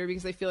Majority Leader,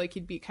 because I feel like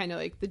he'd be kind of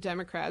like the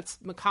Democrats'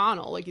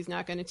 McConnell. He's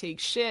not going to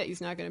take shit.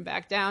 He's not going to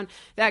back down.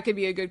 That could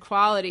be a good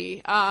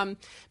quality. But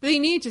they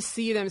need to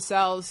see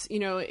themselves,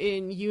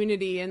 in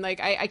unity. And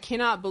I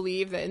cannot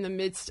believe that in the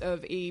midst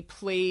of a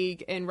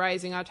plague and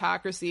rising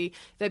autocracy,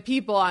 that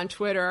people on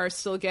Twitter are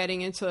still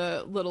getting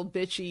into little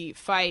bitchy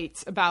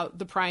fights about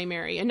the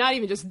primary, and not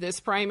even just this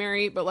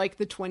primary, but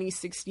the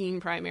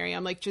 2016 primary.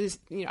 I'm just,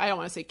 I don't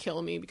want to say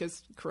kill me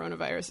because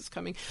coronavirus is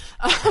coming,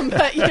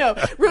 but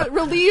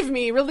relieve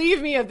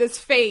me of this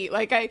fate.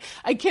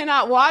 I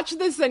cannot watch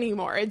this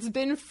anymore. It's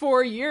been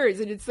 4 years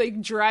and it's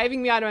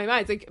driving me out of my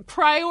mind. It's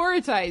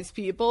prioritize,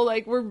 people.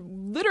 We're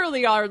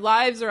literally, our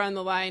lives are on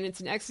the line. It's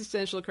an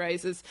existential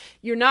crisis.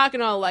 You're not going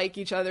to all like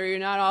each other. You're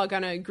not all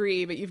going to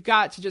agree, but you've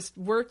got to just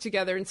work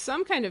together in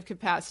some kind of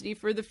capacity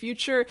for the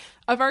future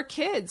of our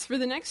kids, for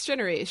the next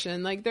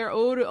generation. They're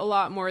owed a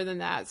lot more than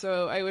that.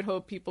 So I would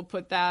hope people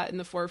put that in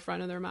the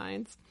forefront of their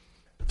minds.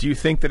 Do you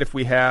think that if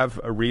we have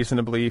a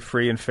reasonably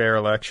free and fair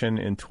election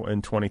in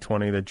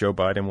 2020 that Joe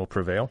Biden will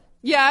prevail?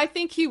 Yeah, I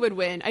think he would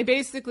win. I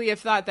basically have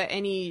thought that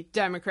any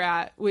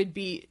Democrat would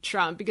beat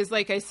Trump because,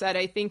 like I said,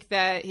 I think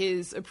that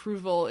his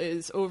approval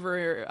is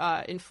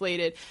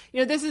inflated.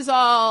 This is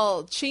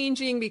all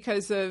changing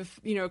because of,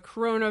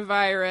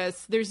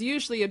 coronavirus. There's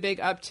usually a big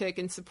uptick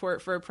in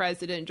support for a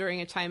president during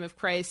a time of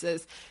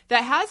crisis.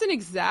 That hasn't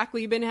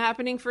exactly been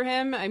happening for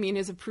him. I mean,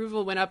 his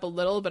approval went up a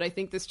little, but I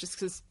think that's just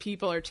because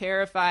people are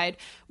terrified.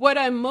 What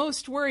I'm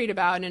most worried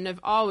about, and have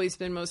always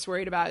been most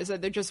worried about, is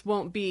that there just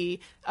won't be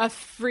a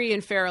free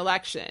and fair election.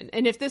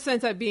 And if this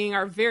ends up being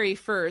our very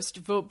first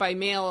vote by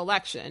mail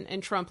election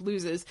and Trump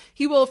loses,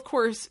 he will, of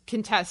course,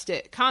 contest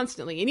it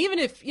constantly. And even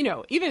if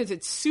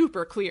it's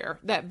super clear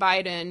that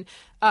Biden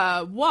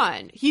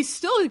won, he's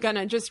still going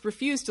to just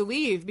refuse to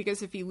leave,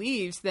 because if he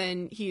leaves,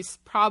 then he's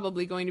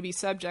probably going to be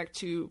subject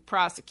to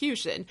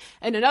prosecution.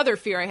 And another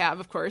fear I have,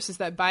 of course, is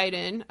that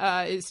Biden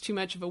is too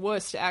much of a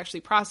wuss to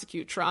actually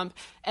prosecute Trump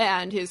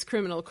and his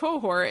criminal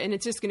cohort. And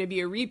it's just going to be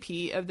a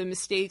repeat of the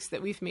mistakes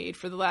that we've made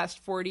for the last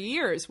 40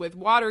 years with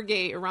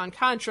Watergate,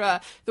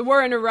 Iran-Contra, the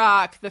war in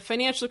Iraq, the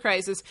financial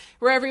crisis,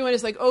 where everyone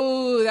is like,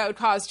 oh, that would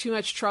cause too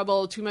much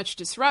trouble, too much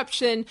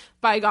disruption,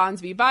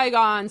 bygones be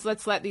bygones,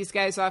 let's let these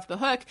guys off the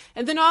hook.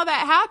 And then all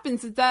that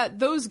happens is that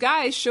those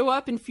guys show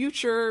up in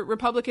future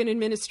Republican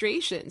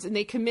administrations and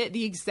they commit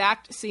the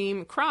exact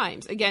same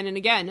crimes again and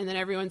again. And then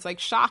everyone's like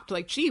shocked,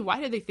 like, gee,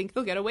 why do they think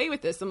they'll get away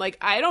with this? I'm like,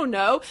 I don't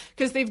know,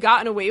 because they've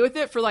gotten away with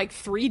it for like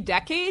 3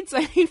 decades.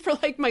 I mean, for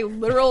like my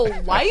literal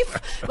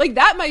life, like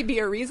that might be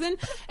a reason.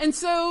 And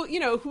so,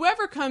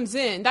 whoever comes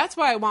in, that's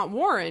why I want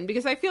Warren,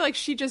 because I feel like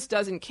she just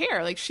doesn't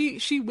care. Like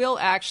she will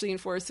actually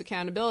enforce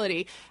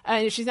accountability,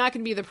 and if she's not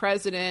going to be the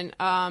president,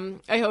 I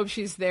hope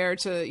she's there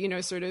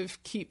to, sort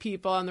of keep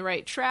people on the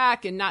right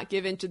track and not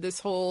give into this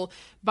whole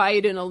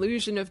Biden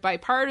illusion of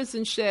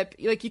bipartisanship.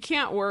 Like, you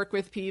can't work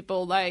with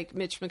people like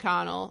Mitch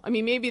McConnell. I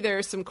mean, maybe there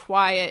are some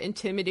quiet,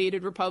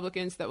 intimidated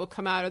Republicans that will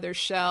come out of their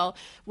shell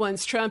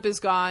once Trump is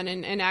gone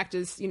and act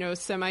as,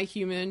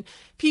 semi-human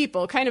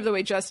people, kind of the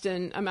way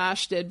Justin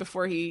Amash did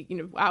before he,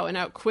 out and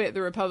out quit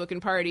the Republican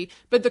Party.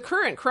 But the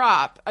current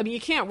crop, I mean, you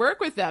can't work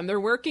with them. They're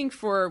working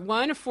for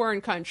a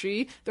foreign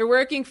country. They're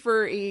working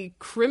for a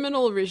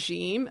criminal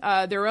regime.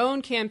 Their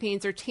own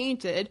campaigns are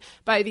tainted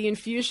by the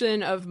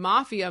infusion of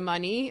mafia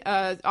money,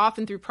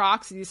 often through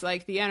proxies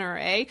like the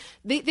NRA.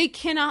 They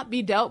cannot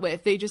be dealt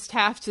with. They just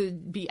have to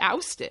be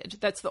ousted.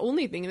 That's the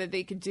only thing that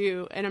they could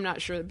do. And I'm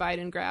not sure that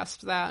Biden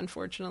grasps that,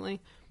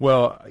 unfortunately.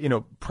 Well,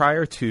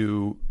 prior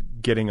to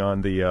getting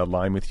on the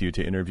line with you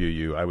to interview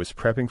you, I was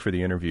prepping for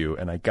the interview,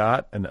 and I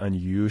got an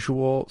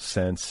unusual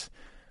sense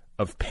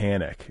of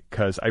panic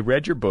because I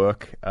read your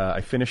book.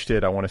 I finished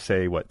it, I want to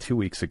say, 2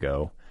 weeks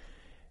ago,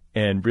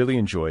 and really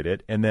enjoyed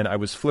it. And then I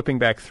was flipping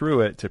back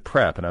through it to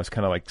prep, and I was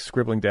kind of like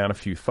scribbling down a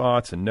few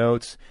thoughts and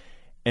notes.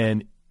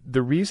 And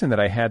the reason that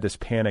I had this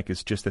panic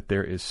is just that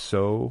there is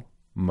so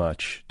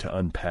much to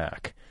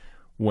unpack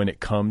when it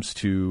comes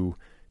to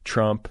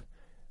Trump,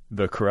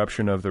 the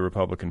corruption of the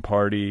Republican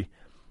Party,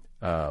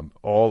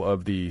 all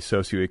of the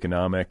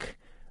socioeconomic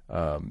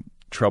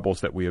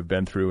troubles that we have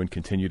been through and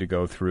continue to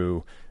go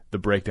through, the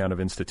breakdown of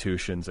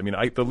institutions. I mean,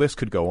 the list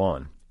could go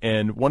on.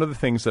 And one of the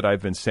things that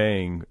I've been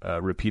saying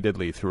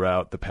repeatedly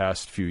throughout the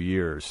past few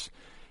years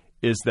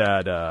is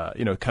that,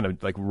 kind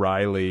of like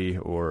Riley,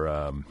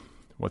 or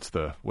what's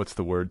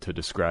the word to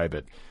describe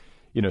it?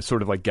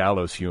 Sort of like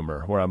gallows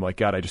humor, where I'm like,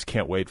 God, I just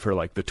can't wait for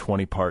like the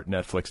 20-part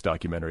Netflix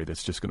documentary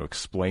that's just going to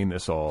explain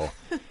this all.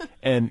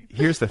 And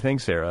here's the thing,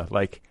 Sarah,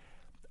 like,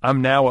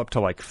 I'm now up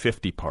to like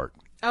 50-part.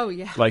 Oh,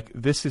 yeah. Like,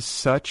 this is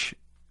such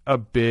a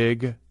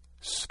big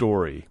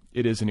story.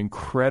 It is an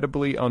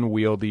incredibly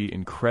unwieldy,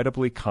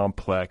 incredibly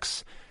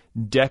complex,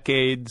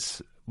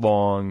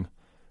 decades-long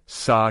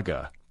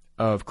saga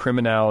of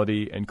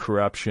criminality and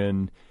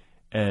corruption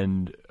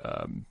and,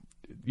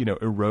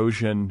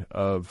 erosion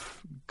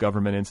of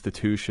government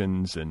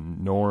institutions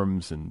and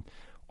norms and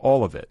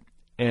all of it.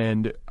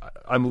 And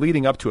I'm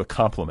leading up to a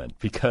compliment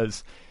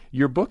because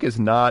your book is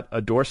not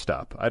a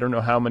doorstop. I don't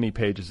know how many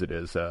pages it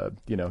is.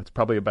 It's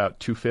probably about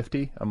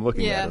 250. I'm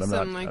looking at it. Yeah,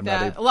 something like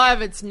that. A lot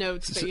of it's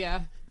notes, but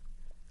yeah.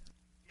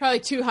 Probably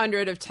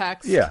 200 of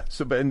text. Yeah,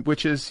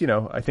 which is,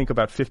 I think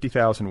about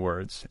 50,000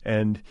 words.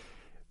 And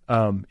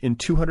in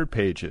 200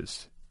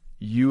 pages,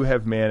 you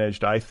have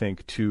managed, I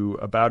think, to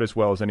about as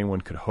well as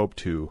anyone could hope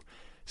to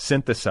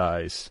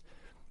synthesize,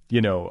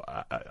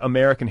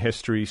 American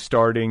history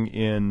starting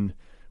in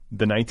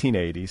the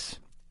 1980s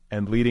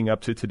and leading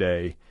up to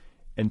today,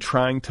 and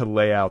trying to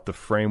lay out the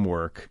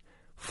framework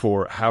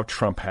for how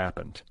Trump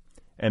happened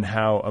and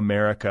how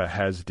America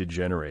has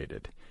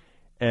degenerated.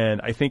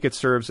 And I think it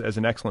serves as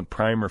an excellent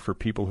primer for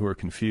people who are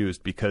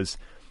confused because,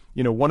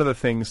 one of the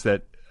things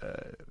that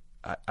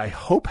I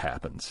hope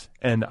happens,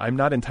 and I'm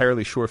not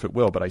entirely sure if it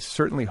will, but I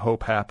certainly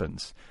hope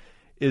happens,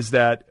 is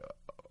that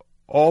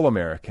all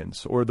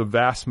Americans, or the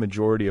vast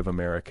majority of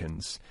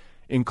Americans,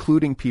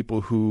 including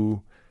people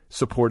who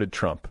supported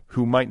Trump,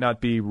 who might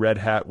not be red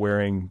hat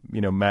wearing,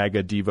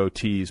 MAGA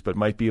devotees, but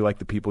might be like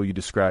the people you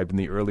described in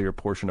the earlier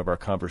portion of our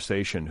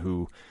conversation,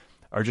 who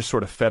are just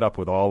sort of fed up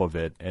with all of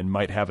it and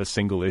might have a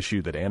single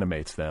issue that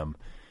animates them.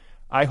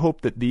 I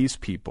hope that these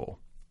people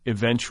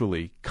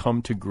eventually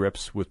come to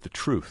grips with the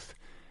truth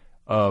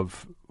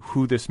of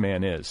who this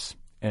man is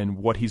and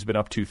what he's been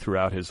up to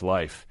throughout his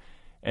life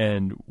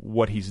and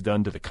what he's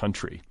done to the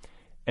country.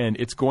 And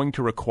it's going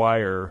to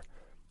require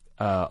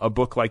a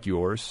book like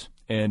yours,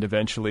 and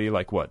eventually,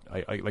 like what?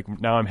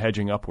 Now I'm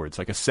hedging upwards,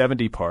 like a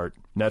 70-part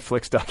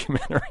Netflix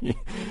documentary,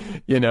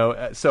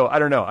 So I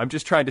don't know. I'm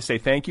just trying to say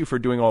thank you for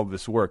doing all of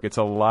this work. It's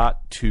a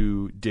lot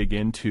to dig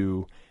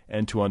into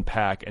and to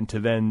unpack, and to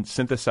then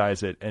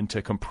synthesize it and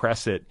to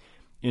compress it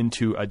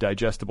into a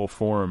digestible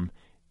form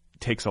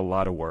takes a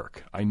lot of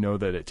work. I know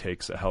that it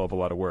takes a hell of a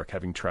lot of work,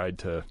 having tried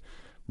to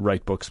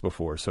write books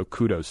before. So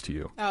kudos to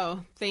you.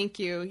 Oh, thank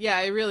you. Yeah,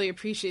 I really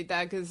appreciate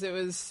that, because it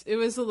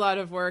was a lot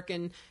of work,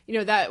 and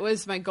that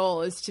was my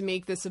goal, is to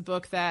make this a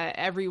book that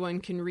everyone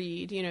can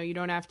read. You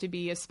don't have to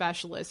be a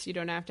specialist, you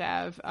don't have to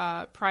have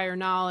prior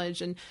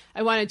knowledge, and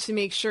I wanted to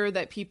make sure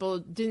that people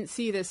didn't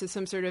see this as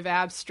some sort of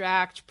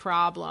abstract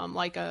problem,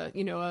 like a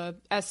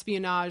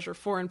espionage or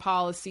foreign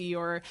policy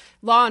or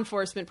law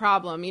enforcement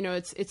problem.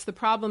 It's the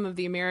problem of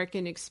the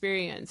American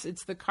experience.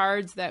 It's the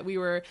cards that we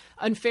were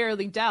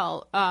unfairly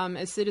dealt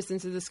as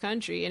citizens of this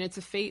country, and it's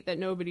a fate that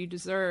nobody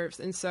deserves.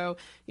 And so,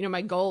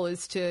 my goal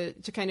is to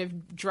kind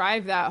of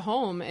drive that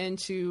home, and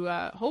to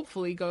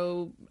hopefully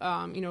go,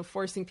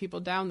 forcing people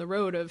down the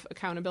road of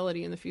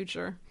accountability in the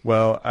future.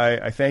 Well,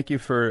 I thank you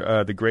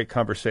for the great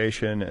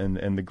conversation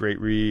and the great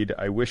read.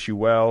 I wish you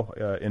well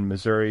in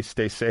Missouri.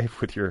 Stay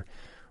safe with your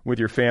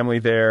family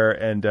there,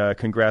 and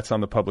congrats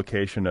on the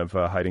publication of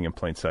Hiding in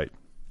Plain Sight.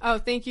 Oh,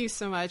 thank you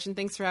so much, and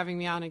thanks for having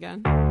me on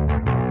again.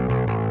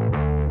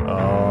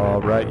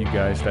 All right, you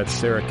guys, that's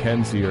Sarah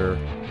Kendzior.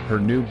 Her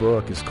new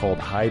book is called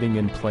Hiding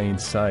in Plain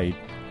Sight: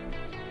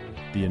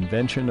 The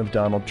Invention of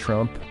Donald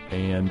Trump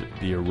and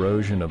the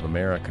Erosion of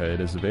America. It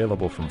is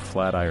available from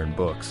Flatiron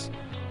Books.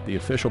 The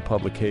official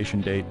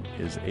publication date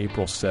is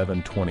April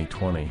 7,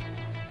 2020.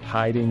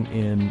 Hiding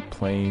in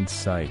Plain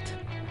Sight.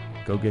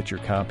 Go get your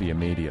copy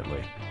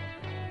immediately.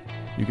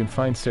 You can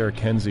find Sarah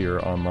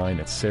Kendzior online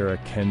at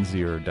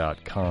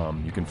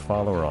sarahkendzior.com. You can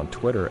follow her on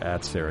Twitter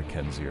at Sarah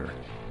Kendzior.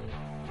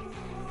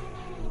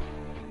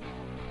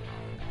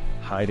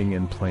 Hiding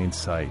in Plain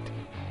Sight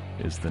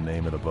is the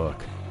name of the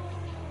book.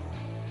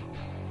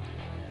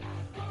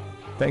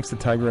 Thanks to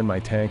Tiger in My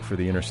Tank for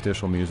the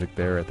interstitial music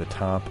there at the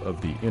top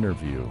of the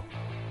interview.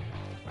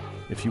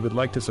 If you would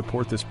like to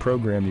support this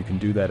program, you can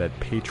do that at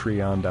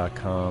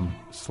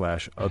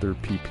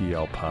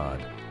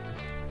patreon.com/otherpplpod.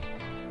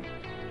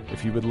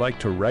 If you would like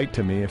to write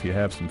to me, if you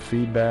have some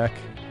feedback,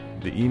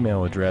 the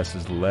email address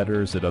is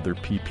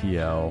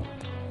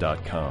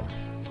letters@otherppl.com.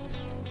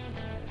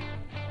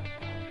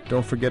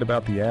 Don't forget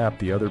about the app,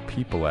 the Other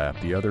People app,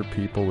 the Other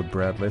People with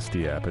Brad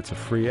Listy app. It's a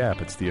free app.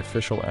 It's the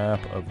official app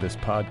of this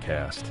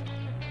podcast.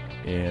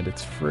 And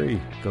it's free.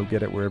 Go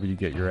get it wherever you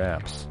get your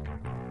apps.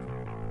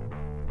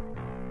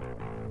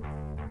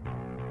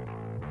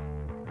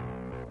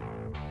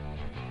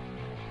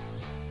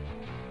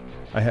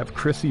 I have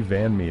Chrissy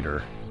Van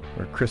Meter.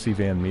 Or Chrissy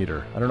Van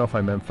Meter. I don't know if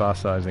I'm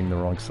emphasizing the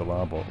wrong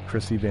syllable.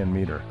 Chrissy Van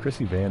Meter.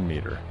 Chrissy Van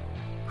Meter.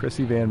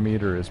 Chrissy Van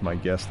Meter is my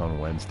guest on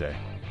Wednesday.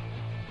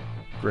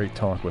 Great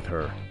talk with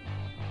her.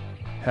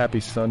 Happy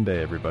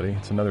Sunday, everybody.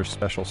 It's another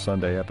special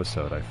Sunday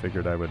episode. I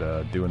figured I would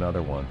do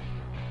another one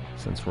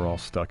since we're all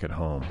stuck at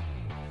home.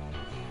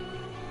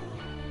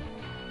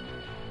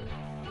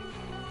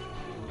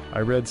 I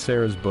read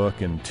Sarah's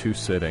book in 2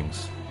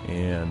 sittings,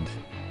 and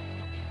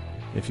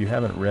if you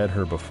haven't read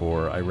her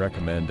before, I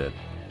recommend it.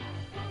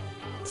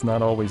 It's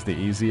not always the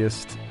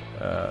easiest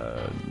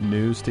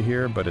news to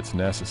hear, but it's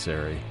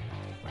necessary.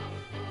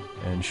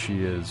 And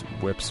she is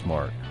whip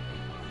smart.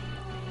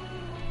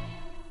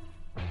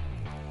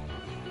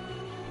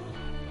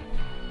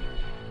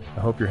 I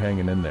hope you're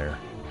hanging in there.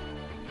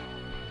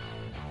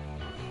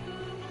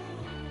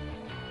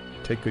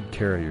 Take good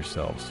care of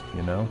yourselves,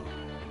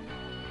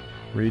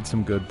 Read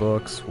some good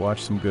books,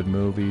 watch some good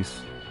movies,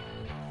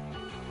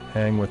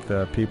 hang with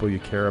people you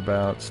care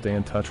about, stay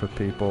in touch with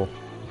people.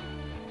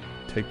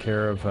 Take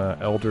care of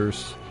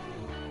elders.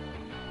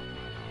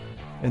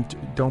 And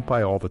don't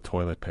buy all the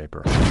toilet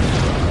paper.